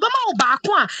wakwanchira obama wo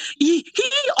baako a he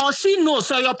or she knows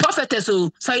so your prophetess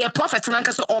so your prophet na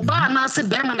nka so oba na se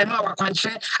be ma ma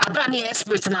wakwanchira abra na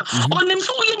expert na onim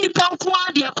so ye nipa nko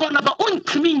ade Ekuonaba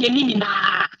ontimi nye nini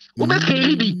na wo be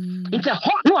feli bi nti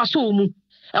ho no aso mu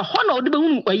ho na ode be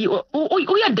hunu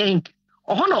o ya den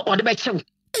ho na ode be chew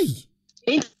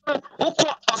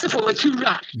oko osifo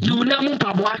wachiwura you na mu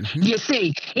paboa ye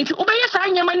say nti obeye sa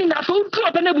nyama ni na so tu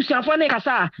obena busuafo na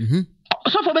kasa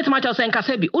so for betima cha sen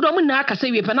kasa bi udo mu na kasa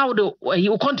wi pe na udo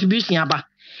contribution aba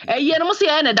ye no mo se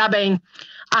ye na da ben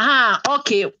aha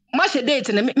okay match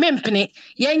date na mempene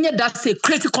yenye that say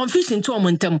create confusion to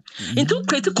omontam into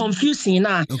create confusion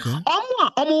na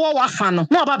omo wa fa no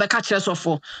na oba be ka kire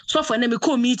sofo na me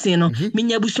call meeting no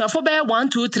menya busuafo be 1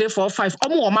 2 3 4 5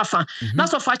 omo wo mafa na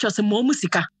sofo acho se mo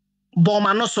musika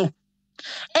boma no so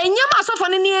enyama sofo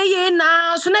ne ye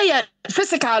na so na ye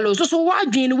physical so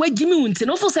wadwen wagimi unti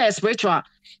no for say spiritual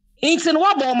into no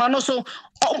boma no so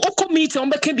o meeting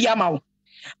be ka bia ma wo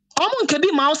omo nke bi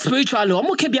ma spiritually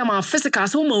omo ke bia ma physical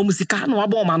so ma musika na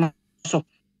wabo ma no so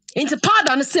into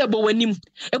powder no say bo wanim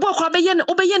e bo kwa be ye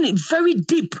ne very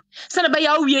deep say na be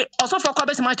ya wie osofo kwa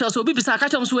be se ma cho so obi bisa ka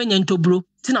chom so anya ntobro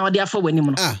ti na ode afa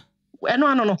wanim no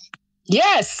eno no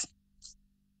yes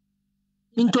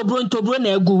ntobro na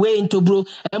egu we ntobro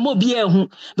e mo bi ehu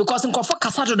because nkofo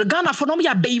kasa do Ghana for no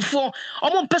ya beifo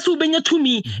omo pese ubenya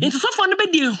tumi into sofo no be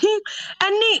de hu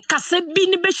ani kasa bi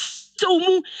ni be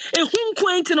mu ehun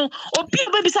kwenti no obi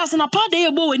obi sase na pa dey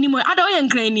ebo wani mo ada oye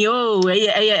nkrani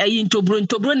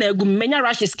ntobro na egu menya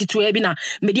rashes kitu e bi na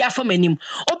media afọ manim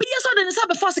obi yeso de ne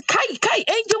sabe force kai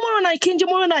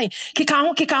enjemoro na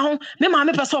kika ho me ma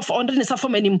me person of under ne sabe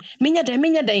manim menya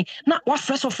den na wa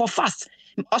fresh for fast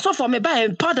also for me by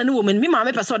pardon the woman me ma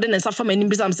me person de ne sabe manim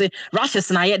bi sam say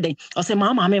rashes na ye den o say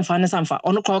ma me mfa ne samfa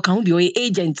ono kwa kan bi o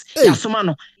agent ya soma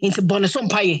no into bonus on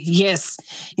pie yes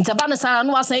into banasa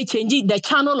no asa change the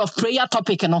channel of prayer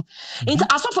topic no into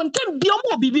asofo ntem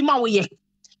biomo bibi ma wo ye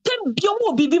tem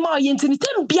biomo bibi ma ye ntini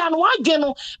tem bia no adwe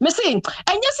no me say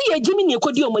enye se ye gimi ne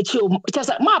ekodi o machi o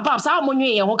chesa ma bab sa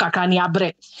monwe ye ho kakra ne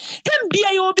abre tem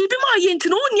bia ye bibi ma ye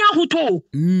ntini oni ahoto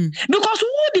because who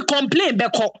the complain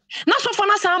beko na sofo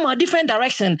na sa different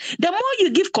direction the more you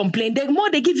give complaint the more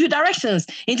they give you directions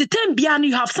into tem bia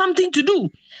you have something to do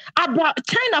about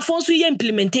China for so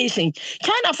implementation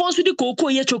China for so the cocoa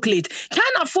ye chocolate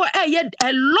China for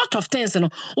a lot of things no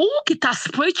kita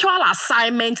spiritual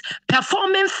assignment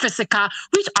performing physical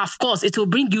which of course it will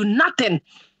bring you nothing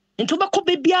into bako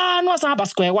bebia no asa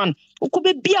square one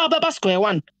ukobebia baba square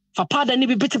one fa pada ni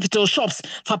bi pitipito shops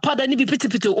fa pada ni bi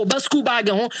pitipito oba school bag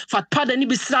ho fa pada ni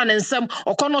bi sra nsem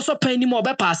okono so pan ni mo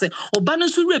oba pass oba no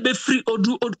so rebe free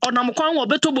odu onam kwan wo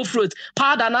beto bo fruit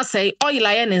pada na say oil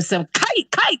aye nsem kai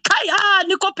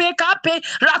ni ko pe ka pe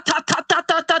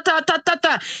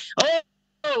ratata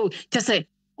oh just say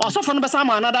also for no be some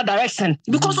another direction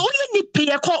because only ni pe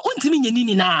e ko ontimi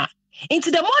nyani na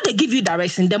into the more they give you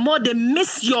direction the more they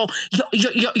miss your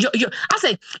I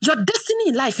say your destiny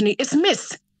in life is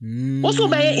missed. Also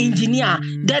by engineer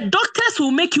the doctors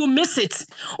will make you miss it.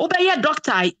 Obey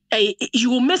doctor you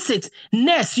will miss it.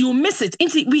 Nurse you will miss it.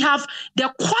 We have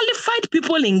the qualified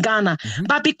people in Ghana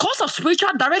but because of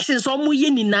spiritual directions or mu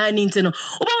ye ni na ni ntino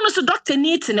oba no doctor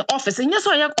needs in the office and yes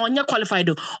or you qualified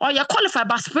or you qualified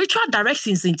by spiritual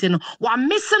directions ntino wa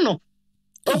missing no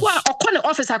owa okone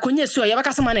office akonye so ya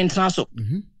baka sama na international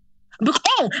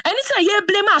because anything you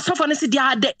blame us for they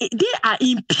are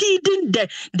impeding the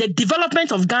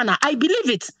development of Ghana. I believe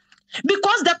it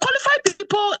because the qualified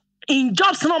people in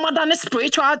jobs no more than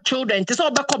spiritual children. It's all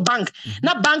back bank.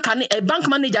 Not bank and a bank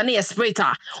manager na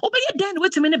spiritual. Obey then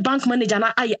wait a minute bank manager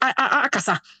na I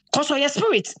kasa. Cause your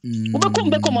spirit.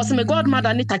 Ubekum ose me God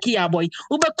mother ni Takia boy.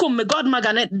 Ubekum me God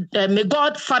me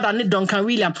God father ni Duncan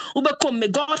William. Ubekum me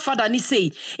God father ni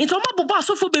say. Into ma boba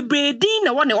so for bebre din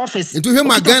na one office. Into him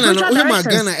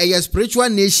Ghana a spiritual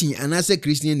nation and as a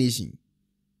Christian nation.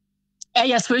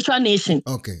 A spiritual nation.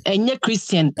 Okay. A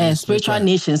Christian spiritual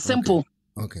nation. Simple.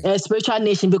 spiritual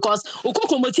nation because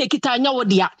ukokomoti ekita nya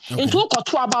wodia into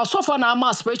ukoto about so for na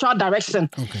ma spiritual direction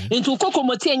into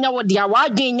ukokomoti nya wodia wa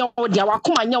adwen nya wodia wa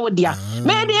kuma nya wodia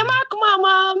me de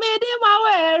makuma me de ma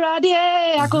werade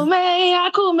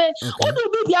akume odu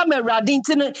bibia me rade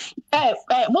ntine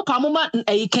mo pamoma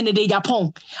Kennedy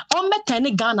Japan on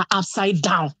me Ghana upside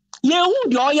down. Who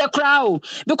the oil crowd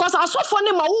because I saw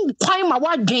funny my own quite my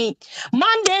word game.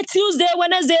 Monday, Tuesday,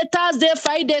 Wednesday, Thursday,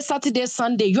 Friday, Saturday,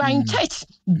 Sunday. You are in church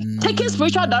taking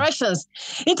spiritual directions.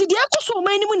 Into the echo so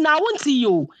many now won't see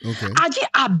you. Aji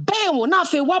abe will not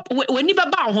feel what when you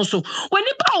bow also. When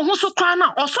you bow also crown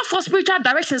out also for spiritual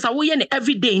directions are we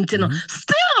every day.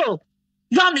 Still.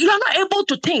 You are not able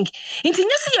to think. Into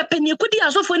a penny could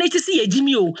also for to see a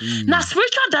Jimmy. Now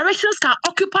spiritual directions can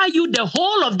occupy you the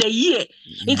whole of the year.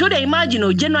 Into the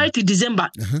imagine January to December.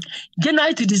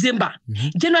 January to December.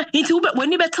 January into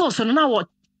when you better so now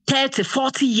 30,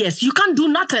 40 years. You can't do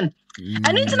nothing.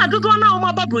 And into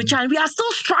we are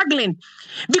still struggling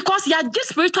because you are just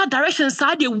spiritual directions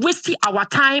are they wasting our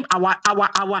time,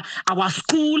 our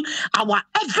school, our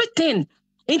everything.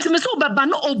 Intimacy baba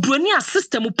no obronia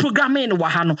system programming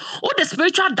wahano. Oh, the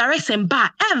spiritual direction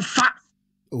ba emfa.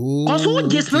 Also,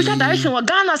 the spiritual direction wa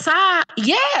Ghana sa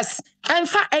yes.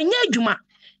 Emfa enye adwuma.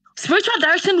 Spiritual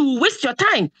direction will waste your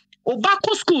time.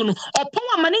 Obako school no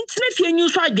opowa mane ntine fie nyu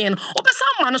so adwen. Obesa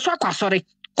ma no so akwasori.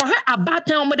 Kohwe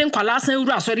abatan omode nkwala san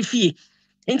wura asori fie.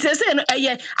 Inti say no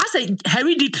as a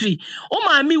hereditary o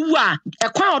ma mi wu a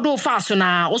ekwan odo fa so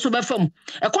na o so be fam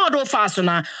ekwan odo fa so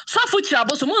na so fuchi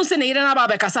aboso mo nse na ire na ba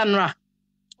be kasa nra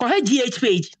ko ha GH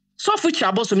page so fuchi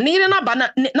aboso na ire na ba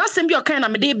na sem bi o kan na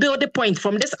me dey build the point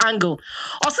from this angle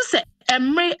o se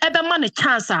emre ebe ma ne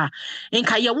chance a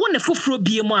nka ye wo ne foforo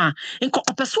bie mu a nka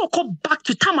opeso ko back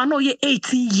to time na ye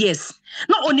 18 years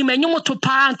na oni menyomo to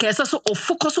pa nka ese so o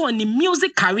focus on the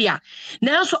music career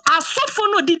na so asofo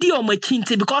no didi o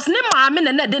machinti because ne maame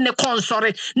na de ne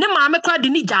konsore ne maame kwa de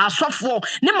ni ja asofo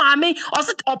ne maame o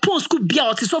se opon school bia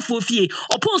o ti sofo fie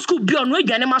opon school bia no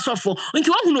adwane ma sofo nti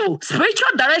wo hu no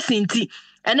spiritual direction nti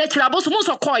ene kirabo so mo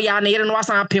so call ya na yere no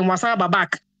wasan apem wasan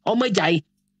babak o majai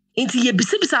Inti ye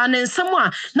bisibisa na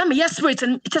nsamo na me spirit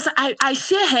and just I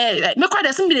share her me kwa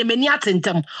desem bi mani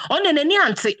atentem on na nani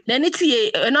ante na ni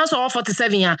tie na so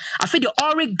 47 ya I feel you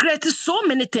all regret so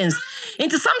many things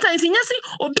into sometimes in yesi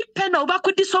obi pen na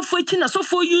obakodi so for echi na so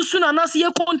for you soon na se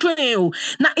ye control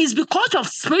na is because of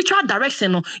spiritual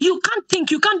direction you can't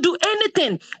think you can't do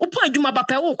anything opo adwuma ba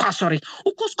pe wo kwasori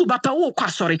ukosku ba pe wo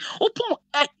kwasori opo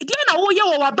die na wo ye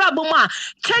wo brabo ma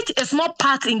church is not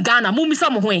part in Ghana mumisa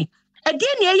mo hwen.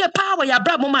 Again, your power, your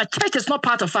brother, mama, church is not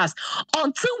part of us.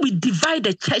 Until we divide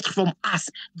the church from us,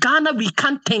 Ghana, we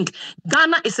can't think.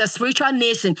 Ghana is a spiritual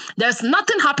nation. There's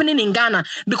nothing happening in Ghana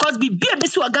because we be a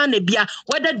bit of Ghana,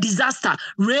 whether disaster,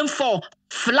 rainfall,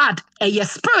 flood, and your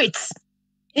spirits.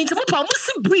 Into mo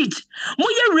bridge, mo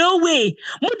ye railway,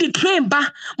 mo the train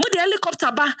ba, mo the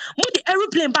helicopter ba, mo the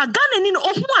aeroplane ba. Ghana ni no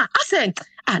ohwa. I said,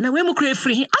 na we mo create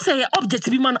free. I say object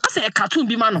be man. I say a cartoon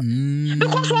be man.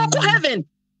 Because we go heaven.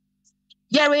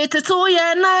 Yare to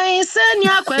ya nice and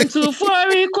ya kwentu for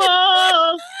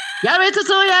recall. Yare to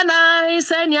ya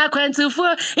nice and ya kwentu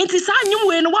for. Inti sanyum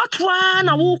when what one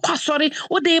a woo sorry,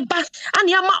 o de back and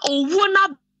yama o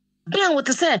wona ben what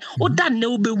to say. O dan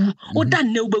no be o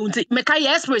dan no be make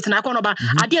I spirit na Ekuonaba.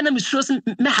 Adia na misros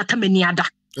me hatamani ada.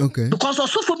 Okay. Because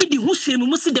also for be the who say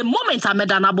we see the moment I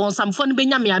made an abon some fun be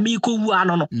nyame ami ko wu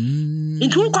ano.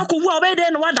 Into kwa ko wu obey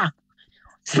den wada.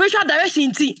 Spiritual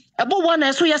direction about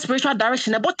 1 so your spiritual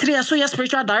direction about 3 so your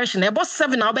spiritual direction about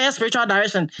 7 now be spiritual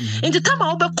direction in the time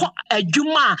I be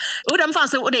adwuma we dem fan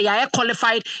say we dey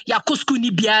qualified ya school ni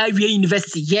bia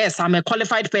university yes I'm a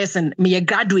qualified person me a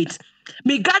graduate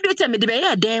me me dey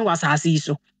be den was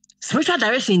so spiritual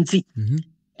direction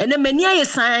and then many years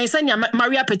science and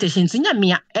Maria petitions in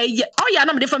Yamia. Oh, yeah,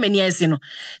 I'm different many years, you know.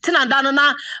 Tina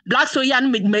Dana, black so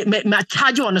young, me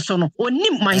charge on the son, or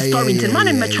name my story to man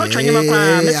in my church on your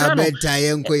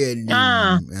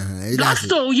black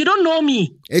so you don't know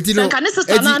me. It's a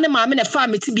man a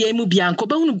family to be a mubianco,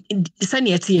 but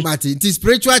sanity. Martin, it is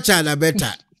spiritual child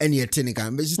better, and your tinnica,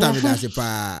 but she's having as a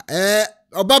pa.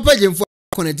 Obapa Jim for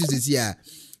connected this year.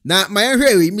 Now, my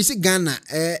Harry, Miss Ghana,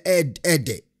 Ed.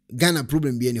 Ghana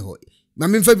problem be anyhow.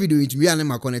 Mami mfa video it we ane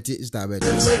ma connect star bet.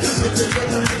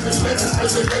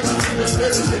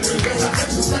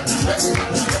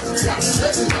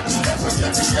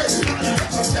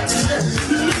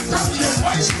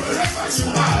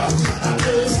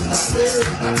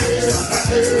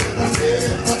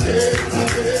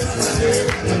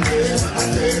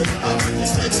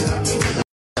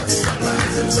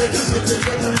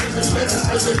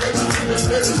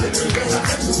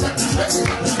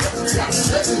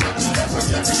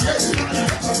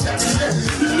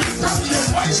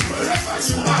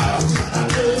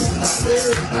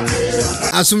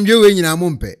 asumdwe we nyina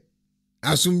mompe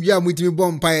asumdwe amutimi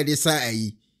bompa ye de sa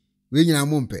ayi we nyina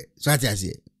mompe so ati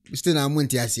ase still na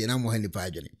amunti ase na mo hani pa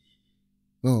adwene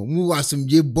oh mu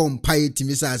asumdwe bompa ye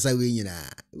timi sa we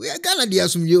nyina we Ghana de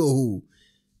asumdwe oho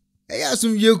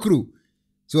asumdwe kru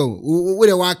so we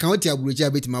de wa kan oti aburochi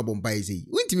abetima bompa ye sei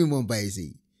untimi bompa ye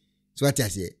sei so ati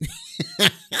ase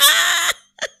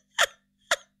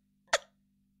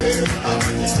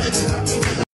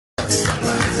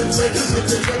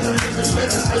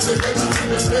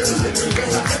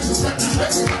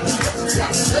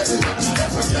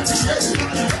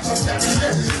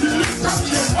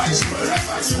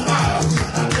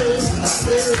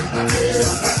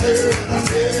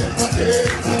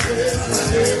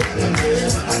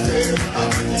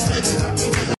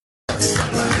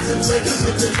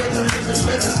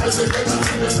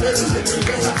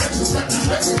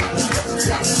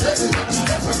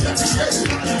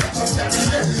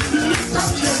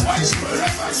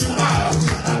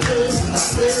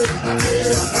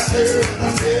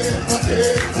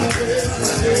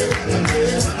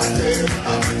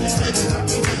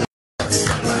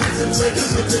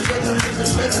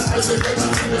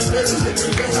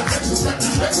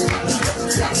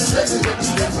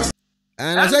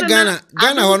And I said Ghana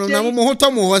hono na mo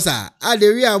hoto mo hosa ade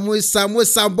wi a mo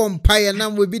sa bompaye na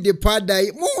mo bi de pada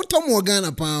mo hoto mo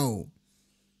Ghana pa o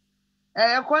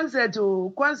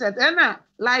concert na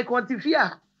like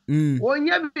otifia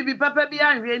onya bibi papa bi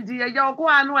anhwe ndi ya okwo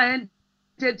anu a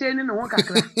entertain no ho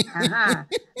kakra aha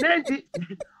nenti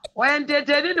o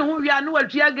entertain no ho wi anu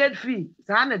watua gate fee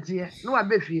sa na tie no wa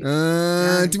be fie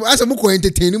tipo asa mo ko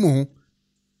entertain mo ho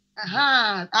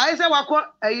aha I say wako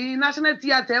national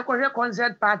theater e ko hwe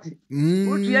concert party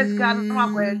utua ska no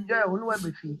wako enjoy ho no wa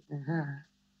be fie aha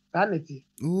sa na tie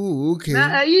okay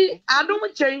na Adom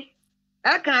Kyei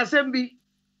e kan asem bi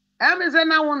emeze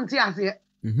na wonti ase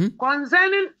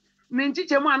concerning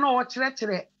minchichemu ana o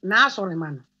kire na asore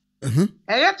ma no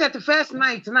 31st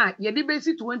night na ye di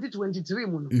besi 2023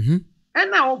 mu no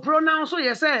na o pronounce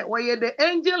ye say we the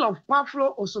angel of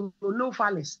Pafro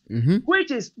Osonophalis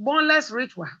which is boneless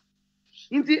ritual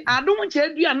inti Adom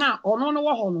Kyei Dua na ono no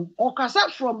wo ho no o kasa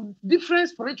from different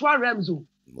spiritual realms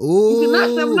inti na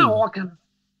sem na o kan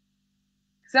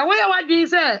se we ya wadin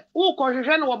say wo ko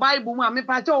hwehwe no Bible mu a me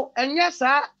pa cho enye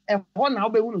sa ho na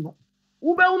obehunu no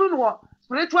ubehunu no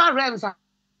spiritual realms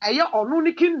aye onu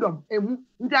ni kingdom emu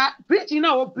nta preaching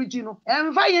na wo preaching no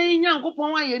emfa ye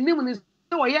nyankopon a ye nim ni se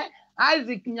wo ye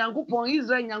Isaac nyankopon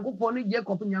Israel nyankopon ni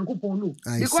Jacob nyankopon no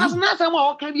because na some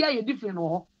wo kan bia ye different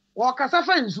no wo kasa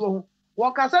fa nsuo ho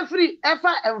wo kasa free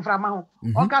efa emframa ho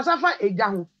wo kasa fa eja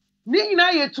ho ni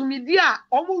nyina ye tumidi a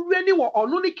omo weni wo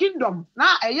onu ni kingdom na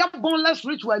eye boneless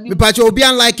ritual ni me pa cho obi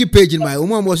an like page in my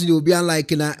omo so obi an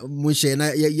like na mo share na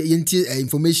yenti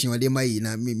information o de mai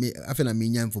na me afa na me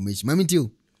nya information mami ti o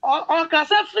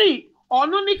kasa free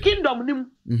onu ni kingdom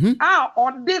nim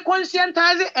o de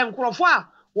conscientize enkrofo a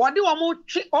wo de wo mo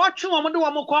twe wo mo de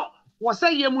wo mo ko wo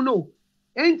say yemu no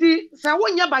enti se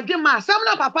wonya bage ma asem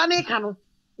na papa na ka no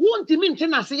wontimi nte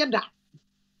na se da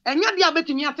enya dia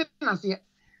betimi ate na se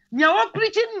nya wo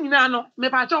preaching nyina no me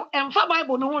pa cho emfa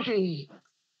Bible no ho hwe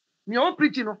nya wo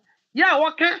preaching no ya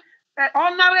wo ka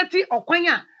honorary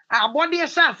okwanya abode e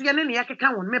sha ase ne ye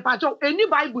keka won me pa cho eni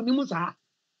Bible ni mu sa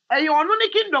eye onu ni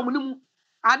kingdom ni mu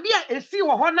ade a esi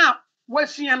wo ho na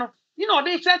wasua no ni na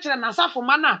ode church na safo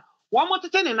ma na wo mo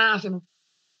tete ne na ase no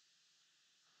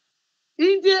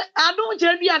indi Adom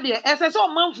Kyei Dua de ese se o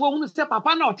manfo hunu se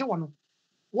papa na ote wo no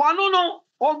wono no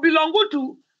o belong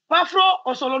to Pafro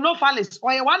Osonophalis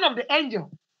or one of the angel.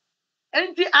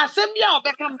 Enti assembly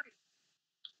obekam.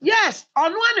 Yes,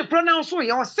 on one pronounce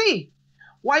you see.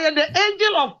 Why the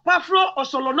angel of Pafro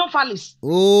Osonophalis?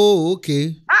 Oh,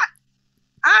 okay.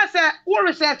 I said we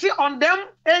research on them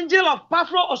angel of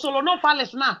Pafro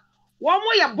Osonophalis now. One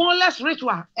more boneless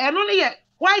ritual and only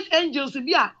white angels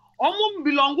be a almost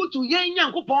belong to yen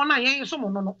yankopon na yen so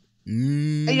no.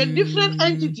 A different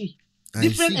entity.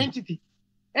 Different entity.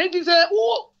 And he say,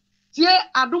 oh, tie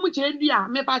Adom Kyei Dua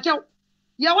me pa che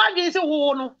ya wadwe se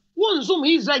wo no wonsom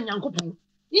Israel nyankopon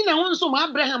ina wonsom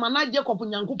Abraham na Jacob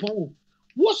nyankopon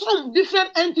wo som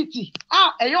different entity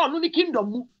eye onu ni kingdom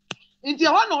mu nti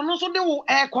ho no no so de wo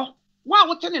eko wa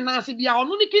wo tene na ase bia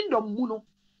onu ni kingdom mu no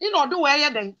ina ode wo eye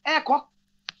den eko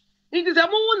nti se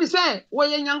mo woni se wo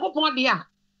ye nyankopon de a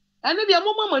ene de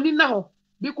mo mama ni na ho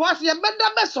because ye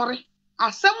beda be sore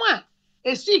asem a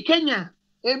esi Kenya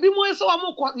ebi mo ese wa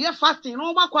mo ko ye fasting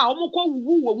no ma ko a mo ko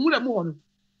wuwu wo nwura mu ho no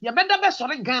ye beda be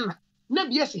sore Ghana na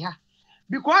bi esi ha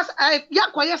because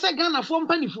ya ko ye se Ghana fo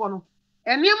mpanifo no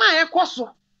enema ye koso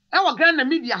e wo Ghana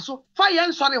media so fa ye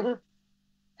nsore ho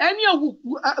any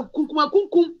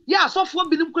kunkum ya asofo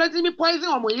binim kurati mi poison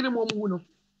omo yire mo mu no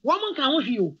wo mo kan ho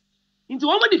hwi o nti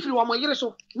wo mo de firi wo mo yire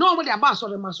so na wo mo de aba so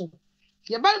de ma so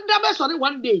ye ba da be so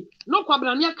one day no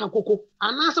kwabra ne aka koko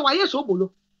ana se wa yeso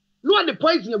obolo no de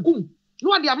poison agum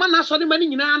no de ama na so de mani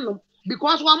nyina anom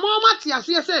because wa mo mati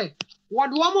ase se wo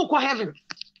de wo mo ko heaven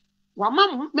wa ma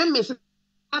memmese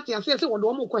mati ase se wo de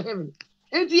wo mo ko heaven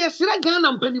enti yesira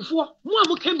Ghana mpanifo mo a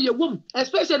mo kan bi egum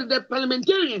especially the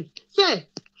parliamentarians say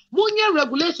munye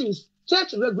regulations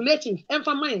church regulations and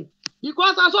for mine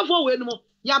because as of for we no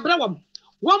ya bra wam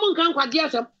wom kan kwade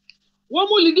asem wom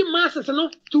leading masses no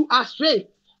to astray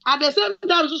at the same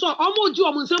time so omo ji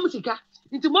omo nsam sika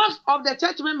into most of the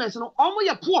church members no omo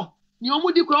ye poor ni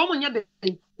omo di kura omo nya de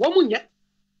omo nya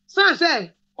san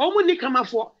say omo ni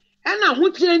kamafo e na ho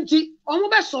tienti omo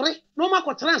be sore no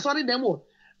makotra sore dem o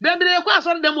bebre kwa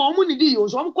sore dem omo ni di yo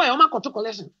so omo kwa omo akoto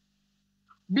collection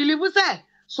believe say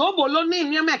so bolo ni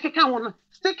nyama keka ho no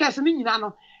stickers ni nyina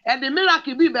no e the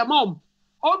miracle bi be mom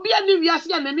obi ani wiase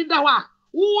ya nani da wa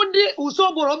wo di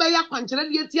usoboro be ya kwankere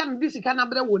de tia no disika na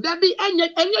bre wo da bi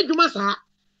enye dwuma saa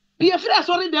bi efira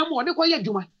sori dem wo de ko ye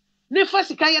dwuma ne fa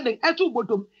sika ye de etu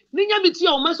botom ni nya bi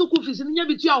tia o maso ku fees ni nya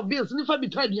bi tia o bills ni fa bi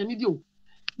to aduane di o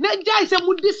na jai se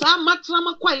mudi saa matra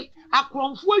makwai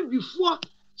akromfo adwifo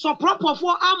so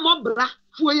propofo amobra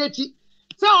fo ye ti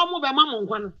se o mo be ma mo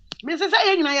nkwa no me se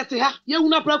ye nyina ye te ha ye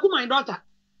huna praku my daughter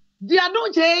di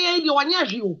Adom Kyei ye di wanya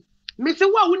hwi o me se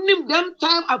wa unim dem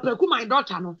time apraku my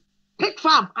daughter no pick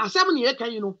farm asem ne ye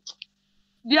kan you know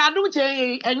di Adom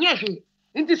Kyei enye hwe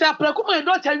nti se apraku my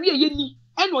daughter wi ye ni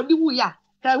e no di wu ya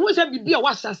ka hu se bibia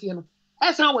wa sase no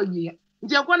esan wa wi ye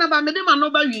nti Ekuonaba me de ma no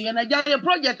ba wi ye na ja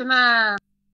project na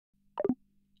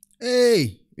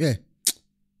yeah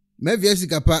me viesi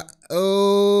kapa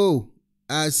oh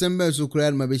asembe so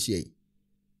kura ma be hie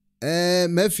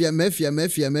mafia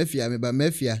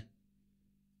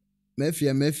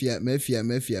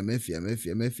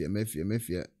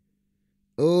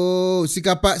oh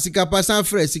sikapa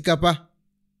sanfre sikapa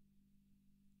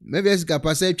maybe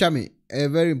sikapa say twame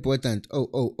very important oh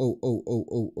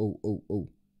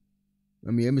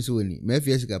mami yemi so ni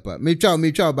mafia sikapa me twa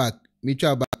back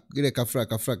gire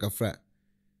kafra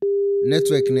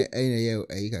network ne ene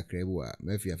ye kakrebu a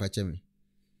mafia fa chame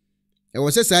e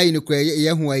wo se sai ni kwa ye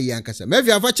ho ayi ankasa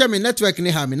mafia fa chame network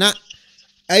ne ha me na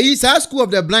ayi sa school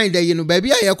of the blind you know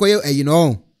baby ayi koye ayi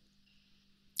no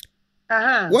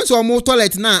once o mo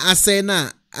toilet na ase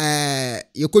na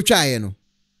ye kotwa ayi no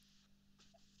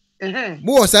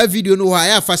mo wo sa video no ha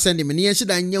ya fa send me ne yen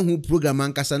shida nya hu program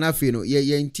ankasa na fe no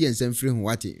ye ntie nsem free ho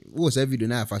wate wo sa video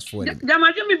na fast forward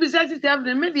jamaje mi bisa system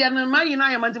the media no ma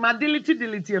yina ya ma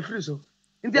delete free so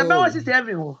nti aba wo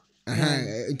system ho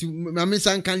nti mami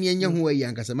san kan ye nya hu ayi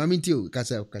ankasa mami nti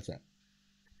kasa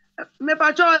me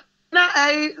pacho na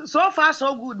so far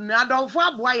so good na adolfo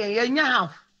aboa ye nya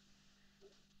half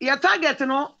your target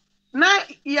no na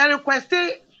you request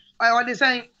what they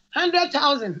say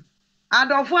 100,000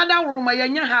 adolfo adawroma ye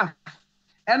nya half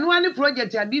eno ani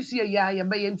project ya this year ya ye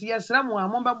be ye nti yesra mo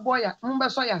amon be boya mo be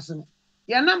so yasene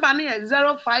your number na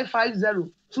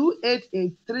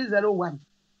 0550288301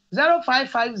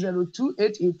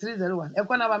 0550288301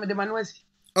 Ekuonaba me de manuasi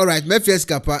all right me first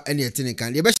kapa ene etene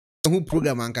kan ye be hu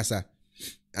program ankasa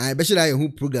be shira ye hu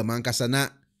program ankasa na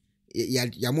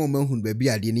ya mo mahun ba bi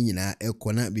ade ni nyina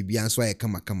ekona bibia nso aye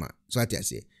kama so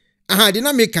atiase de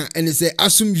na meka ene se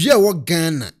asumdwe wo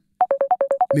Ghana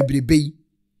mebrebe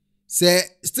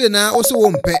se still na oso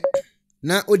wo mpe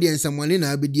na audience amone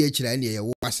na abedi akira ne ye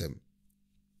wo asem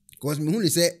because me hu ni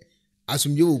se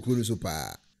asumdwe wo kuro so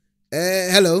pa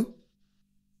hello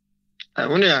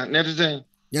unia netze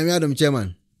nyame Adom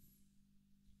chairman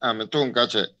metunga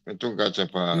che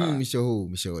pa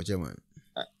misho chairman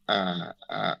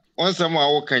once mo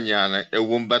awo kanya na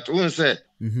ewom but won say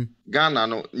Ghana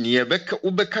no nie beka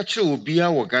ubeka kire obi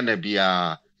a wo Ghana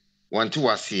bia wanti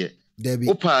wase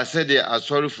opa say de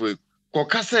asorifo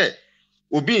koka say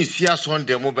obi nsi ason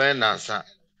dem be nansa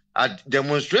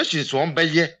demonstrations won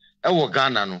beye e wo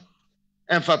Ghana no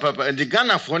emfa papa the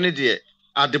Ghana for ne de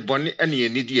adebone ene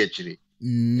ni de akire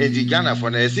the Ghana for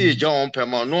na say John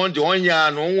Pema no de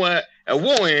onya no wo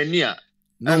ewo ani a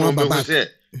no be say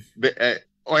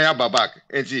oya babak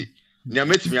enti nya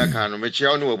metimi aka no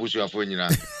mechia no wabusu afo nyina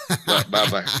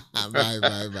bye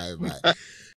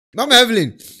Mama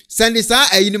Evelyn send this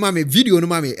ayi mama video no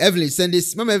mama Evelyn send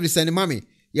this mama Evelyn send mama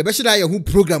ye be shida ye hu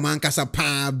program ankasa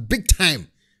pa big time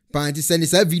pa anti send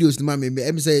this videos no mama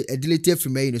me say e delete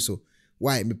from me so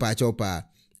why me pa cha pa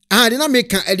de na me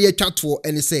kan e de atwato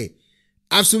ene say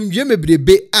asumdwe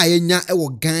mebrebe a yenya e wo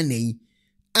Ghana yi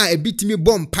a ebitimi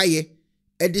bom paye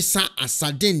edisa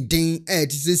asaden den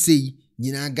ti sesei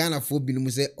nyina Ghana fo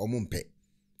binum se omompe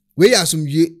we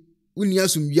asomdwe uni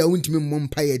asomdwe wontimi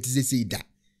mompa ye ti sesei da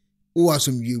wo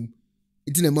asomdwe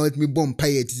itina ma wotimi bompa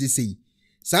ye ti sesei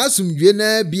sa asomdwe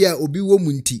na bia obi wo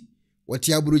munti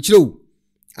wote aburo kirew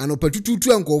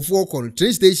anopatututu ankofo okon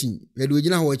train station yede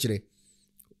ogina ho kire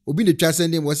obi ne twa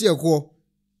sende mo se yekọ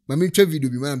ma me twa video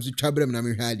bi ma am so twa brem na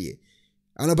me hwa de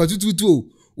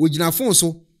anopatututu ogina fon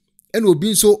so ena obi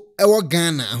nso ewo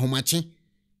Ghana ahomache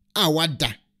a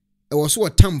wada ewo so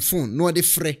tam phone no de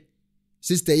frɛ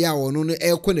sister ya wono no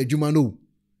ekɔ na dwuma no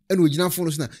ena ogina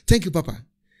phone so na thank you papa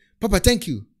thank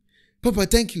you papa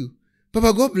thank you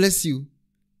papa God bless you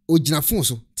ogina phone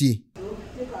so tie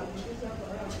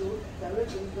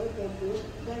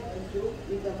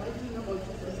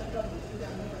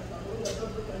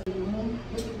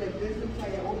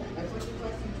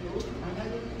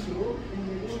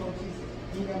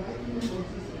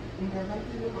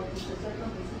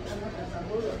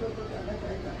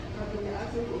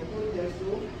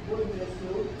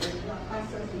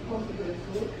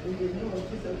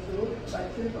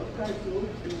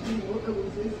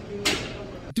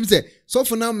so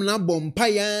for now na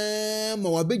bompaya ma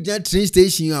wabegja train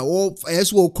station a wo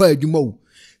yeso wo kwa adwuma wo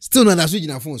still na so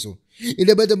gina phone so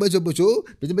ile beto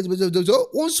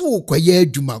wonso wo kwa ya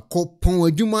adwuma ko pon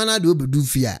adwuma na de obedu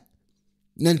fia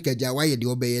nan kaja waye de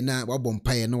obeye na wa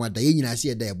bompaya na wada ye nyina se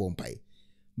ye da ye bompaya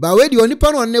ba we de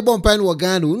onipa no ne bompaya no wo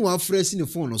Ghana wo wa fresi ne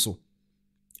phone so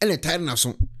ele tire na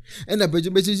so ena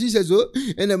beto so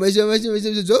ena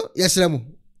so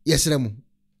yesremu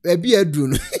ebi aduru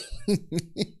no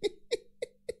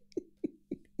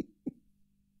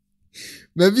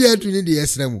baby adu ni de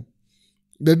yesremu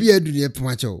baby adu ni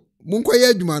epmacho munko ye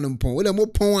adwuma no mpon wo de mo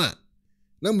pon a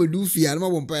na modu fia na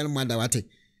mabompa na mada wate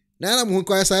na mo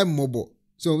ko asa mmobo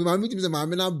so ma mi tim se ma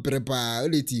me na brepa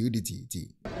oditi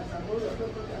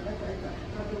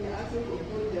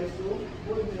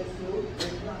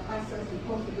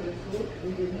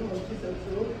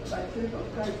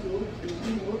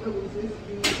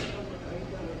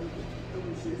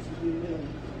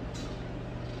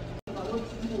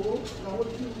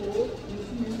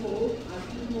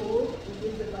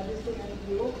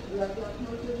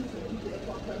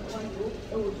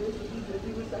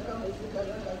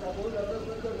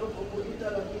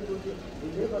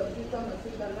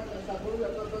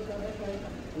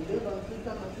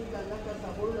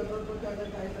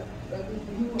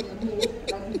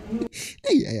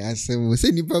I say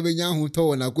nipa benya ho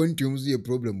to na kwantum so ye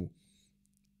problem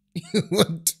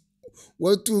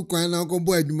what to kwan na ko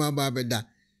boy adwuma ba beda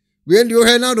we ndi o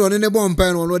he na do ne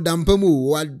bompa no dampa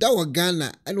mu wada wo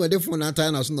Ghana and we dey phone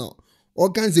ata na so no o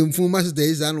kan se mfu master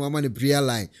is an wa man prayer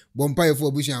line bompa ye fo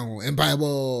abusia ho empire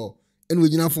bo enu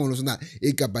gina phone so na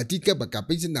e kabatika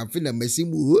bakapisi na fe na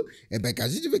masimu e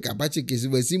bakaji fe kabachi kesi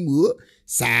masimu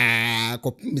sa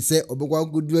ko mi se obekwa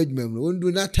godu adwuma mu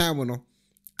ondu na time no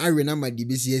awe na madi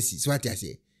besiesi so ati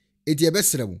ase eti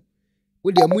ebesrem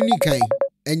wo de amuni kan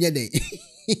enye den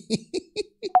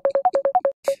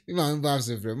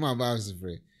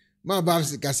ma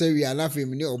babs kasa wi alafe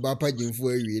mi ne oba pa jemfu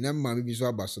awi na mama bi so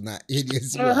abaso na e de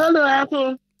esi hello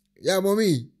ako ya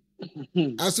mommy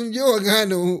asumje o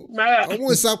Ghana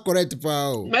o sa correct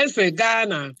pa o me se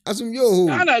Ghana asumje o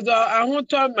Ghana do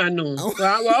ahoto manu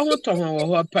wa ahoto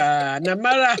ho pa na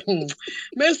mara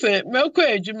me se me ko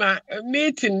ejuma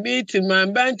meeting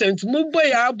man bantant mu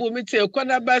boy abo me te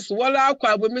Ekuonaba so wala akwa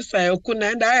abo me sai ku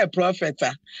na nda ya prophet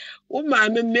o ma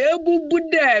me mebubu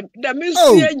da me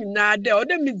sie nyina de o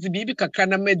de me zibibi kakra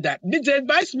na me da bi je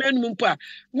vice man mu pa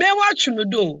me wa twume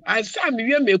do I say me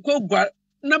wie me ko gwa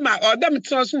na ma odam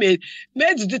trust me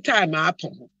di the time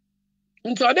apom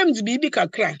nti odam di bibi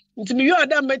kakra nti me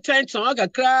odam metan ton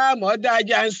kakra ma oda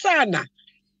ajansa na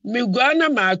me gwa na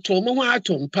ma ato mo ho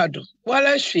ato mpado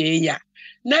wala hwe ya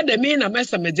na de me na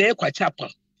mesa me je kwa chapa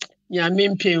nyame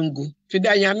mpengu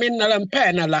fida nyame nala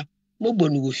mpa na la mo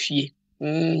bonu wo fie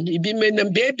ibi me na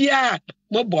bebia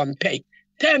mo bompe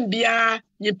tembia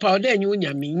ni powder nyu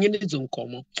nyame nyine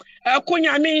zonkomo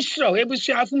akonyame nhiro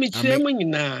ebusu afu me kiremu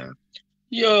nyina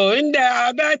yo inda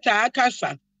abata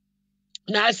akasa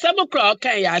na asabo kro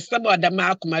kan ya asabo da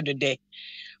makoma do de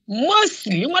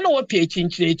mostly wana wo pe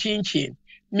chinchin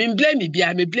me blame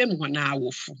bia me blame hona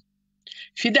awofu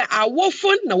fida awofu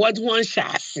na wodi won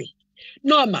hyase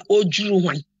no ma ojuru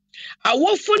hwan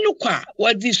awofu no kwa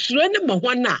wodi suro ne ma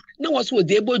hwana na woso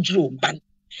wodi ebojuru ban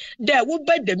da wo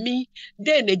badami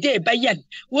de ne de bayan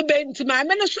wo be ntima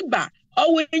me no so ba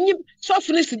owo enyim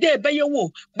sofune si de baye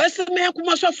wo bese me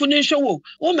akoma sofune hwe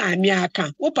wo maami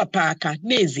aka wo papa aka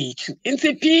na ezechi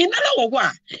nti pii na la wo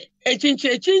a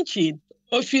echinchi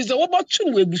Ofizo wobotu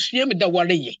no ebusua me da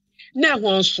woreye. Na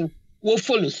ho nso wo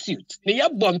follow suit. Ne ya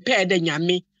bompe de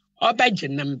nyame obagye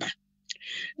number.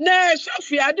 Na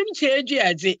Sophie Adom Kyei Dua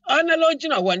ade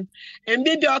onalogina won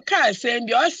embibi oka se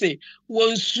mbi o se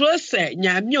wonsuro se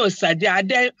nyame osade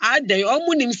ade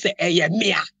omunim se eye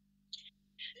mea.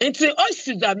 Enti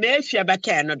osida me afia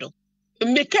baka no do.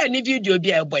 Mmeka ni video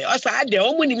bi eboy osa ade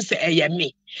omunim se eye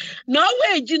me. Na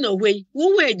we gina we,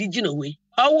 wo we gina we.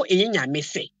 Owo enyame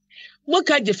se.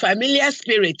 Muka the familiar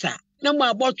spirit na mo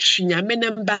abotwe nyame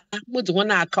namba mo de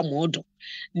wona aka mo do.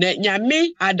 Na nyame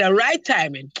at the right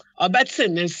time obetse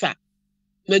nsa.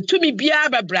 Metumi bia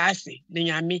babrase na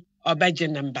nyame obagye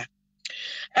namba.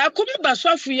 Ekuonaba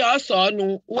Sophie ya so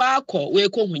no wakọ we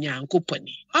ko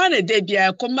hunyankoponi. Ona de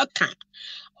bia komaka.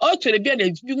 O tere bia na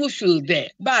bi mu feel there.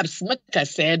 Babs maka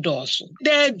say dooso.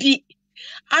 There bi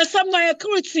asam na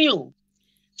yakrotin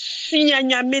Shinya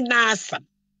nyame na asam.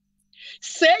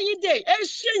 Say ye day,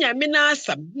 shinya nyame na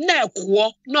asam na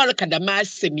ekwo na olkadama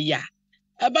asem ya.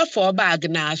 Aba for bag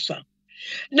na asam.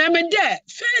 Na me there,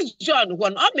 First John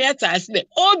 1, o me atas ne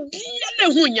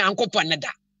obiala hu nyankopon da.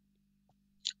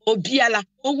 Obiala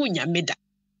hu nyame da.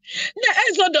 Na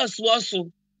Exodus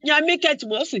also, nyame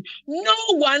ketimo say,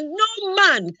 no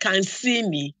man can see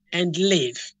me and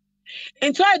live.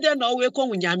 Into I don't know we ko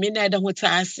hu nyame na da ho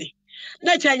taase.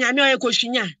 Na cha nyame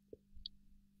oyekoshinya.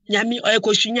 Nyame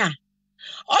oyekoshinya.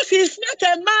 Also, he's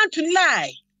not a man to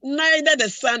lie, neither the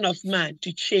son of man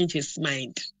to change his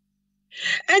mind.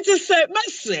 And to say,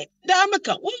 Master,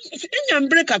 Damaka, in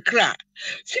break a crack,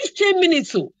 15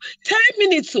 minutes, 10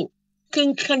 minutes,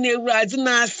 can you rise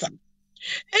nasam?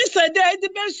 And so there the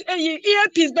best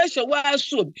earpiece best was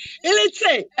soon. And let's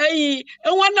say, I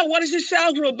wonder what is the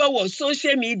shout about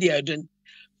social media then.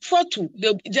 Photo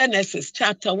the Genesis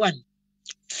chapter 1.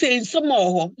 Saying some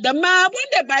more, the man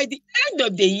wonder by the end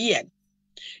of the year,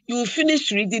 you will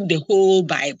finish reading the whole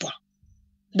Bible.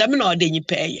 Damino de you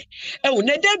pay. Oh,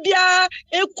 Nedabia,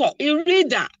 Echo, a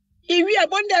reader. If we are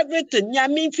wonder everything, ya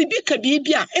mean to be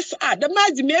Kabibia. It's the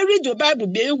man may read your Bible,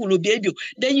 baby,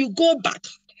 then you go back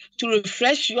to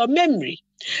refresh your memory.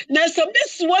 Now, so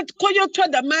this is what Koyo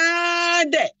told the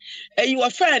man there. You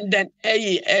are friend then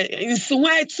in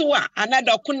Suwaitua,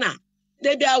 another kuna.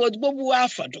 Maybe I was Bobu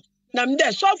Afado. Nam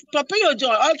there, so Papa your joy,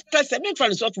 all person, make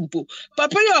friends of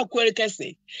Papa your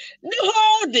quericase. No,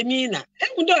 whole demeanor.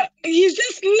 He's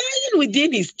just lying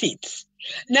within his teeth.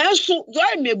 Now, so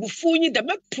why may Bufuni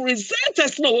the present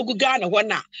us no Gugana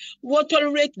wana, what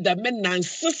tolerate the men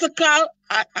nonsensical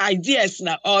ideas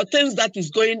now or things that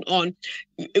is going on,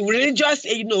 religious,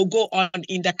 go on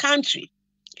in the country.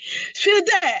 Feel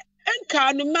there. And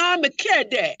can mama care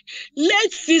there.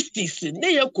 Late 60s,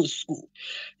 they go school.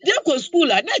 They go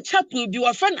school and that chapel be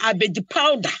often abed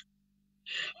powder.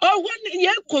 Or 1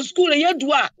 year go school a year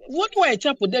do what way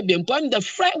chapel there be upon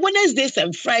the Wednesdays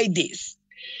and Fridays.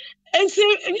 And so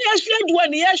yes, you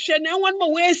 1 year, and one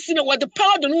more way seen what the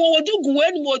powder no what do go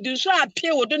anymore do so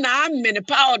appear with an arm and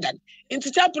powder. Into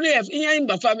chapel of in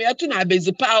family to na base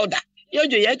powder. Yo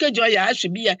yeke joy ya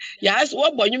should be ya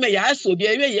what boy you may ask so be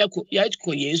ya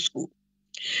school.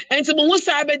 And so who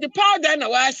sabe the powder na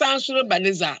wa sound so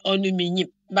baniza on me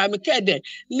ba me kede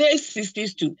late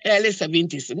 60s to early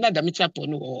 70s na da me chapel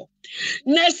no.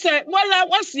 Na say wala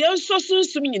was ye so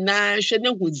sum nyina hwe ne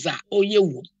huza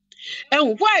oyewu.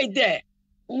 And why there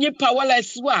you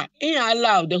powerless wa in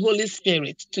allow the Holy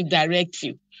Spirit to direct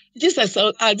you. Jesus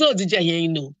although the you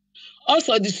know.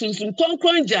 Also, the Sunsum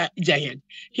Konkron Giant,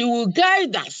 he will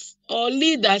guide us or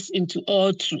lead us into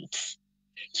all truths.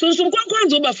 Sunsum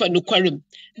Konkron's over for no quarrim.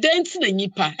 Then to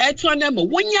nipa, Etuanamo,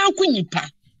 1 year kunipa,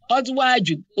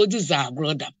 Odwaju, Odiza,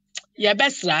 brother. Ya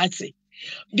best lati.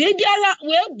 Baby, ala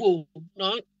webo,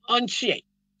 no, on cheer.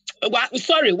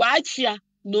 Sorry, why cheer?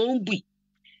 No, be.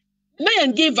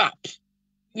 May give up.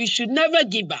 We should never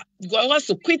give up. Because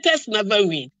also quitters never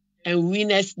win, and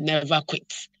winners never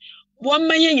quit. 1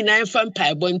 million in 9 fan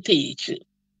pie bontage.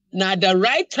 Now the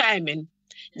right timing,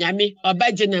 Nyami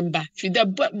Obaje number.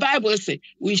 The Bible say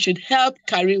we should help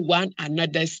carry one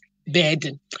another's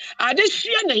burden. I just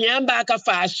share the yambaka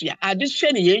fascia. I just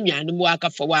share the yanum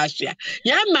waka for wasia.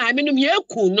 Yama minum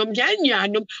yakunum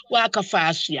yanum waka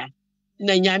fascia.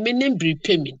 Na yaminim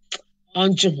repayment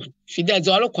on June. Fida's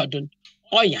all quadron.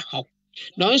 Oh ya how.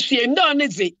 No, she ain't done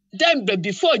it. Then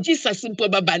before Jesus simple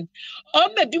baban. Oh,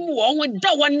 maybe more one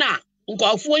that one now.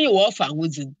 Uncle you offer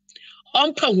within.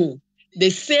 Uncle the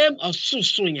same or so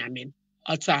yamin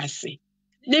or tasi.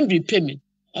 Name repayment.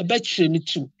 I bet you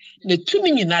too. The 2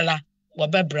 million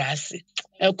wabe brasi.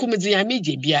 A comedy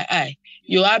amiji bia I.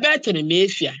 You are better than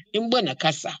Mayfair in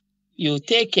Bonacasa. You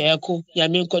take care, ko.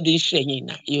 Yami nko di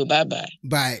shrenyina. You bye.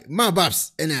 Bye. My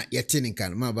babs, ena yetinin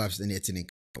kan. My babs, ena yetinin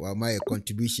kan. Wa my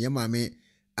contribution. Yama me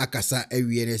akasa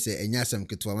ewiye se enyasam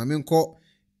ketwa. Mame nko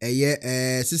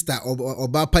sister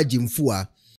Obapa Jimfua.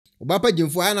 Obapa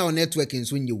Jimfua na o network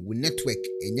nso nye wo network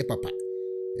enye papa.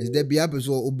 Is there be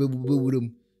so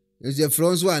obewurum. Is there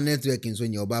France wa network nso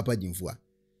nye Obapa Jimfua.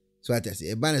 So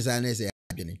atase e ba na sa na se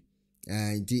adwene.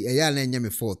 Nti eya na nya me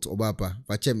fault Obapa.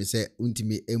 Fa che me se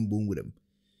untimi embonwuram.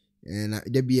 Na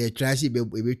de be a trash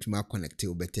betuma connect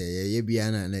obete ye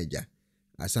bia na eja.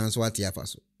 Asan so ate afa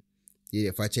so.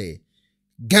 Ye fa che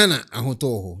Ghana ahoto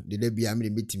ho de bia me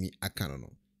betimi aka no.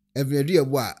 Every day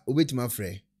bo a obetima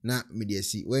frɛ na me de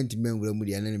asi wenti menwura mu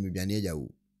de na me biane agya wo.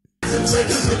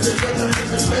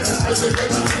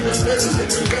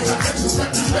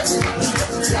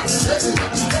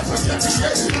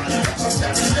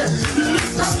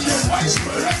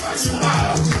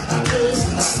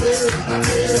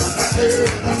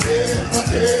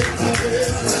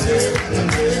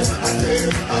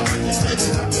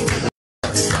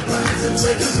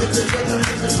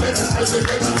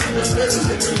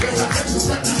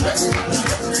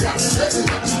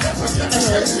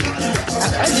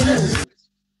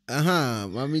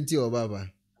 Mami ti Obaba.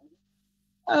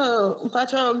 Oh,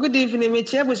 Pacho, good evening, me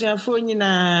tia busia phone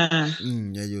na.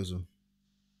 Ya yoso.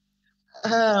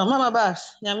 Mama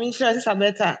Bas, nyami shira sisa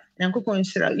beta, nyankopon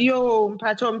shira. Yo,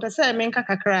 Pacho, mpese me nka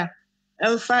kakra.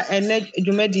 Emfa ene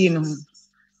dwumadi no.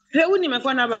 Hwe wuni me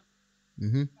kwa na ba.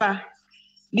 Ba.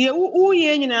 De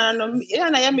uye nyina no, ya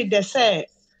na ya me de se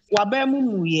waba mu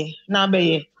muye na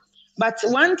abaye. But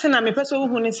one thing I me pese wo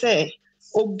hu ni se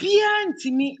obia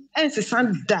ntimi ensesa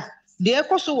da. De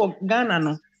ekoso wo Ghana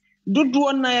no.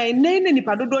 Dodo na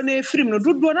nipa dodo na efrim no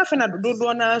dodo na fe na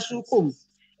dodo na asu kom.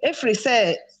 Efri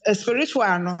se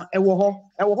spiritual no ewo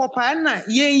ho pa na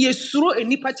yesuro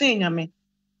enipa chen nyame.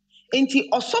 Enti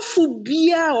osofu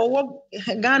bia owo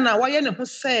Ghana waye ne ho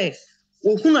se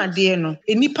ohun ade no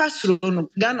enipa suro no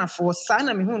Ghana for sa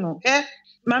na me hu no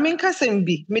mame nkasem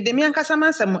bi me de me ankasa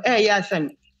mansem ya asem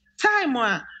time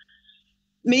a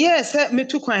me se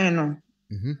metu kwan no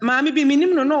mame bi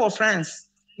minim no no France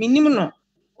minim no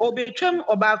obetwam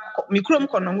oba mikrom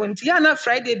konongo nti ya na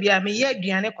Friday bia me ye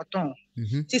aduane koton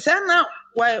ti sa na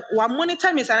wa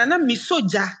monitor me sana na mi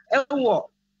soja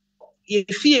ewo ye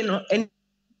fie no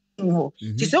ho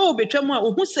ti se obetwam a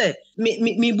ohu se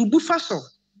me bubu faso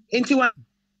nti wa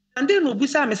ande no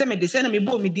busa me se me de se na me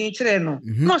bo me din kire no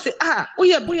no se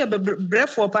oye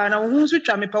brefo pa na ohu so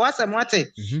twa me pa wasam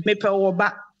wate me pa wo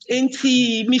ba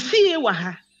nti me fie wa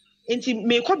ha enti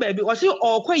me ko ba bi o se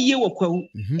o kwa yie wo kwawu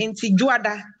enti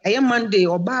juada eye Monday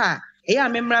oba eye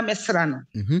amemra mesra no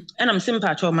na me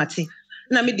simpa cho mate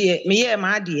na me de me ye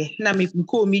ma ade na me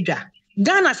ko mi dwa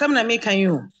Ghana sam na me kan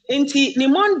yo enti ni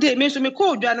Monday me so me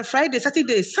ko dwa no Friday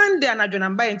Saturday Sunday anadwo na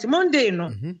mba enti Monday no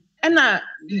na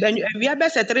we are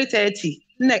best at 3:30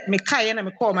 na me kai na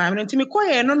me call ma enti me call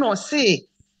ye no no se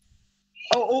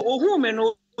hu me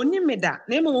no oni me da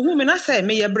na me hu me na se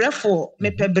me ye brefo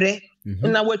me pebre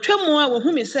na watwamu a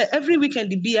hu me se every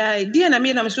weekend bia dia na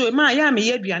me na me so ma ya me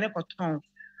ye aduane koton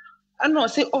ana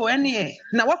se ene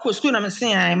na wako school na me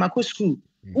se ai mako school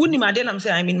uni ma de na me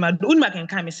se ai me ma uni ma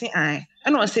kan me se ai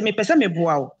ana se me pese me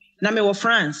boa wo na me wo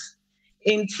France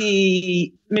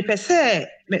enti me pese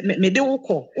me de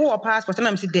woko wo passport na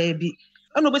me se da bi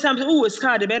ana obi sam se wo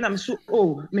scar de be na me so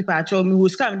me pa cho me wo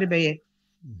scar me de be ye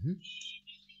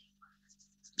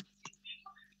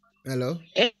hello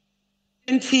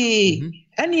enti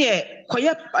ene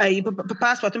koye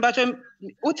passport mba cho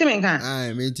utime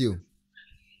kan me too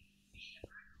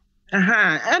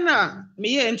ana me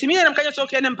ye enti me ye na mka so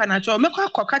ke ne mpa na cho me kwa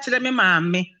akọ ka kire me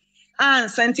maame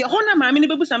ansa enti ho na maame ne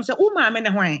bebu sam se wo maame ne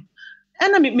hwan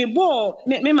ana me bo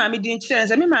me maame din kire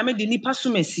se me maame di nipa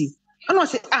sumasi ana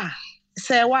se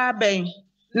se wa ben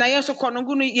na ye so kono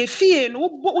no ye fie no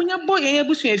wonya bo ye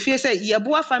busu ye fie se ye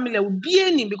bo family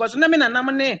obie ni because na me na nam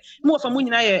ne mo fa mo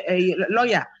nyina ye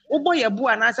lawyer wo bo ye bo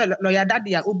ana se lawyer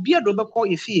dade a obie do be call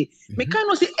ye fie me kan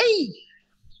no se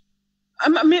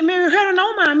me hwere na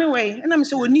wo maame we na me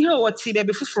se woni ha woti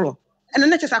be fufuro ena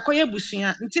na chesa koye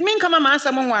busua nti me nkama ma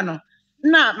asem nwa no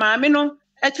na maame no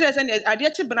kire se ade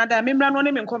chi benada me mra no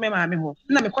ne me nkome maame ho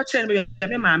na me ko kire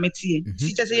me maame tie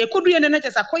si chese ye kodu ye na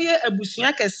chesa koye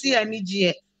abusua kese ani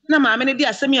gie na maame ne di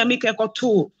asem ya me ke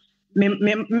koto me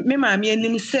maame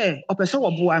anim se opese wo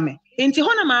boa me nti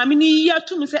ho na maame ni ya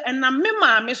tum se ena me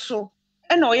maame so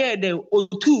ena oye de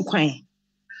otu kwan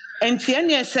enti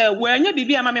ene se wanya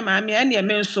bibia ma me maame ene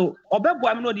me nso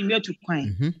obeboa me no di me atu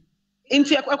kwan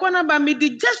Into Ekuonaba, me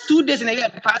did just 2 days in a year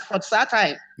passport, that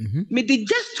time. Me did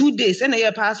just 2 days in a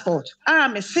year passport.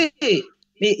 Me say,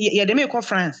 yeah, they make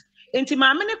France. Into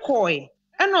my many koi,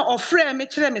 and no offer me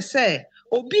tell me say,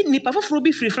 Obi nipa for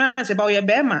be free France about your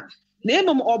bema. Name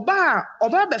oba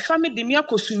be family de mia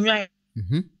kosunya.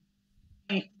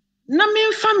 Na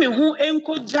me family who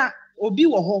enkoja obi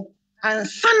wo ho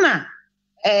ansana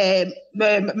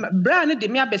brand de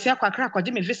mia besia kwakra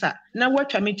kwaje me visa na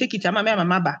watwa me take it ama me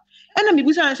mama ba. Ena me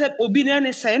busa say obi na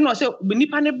ne say no say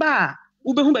nipa ne ba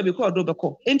ube hu ba be ko do be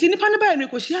ko. Enti nipa ne ba no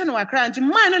kosia na wakra enti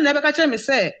man na be ka kire me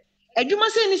say adwuma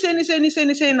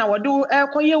say na wodo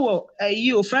ekoye wo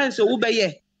yi France wo be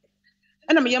ye.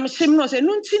 Ena me yam sim no say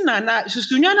no nti na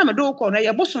susunya na me do ko na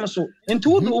ye bosom so enti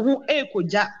wo do hu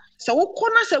ekoja se wo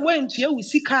kona se wantua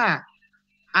wusika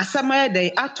asama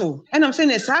dey ato enam say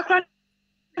na sakra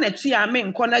na ti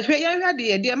amen kona hwe yan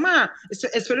hwe de ma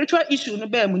spiritual issue no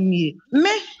ba mu nie me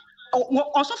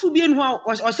osofu bi enu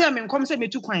o say me nkom say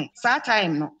metu kwan sa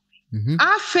time no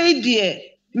afei de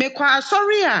me kwa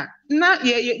sorry a na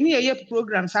ye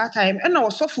program sa time na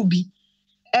osofu bi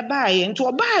e baaye nto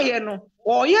obaaye no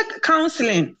o ye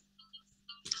counseling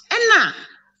na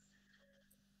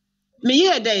me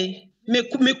ye dey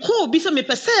me ko bi se me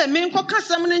pese me nko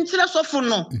kasam ne nkire sofo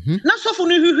no na sofo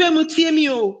no hwehwe mu tie mi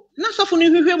o na sofo no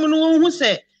hwehwe mu no hu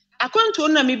se akwanto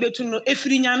na me betu no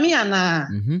efiri nyame ana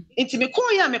enti me ko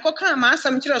ya me ko kan ma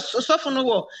asam nkire sofo no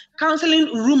wo counseling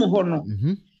room ho no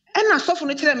na sofo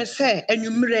no kire me se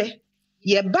anwumre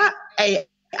ye ba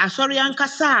asori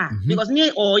ankasa because me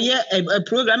or a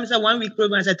program is a 1 week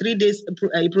program, it's a 3 days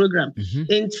program.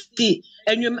 Enti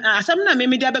enwum asam na me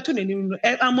media beto nanim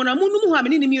amona munu mu ha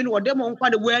me ni no dem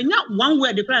nkwa de we anya one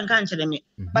word de kran kan kire me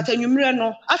but enwumre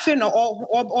no afi no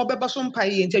obeba so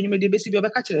mpaye enti enwum de besi bi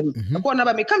obeka kire me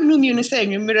Ekuonaba me kam no mi no say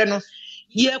enwumre no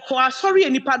ye ko asori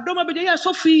enipa doma be de ya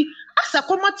sofi asa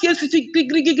komatie siti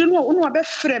gigigigi no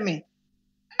obefre me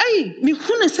ai mi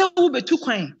hunu se wo betu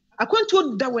kwan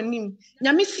akwantuo da wanim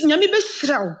nyame be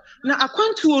hiraw na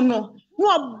akwantuo no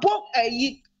obo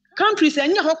ayi countries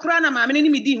enya hokra na maame ni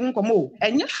medi hu nkomo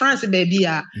enya France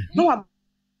baabia no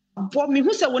obo mi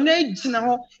hu se wona agina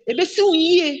ho ebesi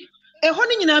uyie eho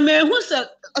ni nyina ma hu se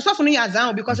osofo no ya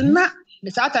zan because na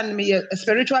the satan me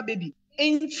spiritual baby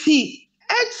enti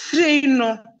x-ray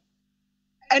no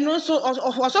eno so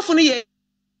osofo no ye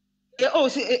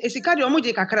esika de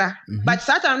omoje kakra but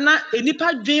satan na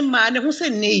enipa dwen ma ne ho se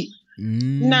nei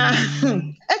na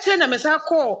etre na mesa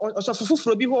call osofo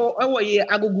fufuro bi ho ewo ye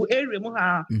agogu area mu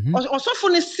ha osofo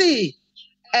ne se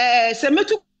se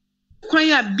metu kwan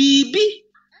ya bibi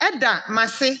eda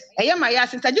mase eye ma ya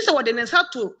sintaje se wode ne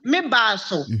sato me ba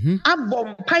so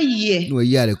abom paye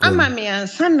ama me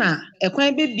ansa na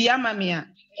ekwan be bia ama me a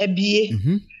ebie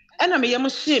ena me yem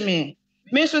hye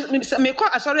me ko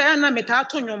asori na me ta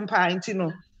to nwompa nti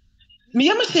no me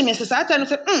yem hye me sesata no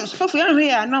se sofo ya hwe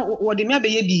ya na wode me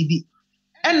abeye bibi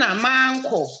ena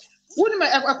manko woni me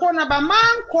Ekuonaba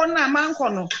manko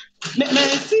no me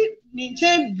si ni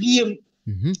nche biem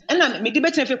ena me di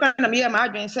betre fe kwa na me ya ma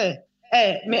adwen se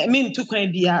me ntu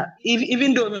kwan bia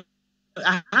even though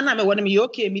ana me wona me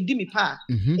okay me di me pa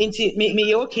nti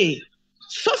me okay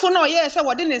sofo no ye se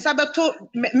wode ne nsa beto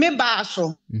me ba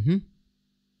so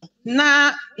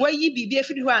na wayi bibi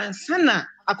afiri ho ansa na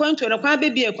akwanto no kwa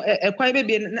bebi ekwan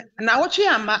bebi na wotwe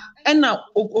ama na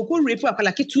okorepu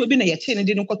akwala ketu obi na ye che ne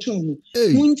de no kotum mu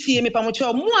muntie me pamoche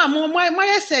mo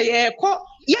yese ye ko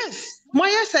yes mo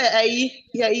yese ayi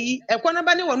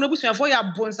Ekuonaba ne wono busuafo ya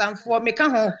bonsanfo me ka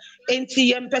ho enti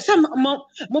ye mpese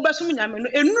mo beso nyame no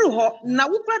enuru ho na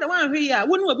wo brada wan hwe ya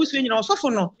wonu abusu nyina osofo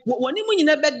no woni mu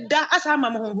nyina beda asa ama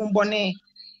mo honhombone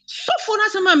sofo na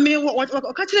sama me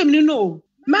ka kire me no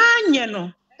manye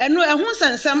no eno ehun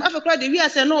sansam afekra de wi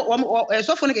ase no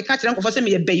sofo no ke ka kire nkofo se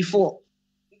me ye beifo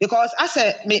because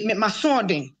ase me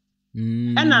masonding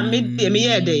na me de me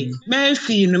ye dey me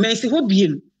fi no me si ho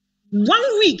biem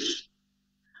 1 week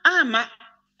ama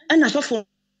na sofo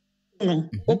no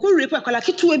okorepu akwala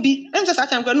ketu abi ense sa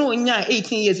time no onya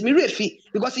 18 years me refi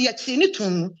because ye chi ni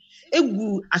tun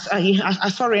egu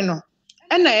asori no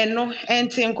na eno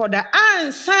enti nkoda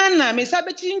ansana me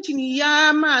sabechi nchini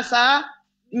ya masa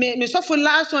me suffer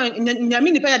last one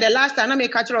nyame nipa ya the last time na me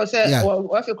catch her say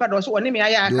o fe kwado so woni me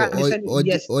aya aka me say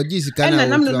yes and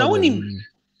na woni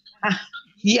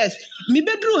yes me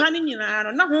bedru ha ni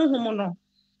nyina na honhom no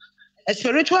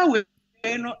spiritual way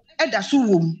no eda so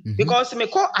wom because me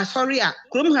call asori a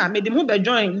krom ha me dem ho be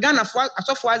join Ghana for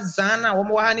asofo azana wo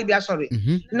mo ha ni bi asori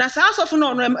na sa asofo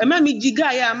no ma me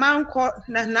giga ya manko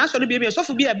na asori bi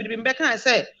asofo bi a bi be kan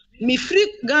say me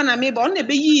free Ghana me ba on na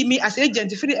be yi me as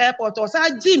agent free airport or sa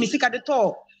gi me sika de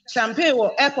to champagne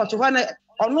wo airport ho na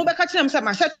ono be ka kire am say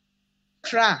ma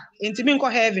tra intimi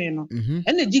nko heaven no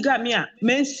ene giga me a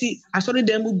mensi asori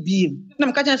dem biem na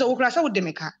me ka kire say wo kra say wo de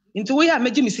me ka nti wo ya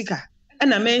meji misika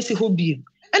ena mensi ho biem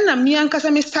ena me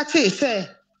ankasa me start say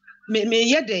me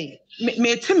yede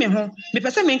me teme ho me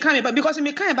pese me kan me because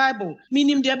me kan Bible me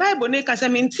nim the Bible na ka say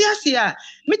me ntiase a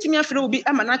metimi afre obi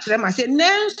ama na kire ma say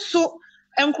nenso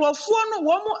enkrofo no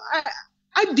wo mo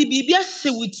adi bibia se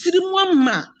witiri mu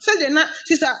ama se de na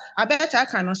sister abeta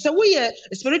aka no se wo ye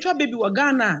spiritual baby wa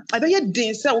Ghana abeye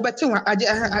den se wo bete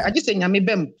age se nyame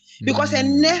bem because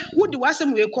enne wo di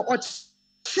wasem we ko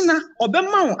otina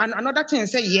obema wo another thing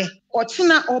say ye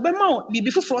otina obema wo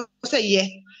bibi foforo say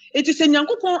ye eti se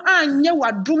nyankopon anye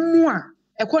wadom a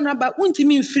Ekuonaba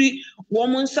untimi mfiri wo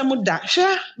mo nsam da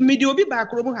hwe medi obi ba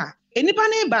akoro ha enipa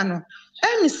na eba no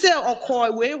em se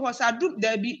okọ we ho sa du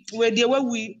da bi we de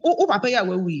wawi o papa ya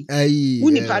wawi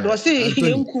uni pa do se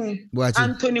enku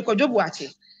Anthony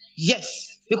Kojobuache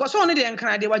yes because one dey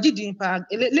nkran dey wagidi pa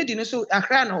lady no so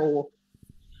akra na wo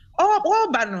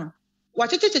o ba no wa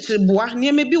checheche boa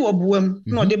ne me bi wo boam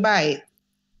na o de bae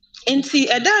enti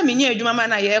eda me nya adwuma ma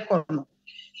na ye ekọ no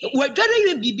wadware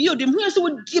ye bibi o de hu se wo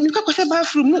di me ka kwose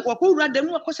bathroom mu wo ko wura dem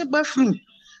wo kwose bathroom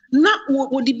na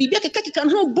wo di bibi akeka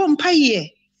no bom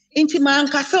paye inti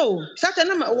mankasa o sata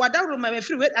na wadawro ma me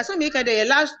free we asa me ka the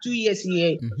last 2 years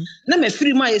here na me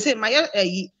free ma ye say ma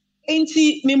ye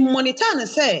inti me monitor na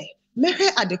say me hwe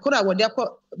adekora wo de akọ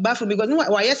bathroom because no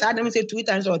wa yes adam say 2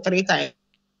 times or 3 times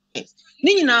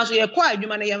ni nyina so ye kwa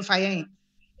adwuma na ye mfa yen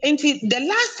inti the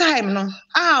last time no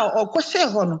okose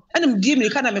ho no anam die me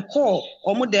ka na me call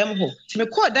omo dem ho ti me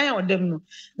call dan o dem no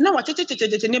na wa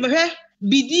chechecheche ne me hwe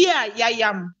bidia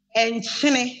yayam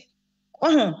enchene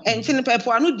enchene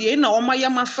pepo anu die na oma ya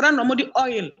mafra na omodi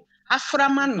oil afra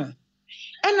ma no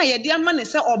ena ye dia ma ne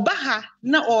se oba ha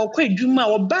na okwa adwuma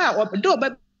oba do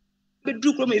oba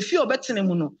bedru kro me fi obetene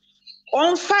mu no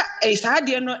onfa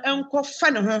saade no enko fa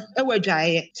ne ho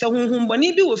ewadwae se honhom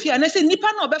boni bi wo fi ana se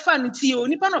nipa na obefa no tie o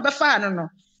nipa na obefa no no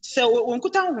se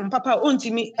onkuta honhom papa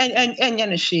ontimi enye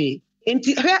ne hwe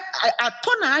enti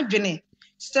ato na adwene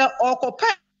se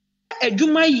okopa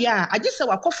adwuma ya agise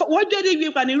wakofa wodware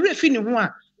wie kwa ne refi ne ho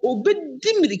a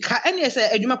obedi mirika ene se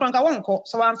adwuma kwanka wonko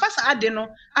so wamfa saade no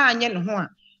anye ne ho a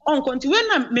onko nti we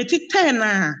na meti 10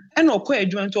 na ena okọ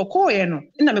adwuma nti okọ ye no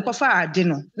na mekofa ade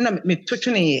no na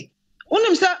metwetwene ye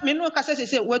unim sa me no ka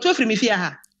say we to free me fear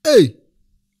ha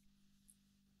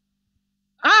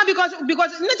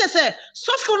because need say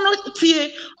so for no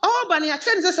tie all bani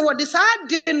attend say what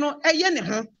decide no eye ne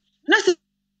ho na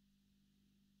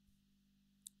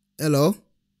hello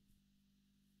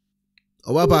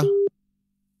Obapa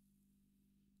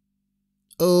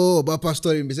Obapa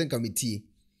story me sen committee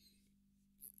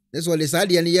that's what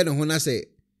decide ye ne ho na say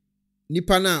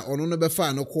nipa na ono no be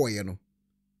fa no koye no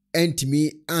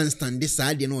entimi anstand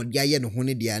side no dia ye no ho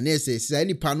ne dia na say say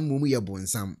nipa no mumu ye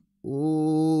bonsam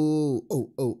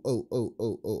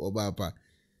Obapa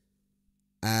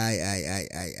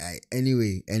I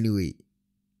anyway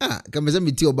come say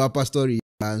me ti Obapa story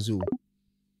anzo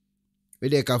we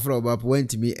dey ka fra Obapa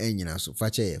went me enyina so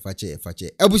fache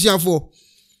abusiafo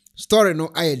story no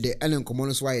ayede ene nkomo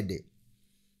no so ayede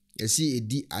yesi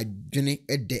edi adwene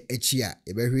ede echi a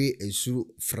ebehwe esuru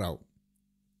frau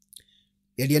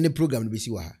yede ne program no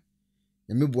besi wa ha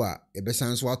na meboa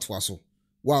ebesan so atoa so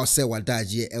wa say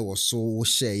wadaje e wo so wo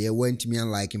share ye went me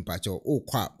like mpacho o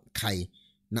kwa kai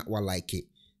na wa like it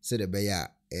say the be ya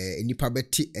nipa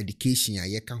beti education a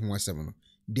ye ka ho asem no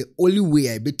the only way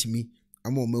I betimi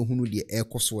ama o mahunu de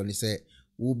ekoso ne say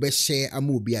wo be share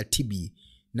ama obi atibi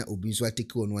na obi so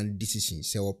atake on one decision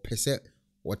say wo pese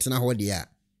wotena ho de a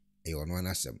e ono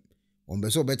anasem on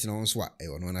be so betena on so a e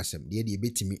ono anasem de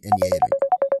betimi ene ye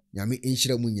nyame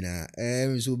enhyira mu nyina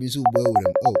so obi so bo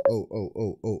awuram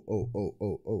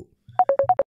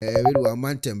we do a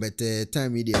mountain but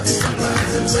time media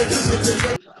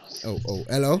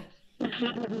hello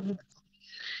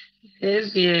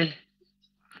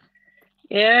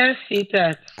yes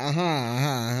Peter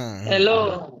hello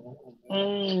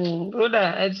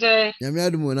brother eje nyame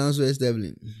adumo na so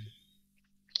establishing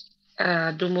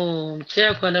adumo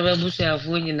che kwa na babusi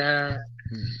afu nyina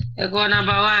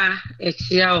Ekuonaba wa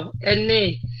echiao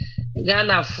ene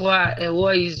Ghana fo a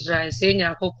ewo Israel se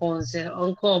nyakopon se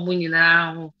onko omu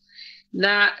nyina ho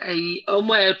na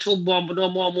omo eto bomb no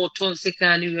omo to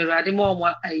nsika ni werade mo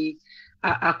omo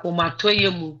akomato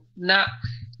yemu na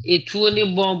etuo ni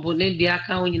bomb ne de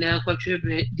aka ho nyina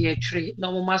kwatwe de atwere na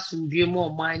omo masundue mo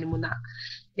oman ni mu na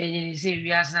enyi se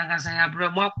wiase na kasa ya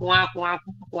bro mo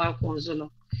akwa zo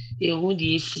no ehu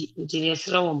di esi nti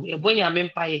esra wo ebonya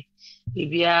mempaye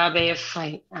bibia be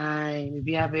fine. Ai,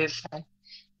 bibia be fine.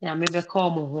 Ya me be call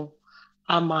mo ho.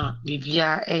 Ama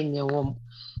bibia enye wom.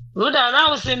 Roda na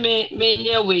wo se me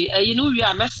nye we. You know we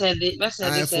are message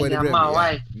send ya ma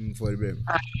why. For the brain.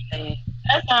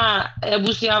 Ena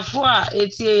ebusiafo a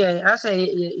etie ye asa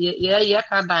ye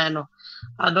ka dan no.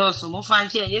 Adoso mo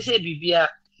fanche ye se bibia.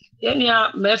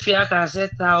 Yenya mafia ka say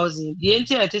 1,000. The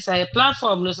entire say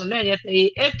platform no so na ye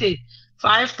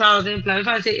 85,000 plus if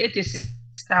I say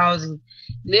 86,000.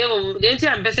 Name the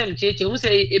entire person cheche who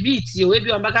say e bi tie we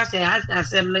bi on baka say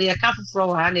asem na ye ka foforo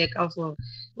wa na ye ka foforo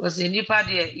was a nipa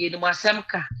de ye no asem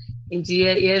ka nti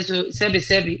ye so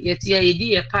sebi ye tie ye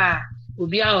di ye pa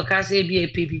obi a o ka say bi e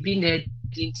pe bibi na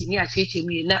nti ni a cheche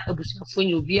mu na abusafo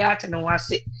nyi obi a tena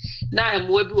wase na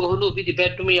emo bi wo ho na obi de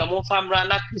bedum ye mo famra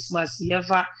na Christmas ye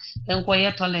fa enko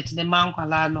ye toilet ne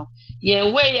mankwala no ye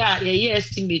way ye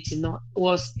estimate no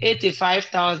was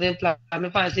 85,000 plus me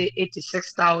fa say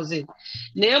 86,000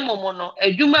 na emomo no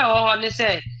adwuma e ho ne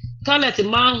say toilet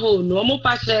manhole no mo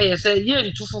pa share ye say ye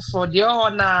ntu foforo de ho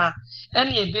na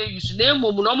ene e be use na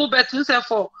emomo no mo betu say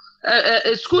for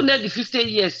school na the 50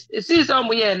 years it is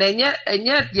omo ye na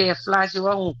enye de flash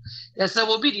wo ho ye say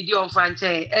obi didi on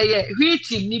franchise ye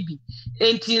hwiti ni bi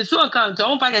enti so account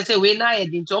omo pa say we na ye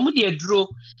de nti omo de aduro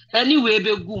anyway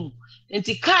be gum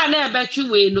enti car na e betwi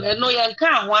we no eno ye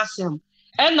nka ho asem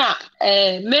ena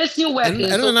making work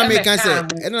so na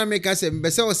make say be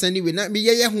say o send we na me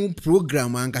ye ho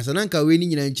program ankasa na nka we ni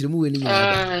nyina nkyiremu we ni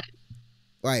nyina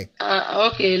why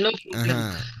okay no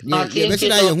problem ye be say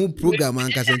ye ho program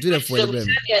ankasa to the for the brem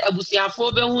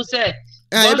abusiafo be hu say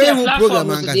ye be ho program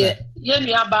ankasa ye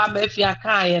nua ba mafia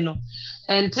kan ye no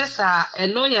and tesa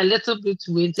eno ye little bit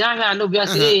we ahia no be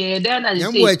say then I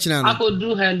say I could do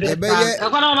 100 pounds e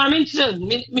kono ma minchire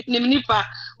ni nipa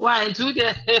why into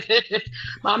the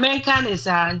ma men kan is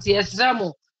anti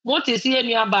esramo motesi ye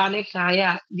nua ba ne kan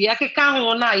ya de akeka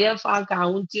ho na ye fa kan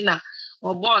ho ntina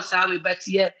or boss we but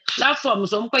ye platform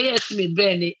so mko ye estimate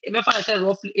brain e me fa say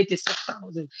roughly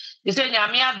 86,000 they say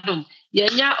nyame adom ye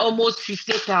nya almost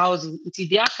 50,000 nti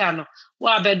de aka no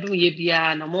wa bedum ye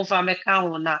bia na mo fa me kan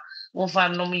ho na mo fa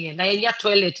no me na ye nya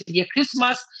toilet ye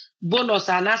Christmas bonus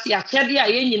anas ya kede a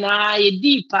ye nyina ye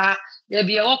deepa ye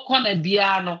bia wo kona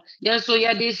bia no ye so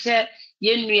ye de hye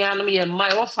ye nua no ye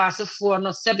mai wo fa asefo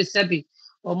no sebi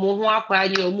o mo ho akwa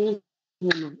ye o mo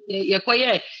hu ye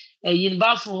koye yin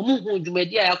ba fo mu hu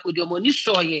dwumadi a yakodi o ni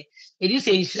soye edi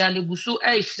se nhira ne busu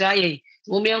a hira ye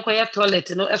wo me enkoye toilet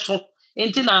no eso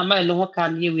enti na ama no ho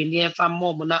kam ye we ni efa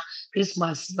mom na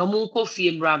Christmas no mu ko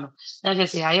fie mra no na je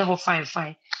se aye ho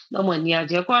fine no mo ni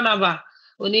aje ko na ba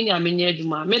oni nyame nya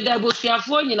adwuma me da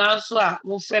bosuafo nyina so a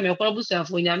mo frɛ me ko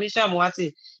bosuafo nyame hwa mo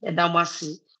ate e da mo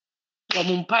ase wo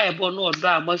mo mpa e bo no odo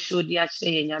a mo hwe odi a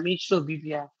kye nyame hwe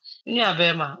bibia ni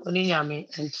abema oni nyame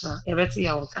entra e beti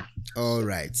ya wota. All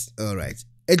right.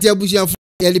 Eti abusiafo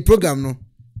ye the program no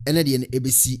ene de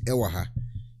ebesi e wa ha.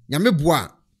 Nyame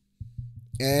boa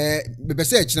be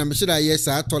se ekina me sheda ye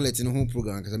sa toilet no ho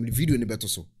program kasa me video ne beto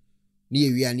so. Ne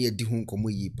ye wi ani edi ho nkomo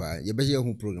yi pa. Ye be ye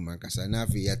ho program kasa na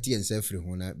afi ya tie nsa free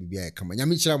ho na bibia e kama.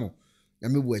 Nyame kira mo.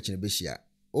 Nyame boa ekina be hia.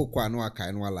 O kwa no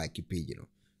aka no like page no.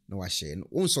 Na wa share no.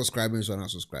 On subscribe so na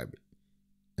subscribe.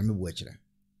 Nyame boa ekina.